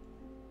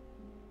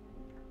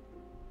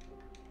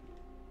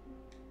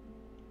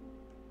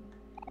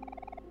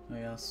 Oh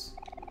yes,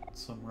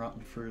 some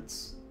rotten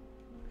fruits.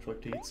 Would you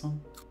like to eat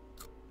some?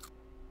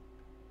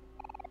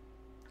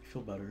 I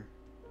feel better.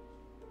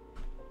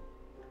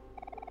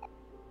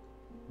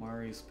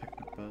 Mari's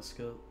picnic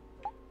basket.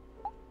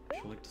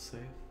 Would you like to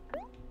save?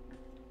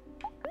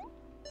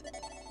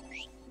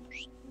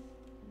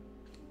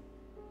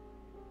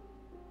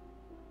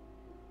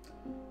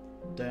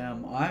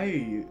 Damn,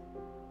 I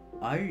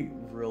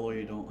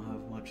really don't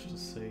have much to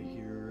say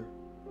here.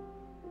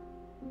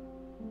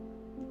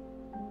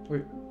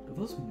 Wait, are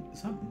those,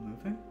 is that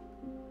moving?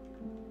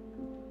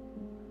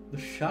 The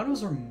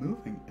shadows are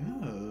moving.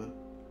 Ew.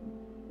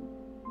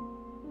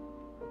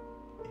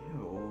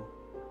 Ew.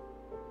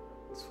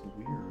 It's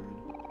weird.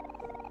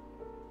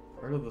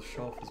 Part of the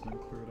shelf has been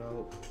cleared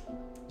out.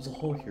 There's a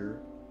hole here.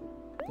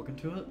 Look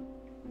into it.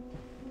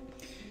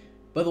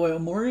 By the way,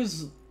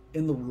 OMORI's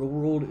in the real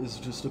world is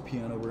just a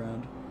piano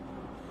brand.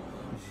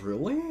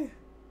 Really?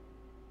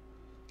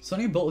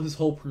 Sunny built his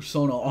whole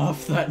persona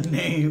off that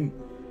name.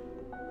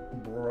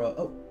 Bruh.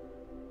 Oh.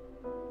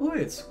 Oh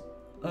wait, it's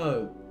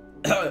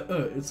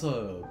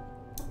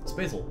it's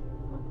Basil.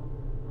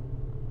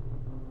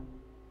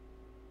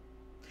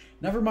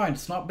 Never mind,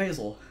 it's not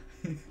Basil.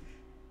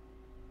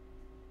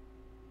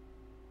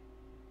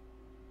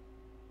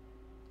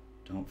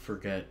 Don't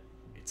forget,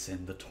 it's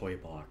in the toy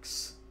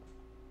box.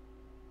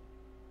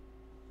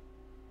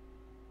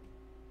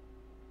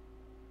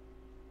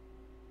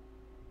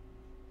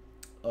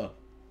 Oh,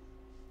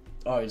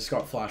 I just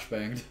got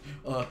flashbanged.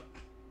 Light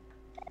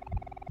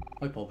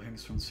bulb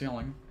hangs from the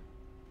ceiling.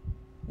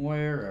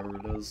 Wherever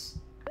it is.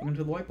 Look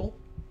into the light bulb.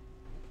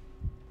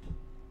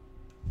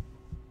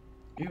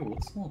 Ew,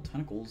 what's the little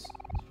tentacles?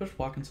 It's pitch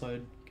black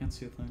inside. Can't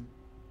see a thing.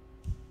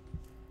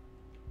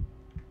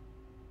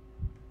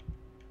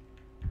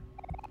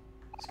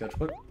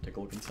 Sketchbook. Take a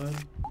look inside.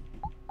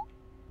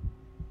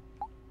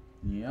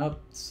 Yep,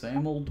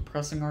 same old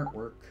depressing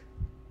artwork.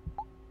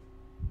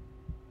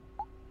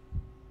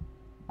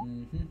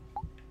 Mm-hmm.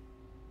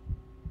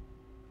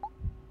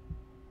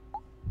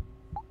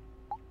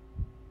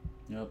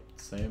 Yep,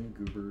 same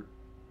goober.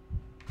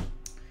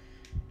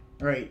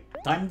 Alright,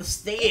 time to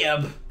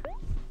stab!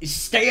 It's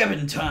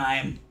stabbing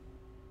time!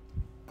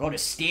 Gotta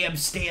stab,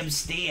 stab,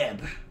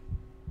 stab!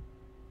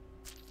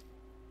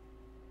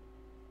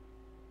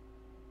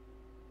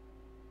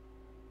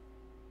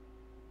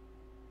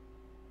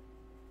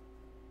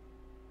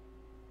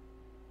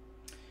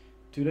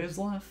 Two days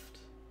left.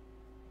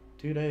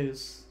 2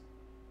 days.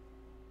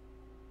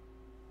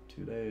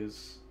 2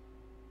 days.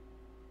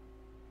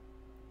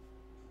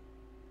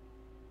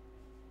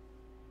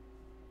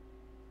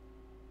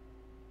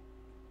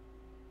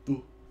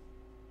 Ooh.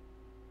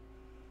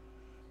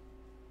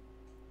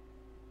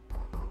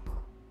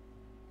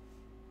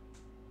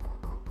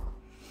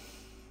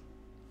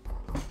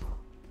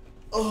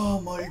 Oh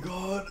my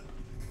god.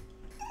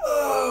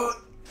 Oh,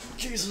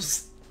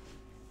 Jesus.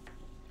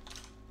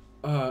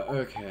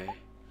 Okay.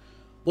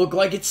 Look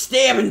like it's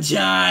stabbing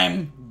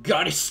time!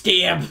 Gotta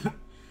stab!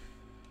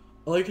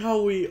 I like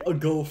how we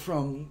go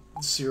from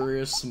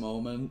serious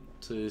moment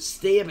to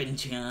stabbing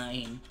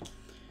time.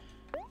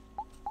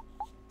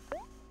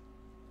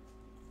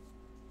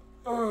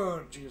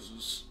 Oh,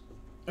 Jesus.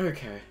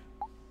 Okay.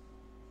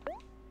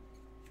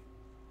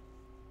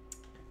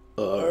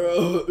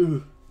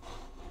 Alright,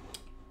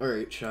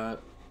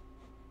 chat.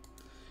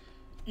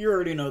 You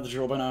already know the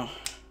drill by now.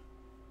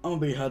 I'm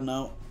gonna be heading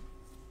out.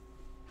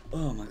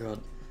 Oh my god.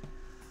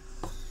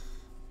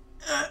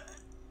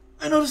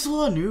 I noticed a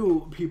lot of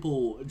new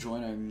people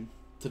joining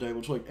today,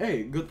 which, like,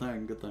 hey, good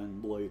thing, but,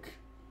 like,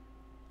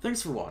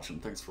 thanks for watching,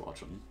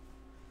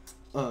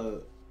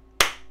 I'm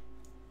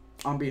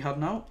gonna be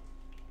heading out.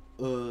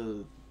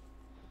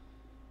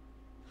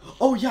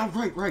 Oh yeah,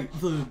 right,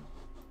 the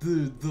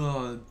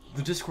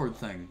Discord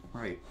thing,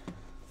 right.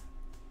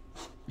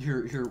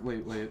 Here,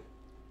 wait.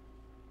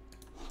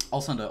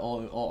 I'll send it,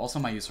 I'll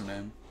send my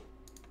username.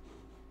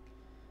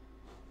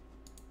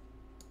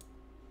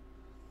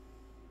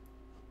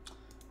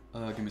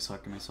 Give me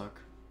a sec.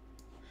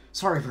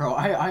 Sorry, bro.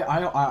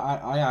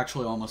 I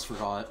actually almost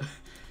forgot.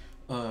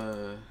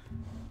 Here,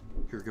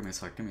 give me a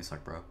sec,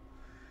 bro.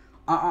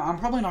 I'm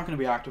probably not gonna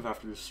be active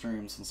after the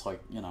stream since,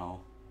 like, you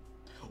know,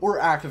 or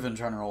active in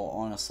general.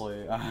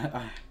 Honestly,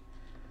 I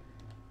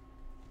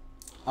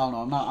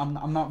don't know.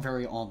 I'm not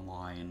very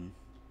online,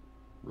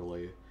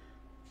 really.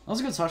 That was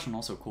a good session.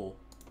 Also cool.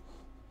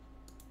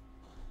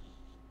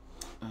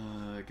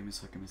 Give me a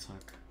sec.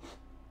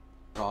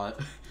 God.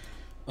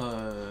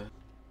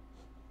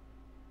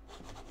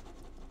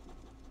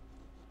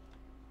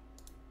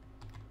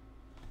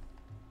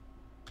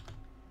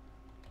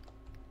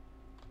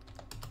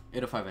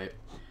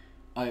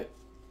 858.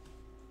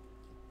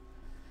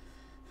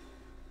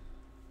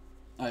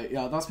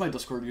 Yeah, that's my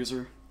Discord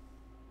user.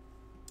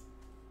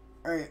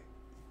 Alright.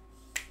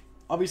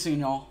 I'll be seeing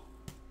y'all.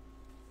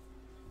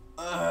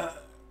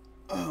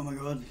 Oh my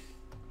god.